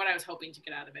I was hoping to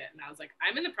get out of it. And I was like,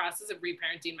 I'm in the process of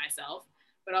reparenting myself,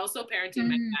 but also parenting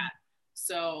my cat.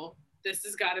 So this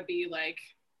has got to be like,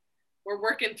 we're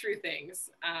working through things.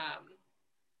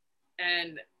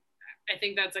 And I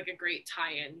think that's like a great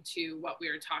tie-in to what we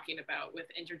were talking about with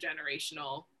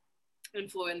intergenerational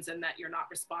influence, and that you're not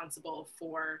responsible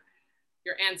for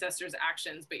your ancestors'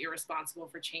 actions, but you're responsible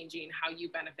for changing how you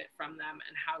benefit from them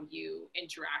and how you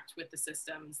interact with the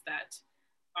systems that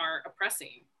are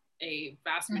oppressing a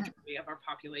vast majority of our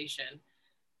population.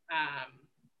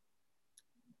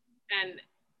 And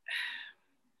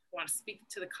I want to speak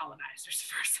to the colonizers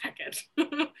for a second,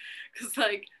 because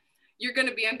like you're going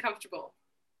to be uncomfortable.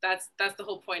 That's the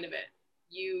whole point of it.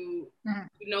 You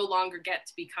no longer get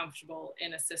to be comfortable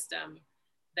in a system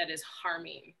that is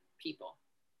harming people.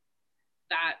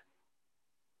 That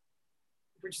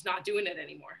we're just not doing it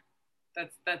anymore.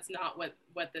 That's not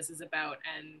what this is about.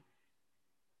 And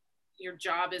your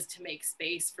job is to make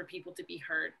space for people to be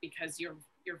heard, because your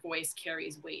voice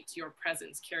carries weight, your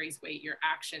presence carries weight, your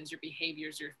actions, your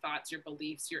behaviors, your thoughts, your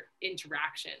beliefs, your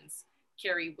interactions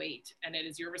carry weight. And it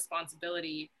is your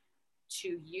responsibility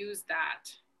to use that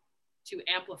to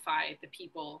amplify the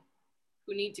people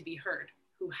who need to be heard,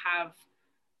 who have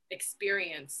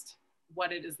experienced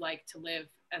what it is like to live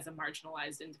as a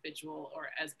marginalized individual or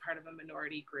as part of a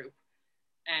minority group,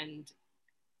 and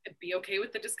be okay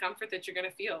with the discomfort that you're going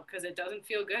to feel, because it doesn't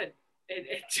feel good.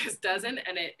 It just doesn't,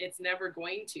 and it's never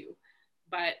going to.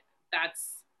 But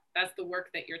that's the work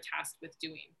that you're tasked with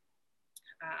doing.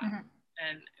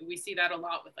 And we see that a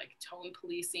lot with like tone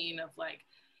policing of like,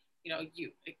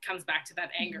 it comes back to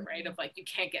that anger, right? Of like, you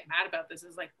can't get mad about this.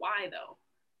 It's like, why though?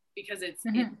 Because it's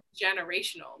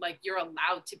generational. Like, you're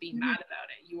allowed to be mad about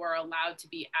it. You are allowed to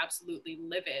be absolutely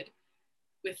livid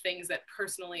with things that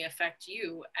personally affect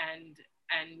you and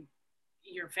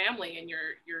your family and your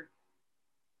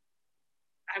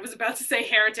I was about to say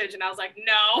heritage, and I was like,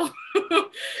 no.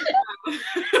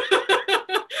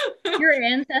 Your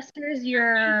ancestors,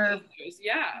 yeah.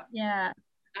 Yeah.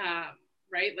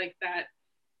 Right? Like that.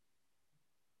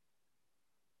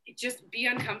 just be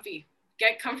uncomfy.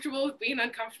 Get comfortable with being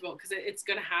uncomfortable, because it's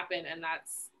going to happen, and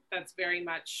that's very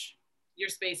much your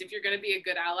space. If you're going to be a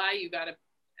good ally, you got to,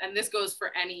 and this goes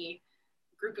for any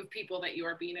group of people that you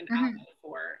are being an ally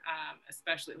for,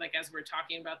 especially like as we're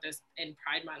talking about this in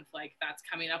Pride Month, like that's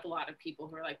coming up, a lot of people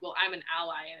who are like, well, I'm an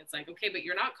ally, and it's like, okay, but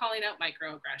you're not calling out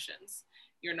microaggressions,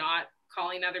 you're not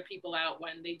calling other people out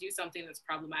when they do something that's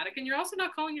problematic, and you're also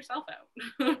not calling yourself out.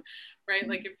 Right?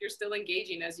 Like if you're still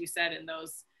engaging, as you said, in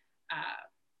those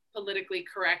politically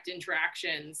correct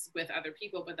interactions with other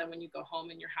people, but then when you go home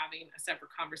and you're having a separate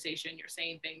conversation, you're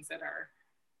saying things that are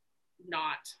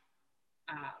not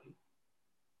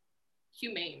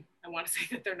humane. I want to say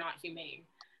that they're not humane.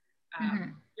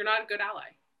 You're not a good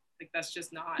ally. Like that's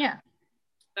just not,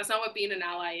 that's not what being an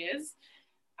ally is.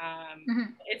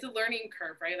 It's a learning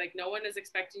curve, right? Like no one is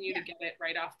expecting you to get it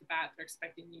right off the bat. They're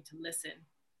expecting you to listen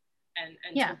and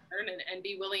to learn and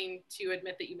be willing to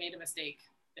admit that you made a mistake.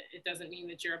 It doesn't mean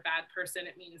that you're a bad person.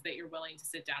 It means that you're willing to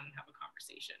sit down and have a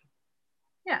conversation.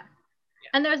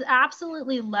 And there's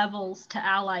absolutely levels to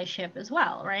allyship as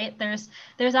well, right? There's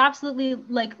absolutely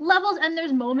like levels, and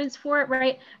there's moments for it,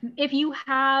 right? If you're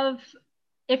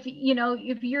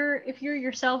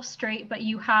yourself straight, but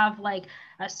you have like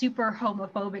a super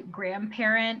homophobic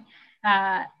grandparent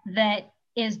that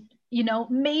is,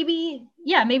 maybe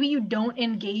you don't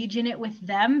engage in it with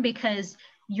them because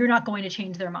you're not going to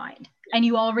change their mind. And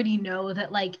you already know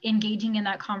that like engaging in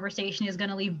that conversation is going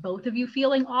to leave both of you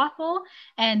feeling awful,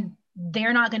 and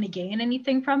they're not going to gain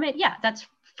anything from it. Yeah, that's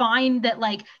fine that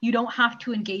like you don't have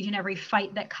to engage in every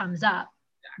fight that comes up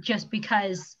just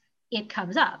because it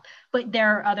comes up. But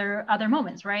there are other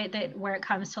moments, right, that where it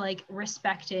comes to like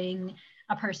respecting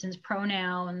a person's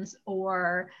pronouns,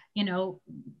 or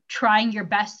trying your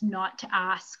best not to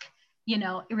ask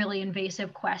really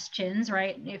invasive questions,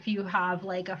 right? If you have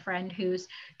like a friend who's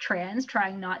trans,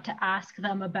 trying not to ask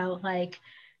them about like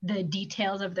the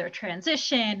details of their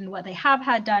transition, what they have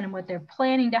had done and what they're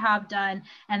planning to have done,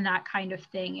 and that kind of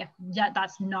thing. If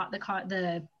that's not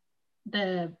the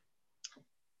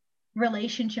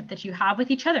relationship that you have with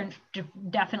each other,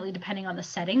 definitely depending on the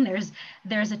setting,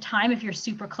 there's a time if you're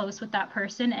super close with that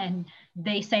person and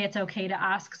they say it's okay to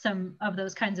ask some of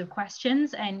those kinds of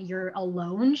questions and you're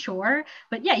alone, sure,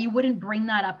 but yeah, you wouldn't bring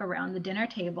that up around the dinner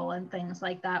table and things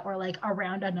like that, or like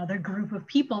around another group of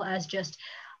people as just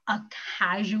a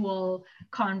casual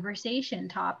conversation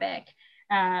topic.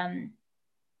 And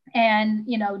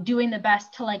doing the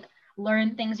best to like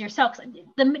learn things yourself.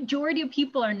 The majority of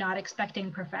people are not expecting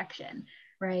perfection,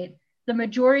 right? The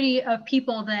majority of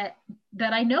people that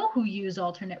I know who use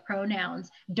alternate pronouns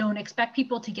don't expect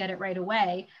people to get it right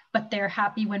away, but they're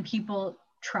happy when people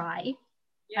try.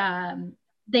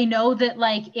 They know that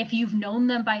like if you've known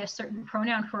them by a certain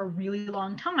pronoun for a really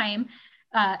long time,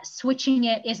 switching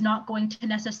it is not going to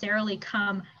necessarily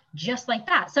come just like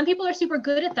that. Some people are super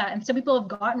good at that, and some people have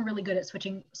gotten really good at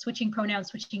switching pronouns,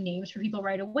 switching names for people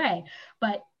right away.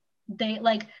 But they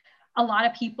like a lot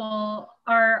of people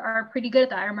are pretty good at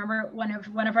that. I remember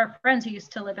one of our friends who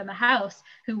used to live in the house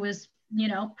who was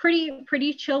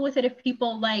pretty chill with it if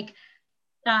people like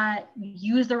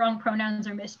use the wrong pronouns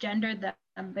or misgendered them,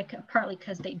 partly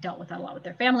because they dealt with that a lot with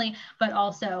their family, but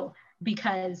also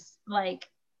because like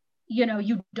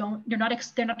they're not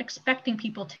expecting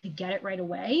people to get it right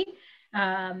away.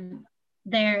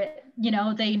 They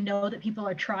know that people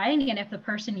are trying, and if the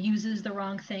person uses the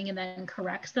wrong thing and then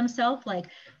corrects themselves, like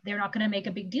they're not going to make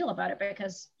a big deal about it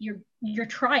because you're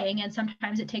trying, and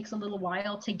sometimes it takes a little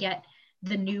while to get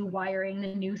the new wiring,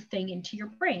 the new thing into your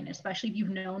brain, especially if you've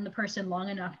known the person long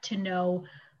enough to know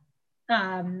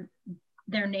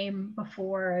their name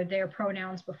before, their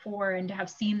pronouns before, and to have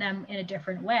seen them in a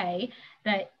different way,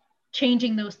 that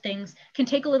changing those things can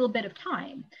take a little bit of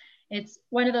time. It's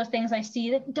one of those things I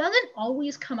see that doesn't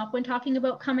always come up when talking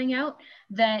about coming out,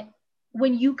 that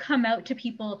when you come out to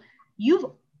people,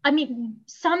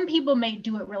 some people may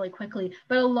do it really quickly,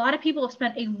 but a lot of people have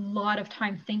spent a lot of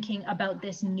time thinking about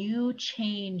this new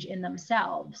change in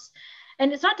themselves.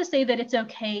 And it's not to say that it's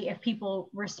okay if people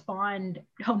respond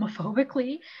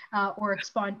homophobically or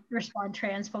respond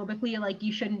transphobically, like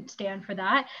you shouldn't stand for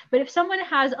that. But if someone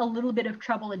has a little bit of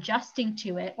trouble adjusting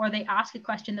to it, or they ask a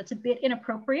question that's a bit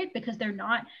inappropriate because they're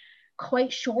not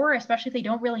quite sure, especially if they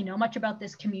don't really know much about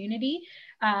this community,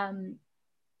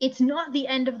 it's not the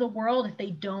end of the world if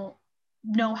they don't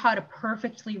know how to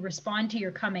perfectly respond to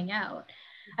your coming out.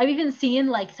 I've even seen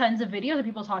like tons of videos of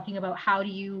people talking about how do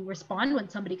you respond when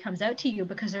somebody comes out to you,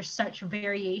 because there's such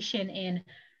variation in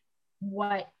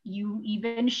what you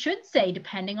even should say,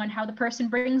 depending on how the person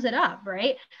brings it up,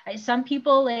 right? Some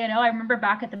people, you know, I remember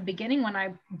back at the beginning when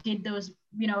I did those,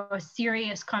 you know, a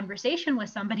serious conversation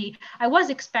with somebody, I was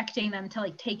expecting them to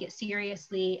like take it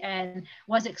seriously and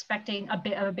was expecting a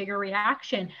bit of a bigger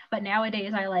reaction. But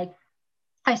nowadays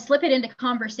I slip it into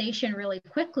conversation really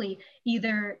quickly.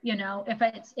 Either, you know, if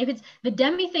it's the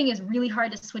Demi thing is really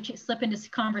hard to slip into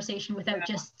conversation without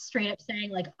just straight up saying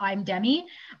like, I'm Demi.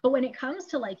 But when it comes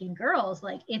to liking girls,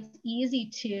 like it's easy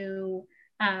to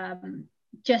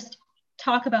just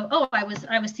talk about, oh, I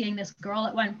was seeing this girl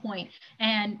at one point.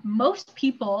 And most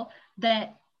people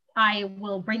that I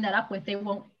will bring that up with, they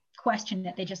won't question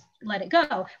it, they just let it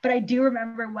go. But I do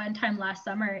remember one time last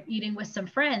summer eating with some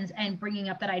friends and bringing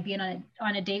up that I'd be on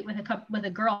a date with a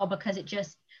girl, because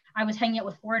I was hanging out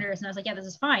with foreigners and I was like, yeah, this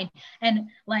is fine. And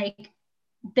like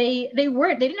they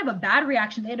didn't have a bad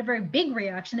reaction, they had a very big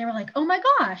reaction. They were like, oh my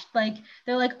gosh, like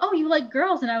they're like, oh, you like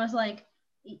girls? And I was like,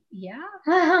 yeah.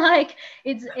 Like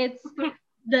it's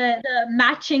the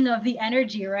matching of the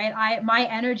energy, right? My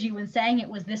energy when saying it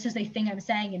was, this is the thing I'm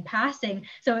saying in passing.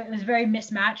 So it was very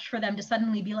mismatched for them to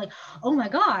suddenly be like, oh my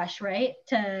gosh, right?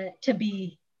 To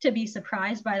be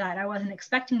surprised by that. I wasn't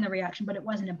expecting the reaction, but it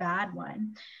wasn't a bad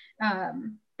one.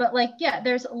 But like, yeah,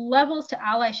 there's levels to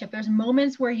allyship. There's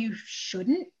moments where you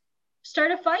shouldn't start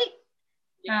a fight.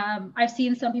 Yeah. I've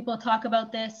seen some people talk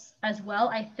about this as well.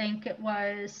 I think it's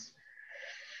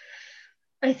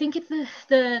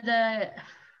the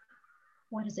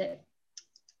what is it?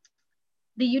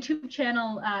 The YouTube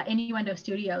channel Innuendo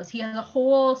Studios. He has a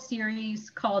whole series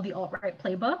called the Alt-Right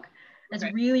Playbook. It's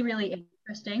really, really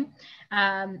interesting.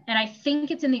 And I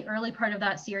think it's in the early part of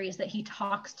that series that he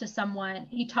talks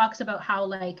about how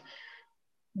like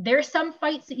there's some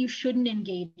fights that you shouldn't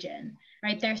engage in,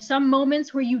 right? There's some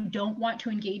moments where you don't want to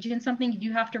engage in something.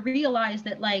 You have to realize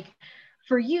that like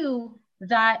for you,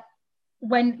 that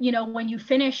when you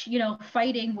finish,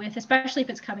 fighting with, especially if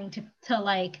it's coming to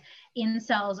like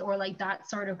incels or like that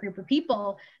sort of group of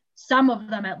people, some of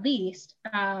them at least,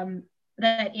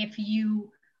 that if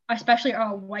you especially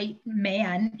are a white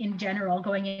man in general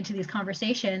going into these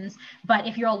conversations, but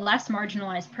if you're a less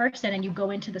marginalized person and you go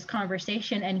into this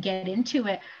conversation and get into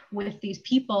it with these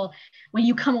people, when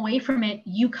you come away from it,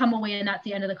 you come away and that's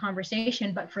the end of the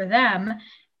conversation. But for them,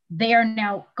 they are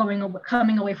now coming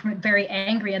away from it very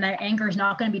angry, and that anger is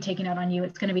not going to be taken out on you.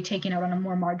 It's going to be taken out on a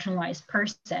more marginalized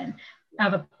person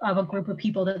of a group of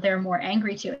people that they're more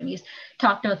angry to. And he's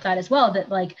talked about that as well, that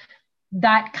like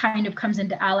that kind of comes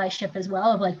into allyship as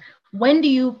well, of like, when do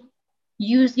you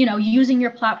use, using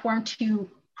your platform to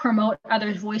promote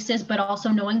others' voices, but also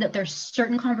knowing that there's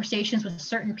certain conversations with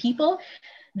certain people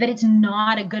that it's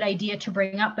not a good idea to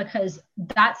bring up, because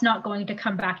that's not going to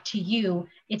come back to you.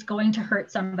 It's going to hurt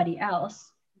somebody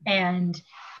else. And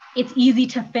it's easy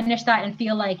to finish that and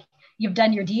feel like you've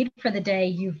done your deed for the day.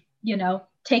 You've,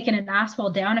 taken an asshole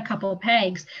down a couple of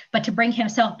pegs, but to bring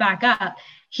himself back up,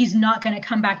 he's not going to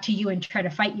come back to you and try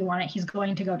to fight you on it. He's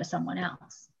going to go to someone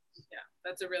else. Yeah,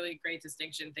 that's a really great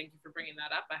distinction. Thank you for bringing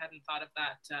that up. I hadn't thought of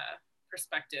that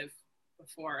perspective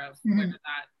before of whether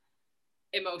that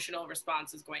emotional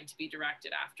response is going to be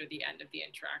directed after the end of the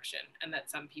interaction, and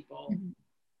that some people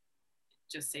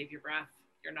just save your breath.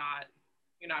 You're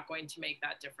not going to make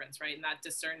that difference, right? And that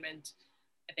discernment,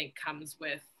 I think, comes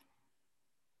with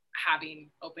having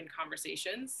open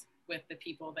conversations with the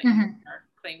people that you are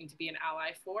claiming to be an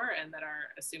ally for and that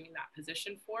are assuming that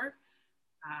position for,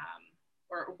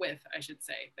 or with, I should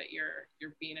say, that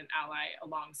you're being an ally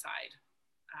alongside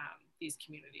these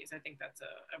communities. I think that's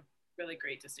a really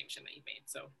great distinction that you made.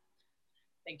 So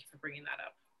thank you for bringing that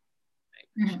up. I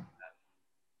appreciate that.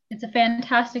 It's a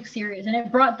fantastic series, and it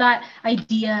brought that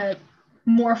idea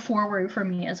more forward for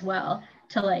me as well,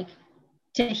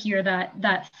 to hear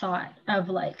that thought of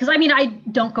like, because I mean, I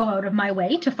don't go out of my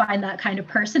way to find that kind of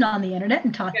person on the internet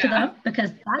and talk to them,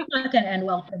 because that's not going to end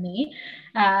well for me.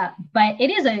 But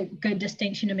it is a good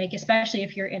distinction to make, especially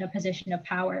if you're in a position of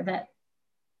power,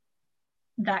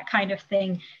 that kind of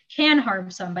thing can harm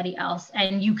somebody else,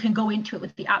 and you can go into it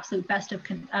with the absolute best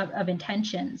of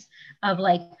intentions of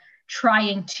like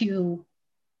trying to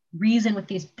reason with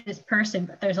this person.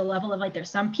 But there's a level of like, there's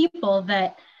some people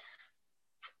that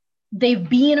they've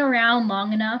been around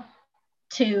long enough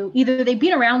to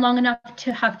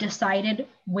have decided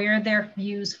where their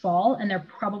views fall, and they're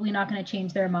probably not going to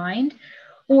change their mind,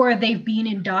 or they've been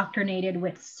indoctrinated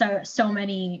with so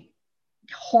many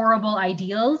horrible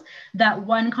ideals that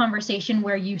one conversation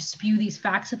where you spew these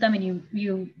facts at them and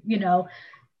you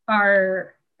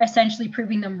are essentially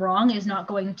proving them wrong is not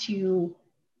going to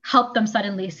help them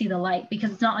suddenly see the light,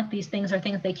 because it's not like these things are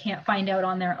things they can't find out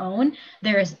on their own.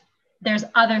 There's there's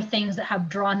other things that have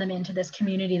drawn them into this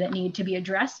community that need to be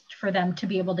addressed for them to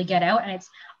be able to get out. And it's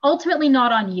ultimately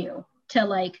not on you to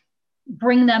like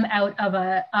bring them out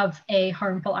of a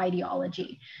harmful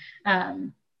ideology.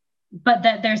 But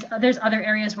that there's other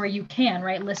areas where you can,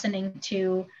 right? Listening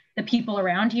to the people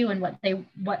around you and what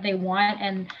they want,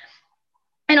 and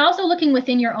also looking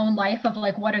within your own life of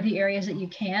like, what are the areas that you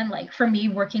can, like for me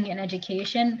working in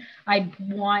education, I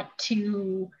want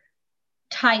to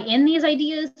tie in these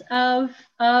ideas of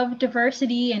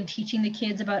diversity and teaching the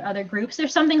kids about other groups.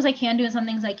 There's some things I can do and some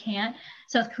things I can't.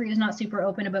 South Korea is not super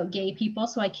open about gay people,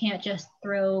 so I can't just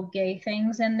throw gay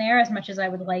things in there as much as I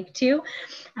would like to.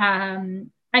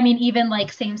 I mean, even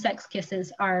like same-sex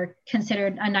kisses are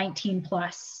considered a 19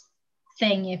 plus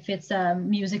thing. If it's a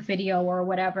music video or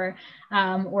whatever,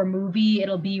 or movie,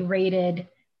 it'll be rated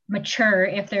mature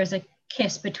if there's a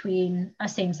kiss between a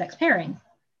same-sex pairing.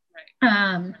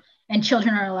 Right. And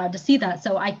children are allowed to see that.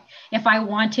 So if I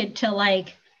wanted to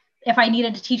like, if I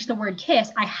needed to teach the word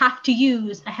kiss, I have to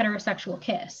use a heterosexual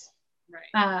kiss.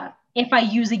 Right. If I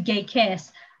use a gay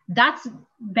kiss, that's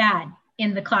bad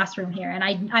in the classroom here. And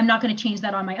I'm not going to change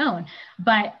that on my own.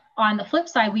 But on the flip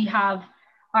side, we have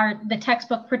the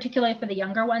textbook, particularly for the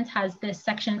younger ones, has this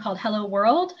section called Hello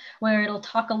World, where it'll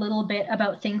talk a little bit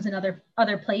about things in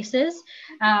other places.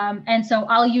 And so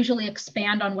I'll usually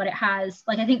expand on what it has.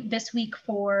 Like I think this week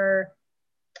for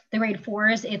the grade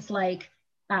 4s, it's like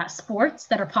sports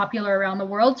that are popular around the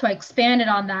world. So I expanded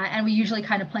on that, and we usually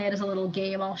kind of play it as a little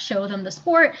game. I'll show them the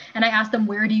sport and I ask them,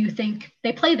 where do you think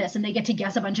they play this? And they get to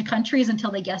guess a bunch of countries until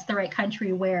they guess the right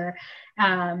country where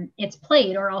it's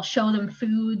played. Or I'll show them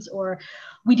foods. Or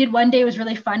we did one day, it was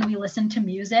really fun. We listened to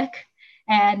music,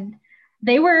 and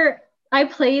I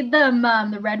played them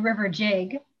the Red River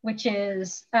Jig, which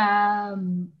is a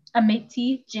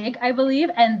Métis jig, I believe.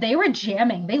 And they were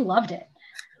jamming. They loved it.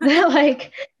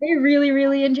 They really,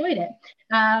 really enjoyed it.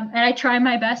 And I try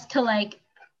my best to like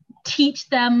teach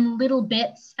them little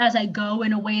bits as I go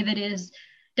in a way that is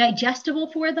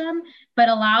digestible for them, but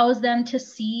allows them to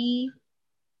see,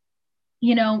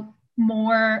 you know,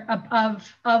 more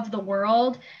of the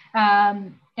world.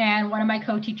 And one of my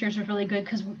co-teachers was really good,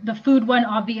 because the food one,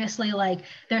 obviously, like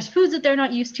there's foods that they're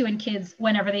not used to, and kids,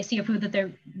 whenever they see a food that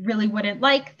they really wouldn't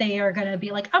like, they are going to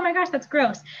be like, oh my gosh, that's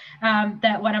gross.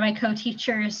 That one of my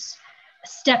co-teachers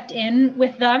stepped in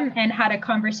with them and had a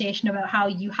conversation about how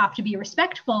you have to be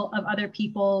respectful of other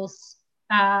people's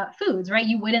foods, right?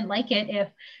 You wouldn't like it if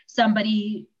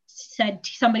somebody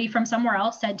from somewhere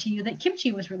else said to you that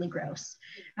kimchi was really gross,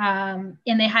 and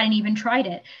they hadn't even tried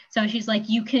it. So she's like,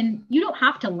 you don't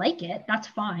have to like it, that's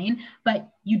fine, but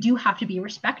you do have to be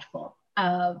respectful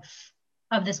of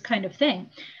this kind of thing.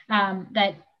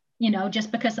 That, you know,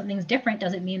 just because something's different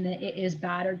doesn't mean that it is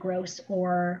bad or gross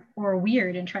or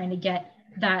weird, and trying to get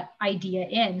that idea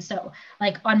in. So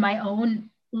like on my own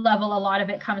level, a lot of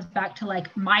it comes back to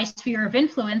like my sphere of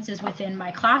influence is within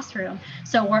my classroom.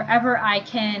 So wherever I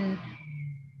can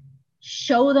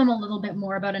show them a little bit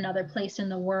more about another place in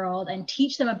the world and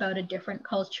teach them about a different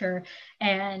culture,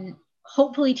 and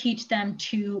hopefully teach them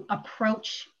to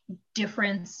approach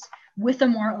difference with a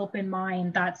more open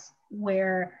mind, that's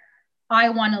where I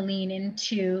want to lean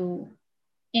into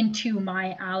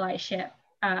my allyship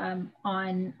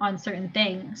on certain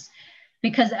things.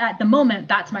 Because at the moment,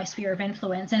 that's my sphere of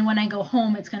influence. And when I go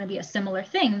home, it's going to be a similar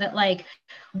thing, that like,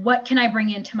 what can I bring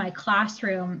into my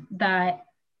classroom that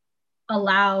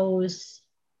allows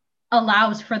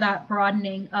for that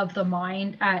broadening of the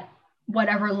mind at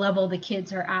whatever level the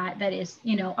kids are at, that is,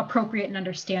 you know, appropriate and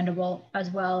understandable as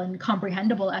well, and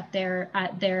comprehensible at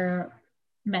their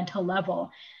mental level,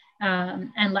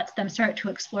 and lets them start to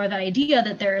explore the idea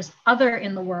that there's other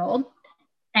in the world,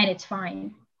 and it's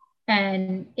fine.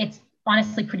 And it's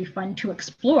honestly pretty fun to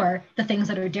explore the things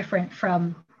that are different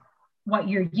from what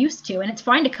you're used to. And it's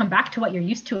fine to come back to what you're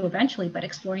used to eventually, but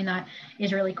exploring that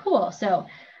is really cool. So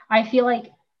I feel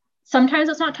like sometimes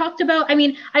it's not talked about. I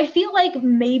mean, I feel like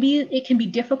maybe it can be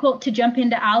difficult to jump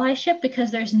into allyship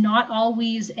because there's not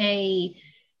always a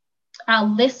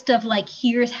list of like,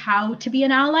 here's how to be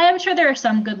an ally. I'm sure there are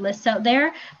some good lists out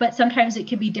there, but sometimes it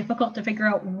can be difficult to figure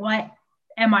out what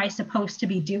am I supposed to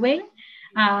be doing.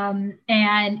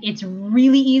 And it's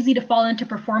really easy to fall into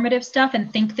performative stuff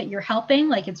and think that you're helping.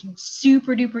 Like it's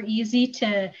super duper easy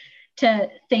to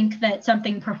think that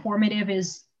something performative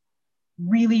is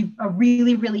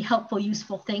really helpful,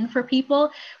 useful thing for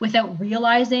people, without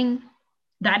realizing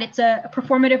that it's a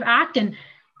performative act. And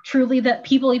truly, that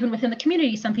people even within the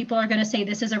community, some people are going to say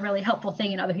this is a really helpful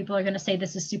thing, and other people are going to say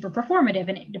this is super performative,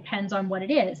 and it depends on what it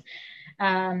is.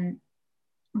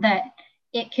 That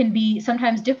it can be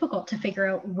sometimes difficult to figure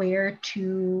out where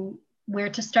to where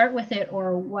to start with it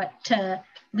or what to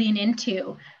lean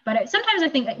into. But sometimes I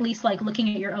think at least like looking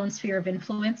at your own sphere of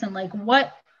influence and like,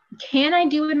 what can I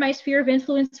do in my sphere of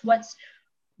influence? What's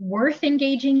worth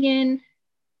engaging in?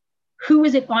 Who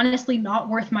is it honestly not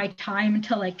worth my time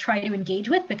to like try to engage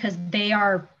with, because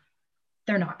they're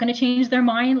not going to change their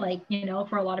mind. Like, you know,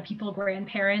 for a lot of people,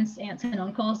 grandparents, aunts and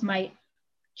uncles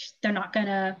they're not going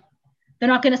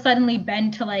to suddenly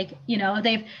bend to, like, you know,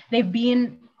 they've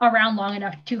been around long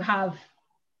enough to have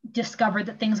discovered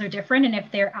that things are different. And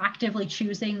if they're actively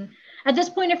choosing at this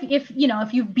point, if you know,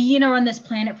 if you've been on this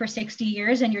planet for 60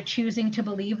 years and you're choosing to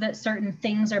believe that certain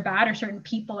things are bad or certain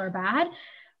people are bad,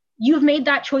 you've made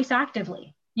that choice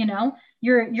actively. You know,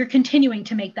 you're continuing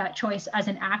to make that choice as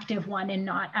an active one and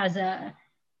not as a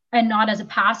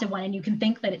passive one. And you can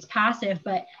think that it's passive,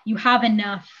 but you have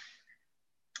enough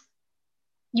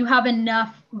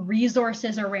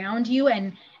resources around you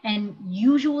and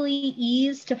usually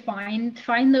ease to find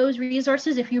those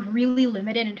resources. If you're really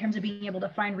limited in terms of being able to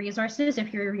find resources,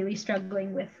 if you're really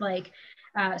struggling with like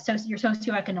your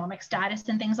socioeconomic status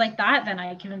and things like that, then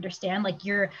I can understand like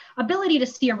your ability to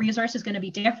see a resource is going to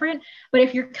be different. But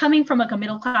if you're coming from like a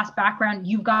middle class background,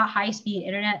 you've got high speed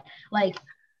internet, like,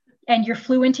 and you're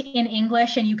fluent in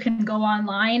English and you can go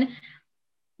online,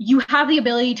 you have the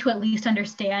ability to at least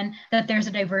understand that there's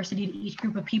a diversity to each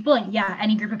group of people. And yeah,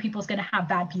 any group of people is going to have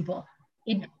bad people.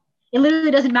 It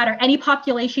literally doesn't matter. Any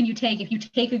population you take, if you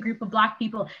take a group of Black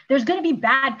people, there's going to be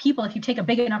bad people if you take a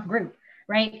big enough group,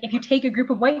 right? If you take a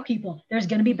group of white people, there's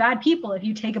going to be bad people if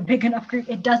you take a big enough group.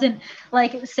 It doesn't,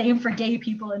 like, same for gay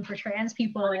people and for trans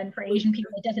people and for Asian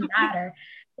people, it doesn't matter.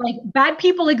 Like, bad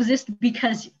people exist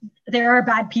because there are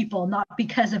bad people, not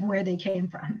because of where they came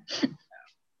from.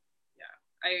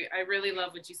 I really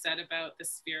love what you said about the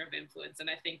sphere of influence. And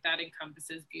I think that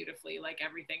encompasses beautifully like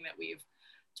everything that we've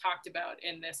talked about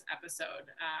in this episode,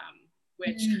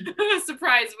 which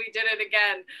surprise, we did it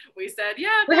again. We said,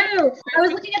 yeah. I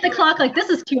was looking at the clock like,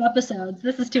 this is 2 episodes.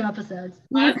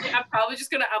 Honestly, I'm probably just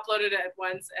going to upload it at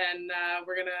once, and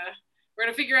we're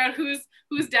gonna figure out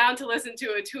who's down to listen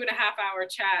to a 2.5-hour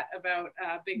chat about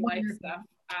big life stuff.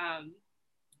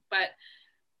 But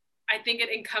I think it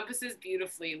encompasses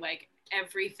beautifully like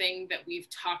everything that we've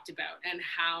talked about, and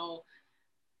how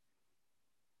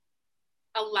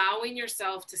allowing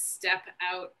yourself to step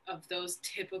out of those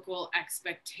typical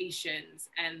expectations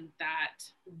and that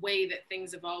way that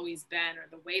things have always been, or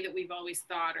the way that we've always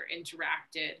thought or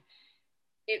interacted.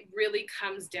 It really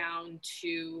comes down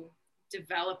to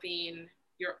developing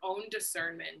your own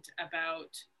discernment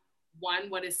about, one,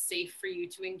 what is safe for you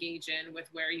to engage in with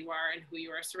where you are and who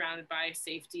you are surrounded by.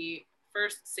 Safety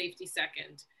first, safety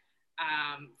second.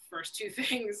 First 2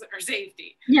 things are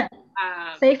safety. Yeah.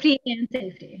 Safety and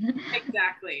safety.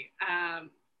 Exactly.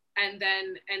 And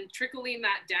trickling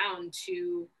that down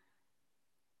to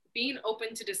being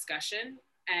open to discussion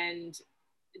and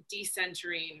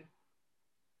decentering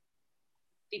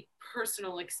the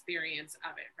personal experience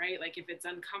of it, right? Like, if it's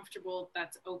uncomfortable,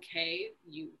 that's okay.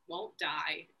 You won't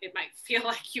die. It might feel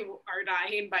like you are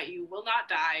dying, but you will not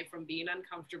die from being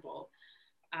uncomfortable.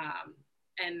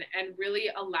 And really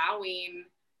allowing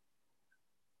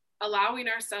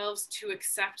ourselves to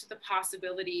accept the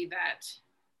possibility that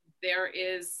there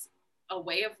is a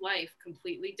way of life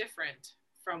completely different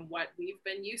from what we've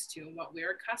been used to and what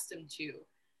we're accustomed to,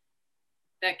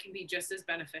 that can be just as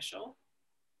beneficial,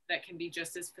 that can be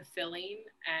just as fulfilling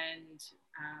and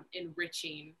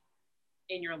enriching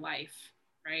in your life,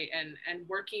 right? And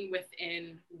working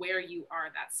within where you are,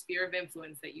 that sphere of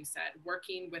influence that you said,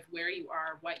 working with where you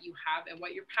are, what you have, and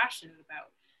what you're passionate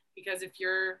about. Because if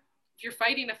you're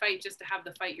fighting a fight just to have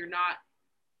the fight, you're not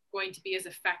going to be as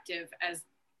effective as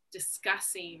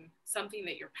discussing something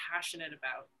that you're passionate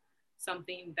about,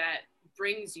 something that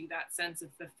brings you that sense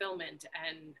of fulfillment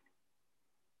and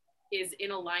is in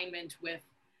alignment with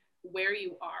where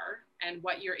you are and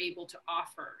what you're able to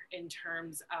offer in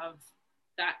terms of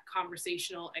that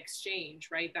conversational exchange,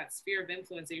 right? That sphere of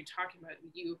influence that you're talking about.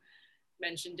 You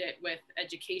mentioned it with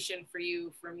education for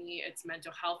you. For me, it's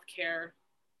mental health care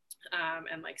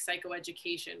and like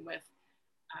psychoeducation with,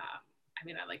 I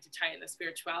mean, I like to tie in the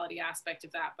spirituality aspect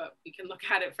of that, but we can look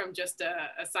at it from just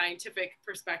a scientific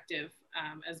perspective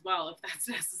as well, if that's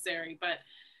necessary. But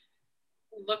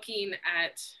looking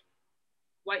at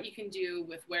what you can do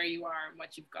with where you are and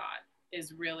what you've got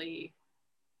is really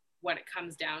what it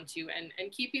comes down to,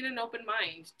 and keeping an open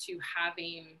mind to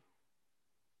having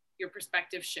your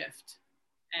perspective shift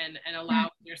and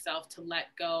allowing yourself to let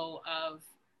go of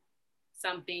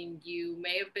something you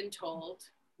may have been told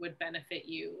would benefit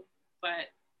you, but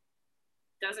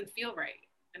doesn't feel right.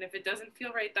 And if it doesn't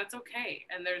feel right, that's okay.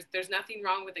 And there's nothing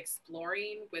wrong with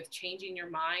exploring, with changing your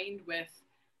mind, with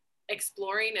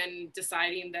exploring and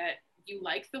deciding that you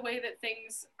like the way that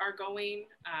things are going,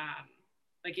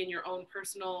 like in your own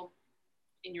personal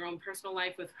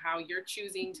life, with how you're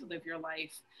choosing to live your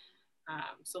life,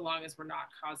 so long as we're not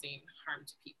causing harm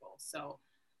to people. So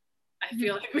I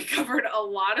feel like we covered a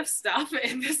lot of stuff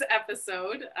in this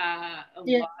episode, a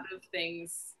lot of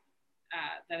things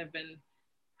that have been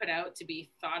put out to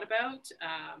be thought about.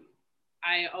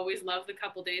 I always love the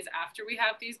couple days after we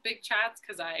have these big chats,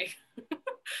 because I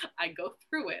I go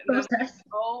through it and I'm like,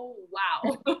 oh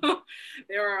wow,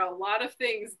 there are a lot of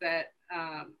things that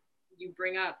you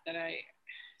bring up that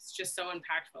it's just so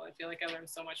impactful. I feel like I learn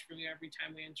so much from you every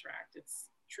time we interact. It's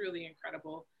truly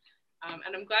incredible.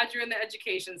 And I'm glad you're in the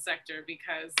education sector,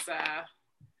 because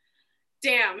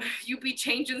damn, you be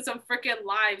changing some freaking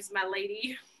lives, my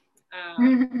lady.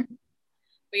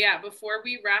 But yeah, before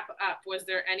we wrap up, was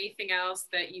there anything else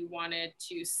that you wanted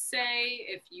to say?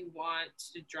 If you want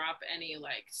to drop any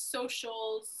like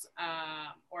socials,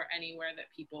 or anywhere that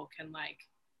people can like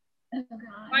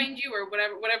find you, or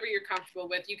whatever you're comfortable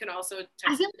with. You can also text.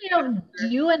 I feel like I don't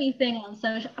do anything on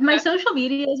social. My social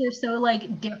medias are so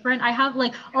like different. I have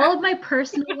like all of my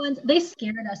personal ones. They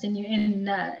scared us in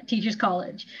Teachers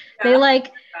College. They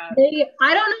like I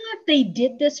don't know if they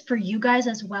did this for you guys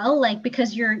as well, like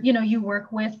because you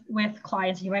work with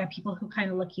clients, you have people who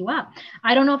kind of look you up.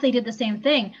 I don't know if they did the same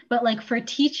thing, but like for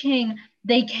teaching,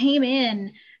 they came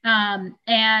in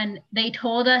and they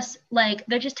told us, like,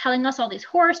 they're just telling us all these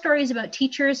horror stories about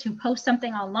teachers who post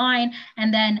something online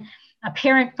and then a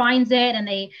parent finds it and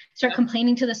they start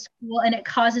complaining to the school and it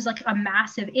causes like a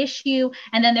massive issue.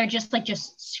 And then they're just like,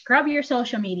 just scrub your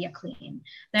social media clean.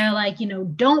 They're like,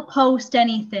 don't post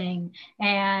anything.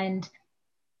 And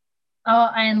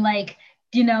like,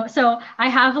 so I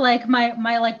have like my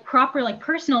like proper like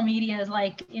personal media is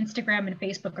like Instagram and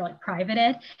Facebook are like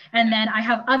privated, and then I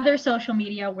have other social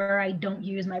media where I don't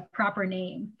use my proper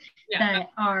name that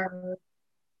are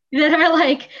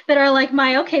like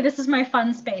my, okay, this is my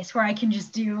fun space where I can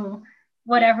just do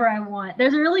whatever I want.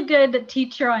 There's a really good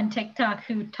teacher on TikTok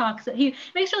who he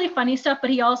makes really funny stuff, but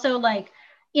he also like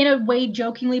in a way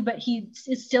jokingly, but he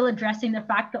is still addressing the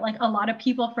fact that like a lot of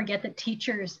people forget that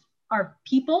teachers are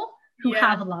people who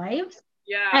have lives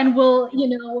and will,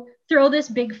 throw this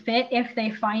big fit if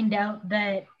they find out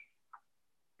that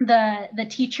the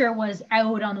teacher was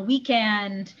out on the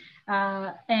weekend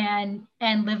and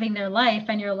living their life,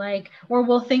 and you're like, or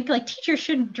will think like teachers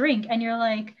shouldn't drink, and you're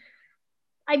like,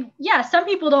 some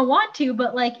people don't want to,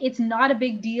 but like it's not a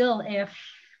big deal if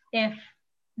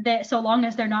that, so long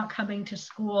as they're not coming to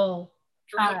school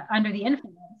under the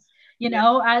influence,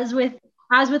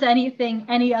 as with anything,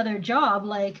 any other job,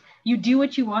 like you do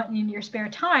what you want in your spare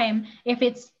time. If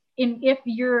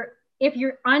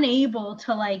you're unable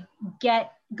to like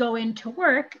go into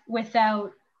work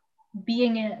without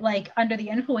being like under the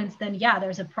influence, then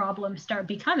there's a problem start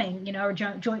becoming, or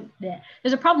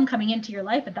there's a problem coming into your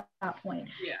life at that point.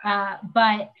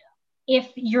 But if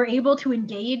you're able to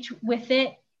engage with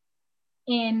it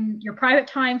in your private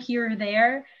time here or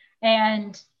there,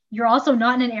 and you're also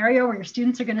not in an area where your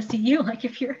students are going to see you, like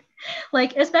if you're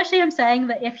like, especially I'm saying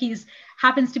that if he's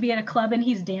happens to be at a club and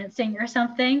he's dancing or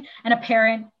something and a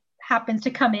parent happens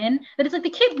to come in, that it's like the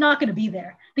kid's not going to be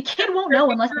there. The kid won't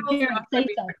know unless the parent says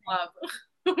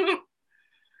something.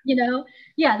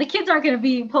 The kids aren't going to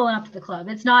be pulling up to the club.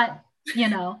 It's not,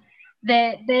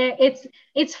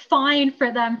 it's fine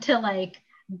for them to like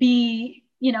be,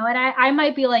 and I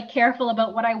might be like careful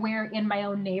about what I wear in my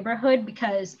own neighborhood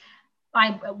because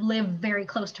I live very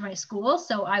close to my school.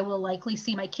 So I will likely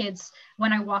see my kids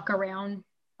when I walk around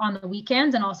on the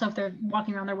weekends, and also if they're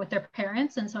walking around there with their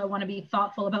parents. And so I want to be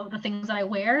thoughtful about the things that I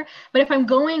wear. But if I'm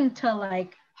going to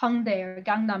like Hongdae or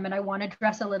Gangnam and I want to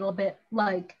dress a little bit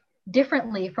like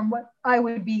differently from what I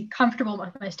would be comfortable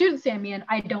with my students seeing me in,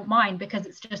 I don't mind, because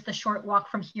it's just the short walk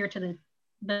from here to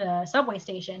the subway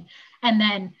station. And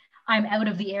then I'm out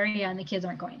of the area and the kids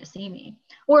aren't going to see me.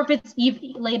 Or if it's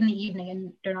late in the evening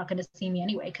and they're not going to see me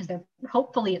anyway, because they're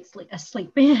hopefully it's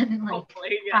asleep in like,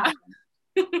 hopefully, we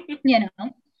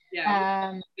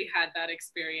had that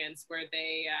experience where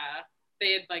they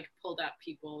had like pulled up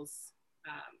people's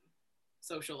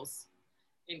socials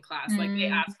in class. Like they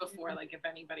asked before, like if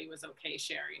anybody was okay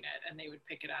sharing it, and they would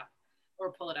pick it up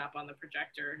or pull it up on the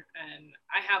projector. And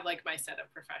I have like my set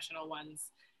of professional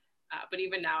ones. But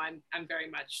even now, I'm very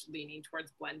much leaning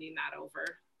towards blending that over,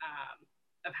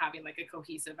 of having like a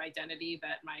cohesive identity,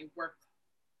 that my work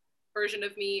version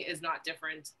of me is not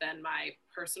different than my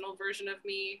personal version of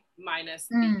me, minus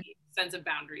the sense of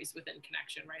boundaries within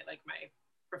connection, right? Like my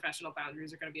professional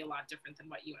boundaries are going to be a lot different than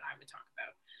what you and I would talk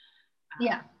about.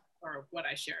 Yeah. Or what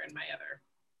I share in my other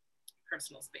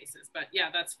personal spaces. But yeah,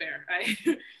 that's fair.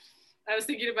 I was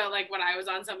thinking about like when I was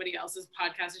on somebody else's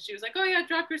podcast and she was like, oh yeah,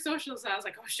 drop your socials. And I was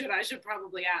like, oh shit, I should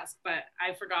probably ask, but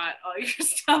I forgot all your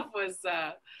stuff was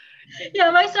yeah,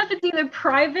 my stuff is either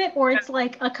private or it's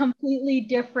like a completely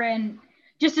different,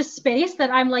 just a space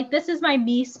that I'm like, this is my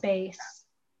me space.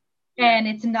 Yeah. And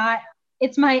it's not,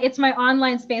 it's my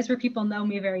online space where people know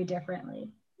me very differently.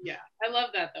 Yeah, I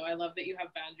love that though. I love that you have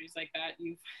boundaries like that.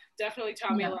 You've definitely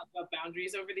taught me a lot about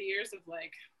boundaries over the years of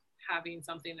like having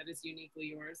something that is uniquely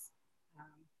yours.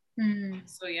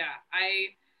 So yeah, I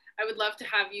would love to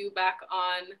have you back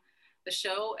on the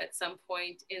show at some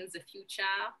point in the future.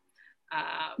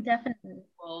 Definitely.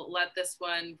 We'll let this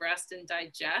one rest and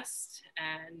digest,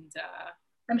 and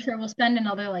I'm sure we'll spend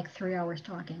another like 3 hours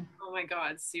talking. Oh my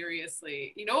God,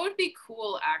 seriously. You know what would be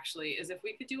cool actually is if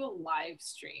we could do a live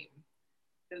stream.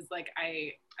 Because like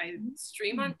I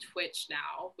stream on Twitch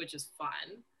now, which is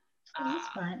fun. That's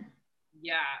fun.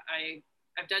 Yeah,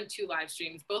 I've done 2 live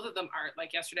streams. Both of them art.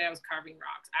 Like yesterday I was carving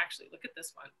rocks. Actually, look at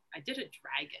this one. I did a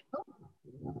dragon.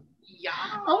 Oh. Yeah.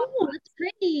 Oh, that's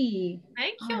pretty.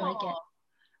 Thank you. I like it.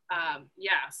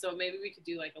 Yeah, so maybe we could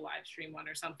do like a live stream one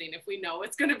or something if we know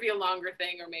it's going to be a longer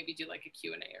thing, or maybe do like a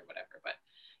Q&A or whatever. But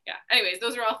yeah, anyways,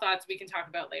 those are all thoughts we can talk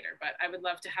about later, but I would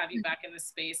love to have you back in this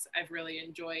space. I've really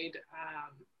enjoyed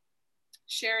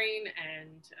sharing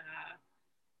and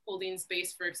holding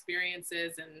space for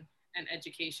experiences and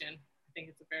education. I think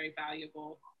it's a very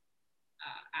valuable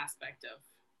aspect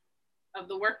of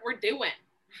the work we're doing.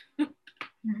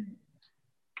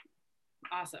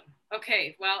 Awesome.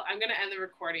 Okay, well, I'm gonna end the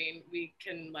recording. We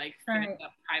can like finish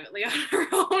up privately on our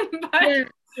own,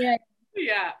 but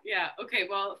yeah. Okay,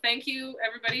 well, thank you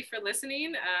everybody for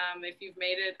listening. If you've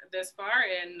made it this far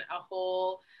in a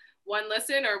whole one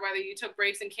listen, or whether you took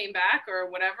breaks and came back or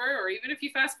whatever, or even if you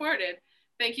fast forwarded,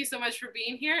 thank you so much for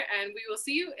being here, and we will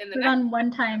see you in the next on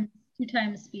 1 times 2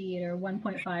 times speed or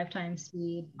 1.5 times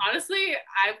speed. Honestly,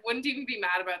 I wouldn't even be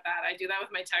mad about that. I do that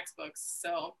with my textbooks,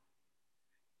 so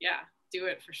yeah, do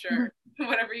it for sure.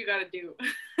 Whatever you got to do.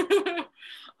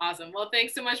 Awesome. Well,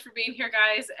 thanks so much for being here,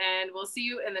 guys, and we'll see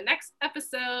you in the next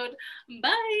episode.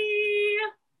 Bye.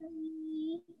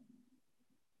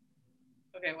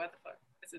 Okay, what the fuck?